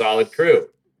 It's a solid crew.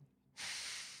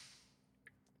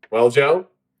 Well, Joe?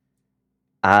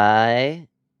 I'm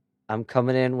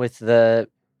coming in with the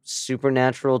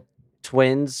supernatural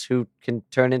twins who can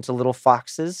turn into little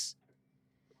foxes.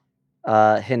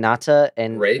 Hinata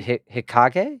and Great.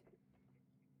 Hikage?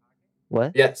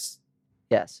 What? Yes.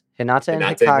 Yes. Hinata and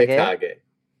Hinata and Hikage. Hikage.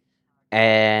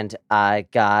 And I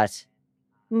got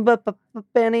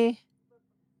Benny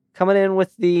coming in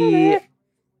with the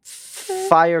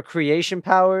fire creation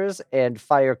powers and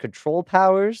fire control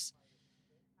powers.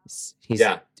 He's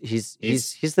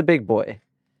the big boy.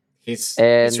 He's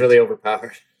And- really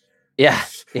overpowered. Yeah,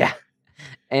 yeah.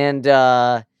 And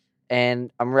I'm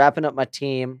wrapping up my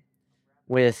team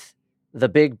with the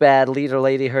big bad leader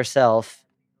lady herself,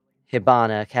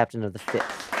 Hibana, captain of the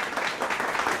 5th.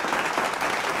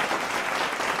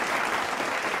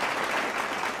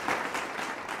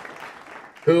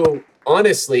 Who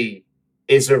honestly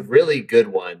is a really good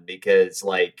one because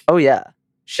like Oh yeah.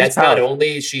 She's that's not powerful.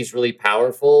 only she's really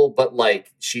powerful, but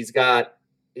like she's got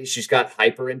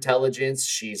hyper intelligence.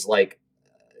 She's like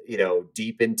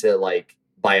deep into like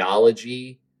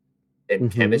biology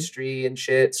and Mhm. chemistry and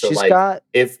shit. So She's like got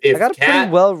if I got a pretty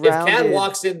Kat well-rounded.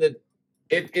 walks in the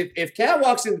if Kat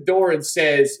walks in the door and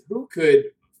says, "Who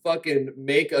could fucking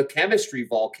make a chemistry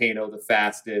volcano the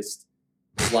fastest?"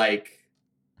 Like,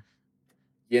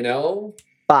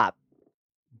 Bop.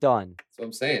 Done. that's what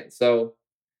I'm saying. So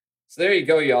there you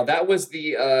go, y'all. That was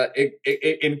the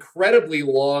incredibly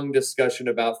long discussion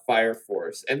about Fire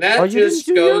Force, and that Oh, you just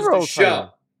didn't do goes your to roll show.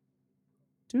 call.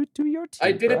 Do your team.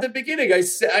 I did bruh. at the beginning. I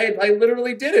said I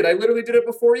literally did it. I literally did it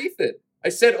before Ethan. I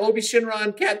said Obi Shinra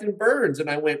and Captain Burns, and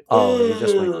I went. Oh, you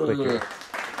just went "Ugh, quicker.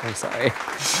 I'm sorry.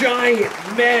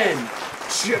 Giant men.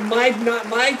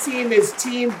 My team is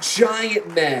Team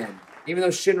Giant Men. Even though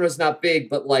Shinra's not big,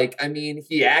 but like I mean,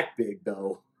 he act big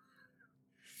though.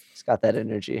 It's got that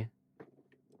energy.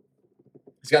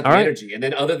 He's got the All right. energy. And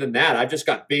then other than that, I've just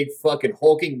got big fucking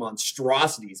hulking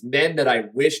monstrosities. Men that I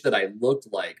wish that I looked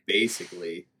like,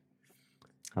 basically.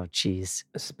 Oh, jeez.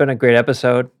 This has been a great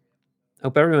episode.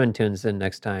 Hope everyone tunes in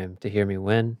next time to hear me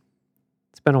win.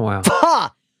 It's been a while.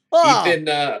 Ha! Ah! Ethan,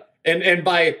 and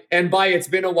by it's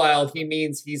been a while, he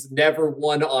means he's never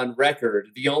won on record.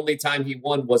 The only time he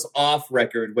won was off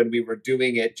record when we were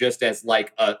doing it just as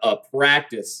like a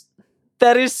practice.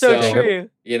 That is so So, true.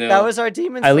 That was our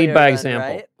Demon I lead Slayer by run, example.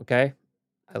 right? Okay,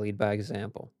 I lead by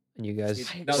example, and you guys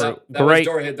No, were that was great,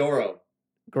 Dorohedoro.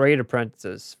 great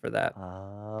apprentices for that.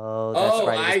 Oh, that's Oh,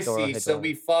 right. it I was Doro see. So Hedoro.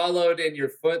 we followed in your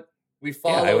foot. We I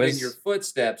followed in was- your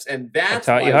footsteps, and I that's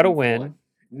taught you why how to we win. won. I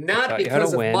Not taught you how to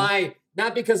because of win.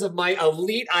 not because of my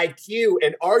elite IQ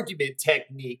and argument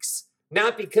techniques.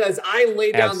 Not because I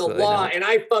lay down Absolutely the law not. and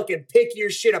I fucking pick your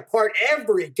shit apart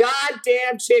every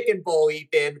goddamn chicken bowl,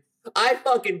 Ethan. I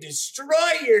fucking destroy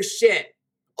your shit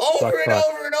over Cluck, and cluck.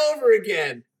 over and over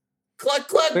again. Cluck,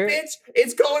 cluck, Where- bitch.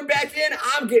 It's going back in.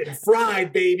 I'm getting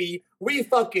fried, baby. We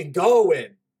fucking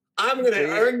going. I'm going to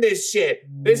Where- earn this shit.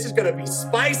 This is going to be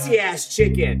spicy ass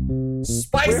chicken.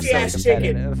 Spicy so ass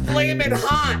chicken. competitive. Flaming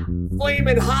hot.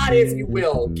 Flaming hot, if you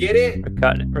will. Get it? We're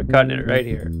cutting it. We're cutting it right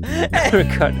here.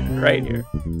 We're cutting it right here.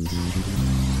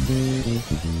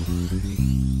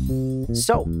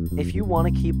 So, if you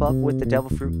want to keep up with the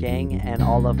Devil Fruit Gang and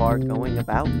all of our going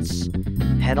abouts,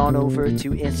 head on over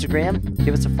to Instagram.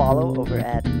 Give us a follow over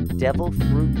at Devil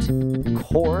Fruit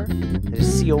Core. That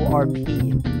is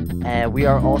CORP. We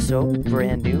are also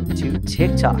brand new to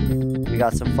TikTok. We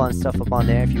got some fun stuff up on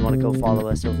there if you want to go follow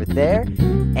us over there.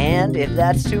 And if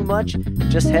that's too much,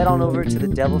 just head on over to the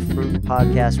Devil Fruit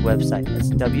Podcast website. That's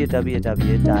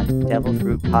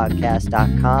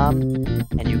www.devilfruitpodcast.com.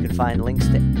 And you can find links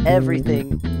to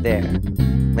everything there.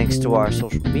 Links to our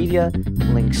social media,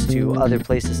 links to other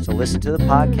places to listen to the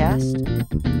podcast.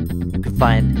 You can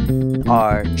find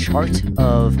our chart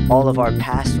of all of our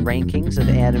past rankings of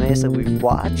animes that we've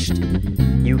watched.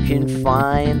 You can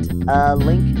find a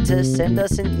link to send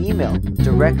us an email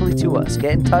directly to us.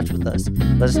 Get in touch with us.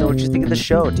 Let us know what you think of the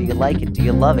show. Do you like it? Do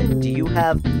you love it? Do you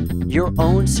have your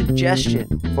own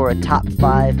suggestion for a top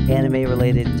 5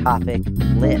 anime-related topic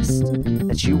list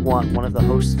that you want one of the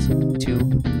hosts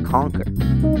to conquer?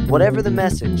 Whatever the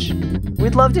message,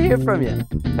 we'd love to hear from you.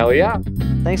 Hell yeah.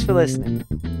 Thanks for listening.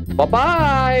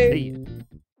 Bye-bye. See ya.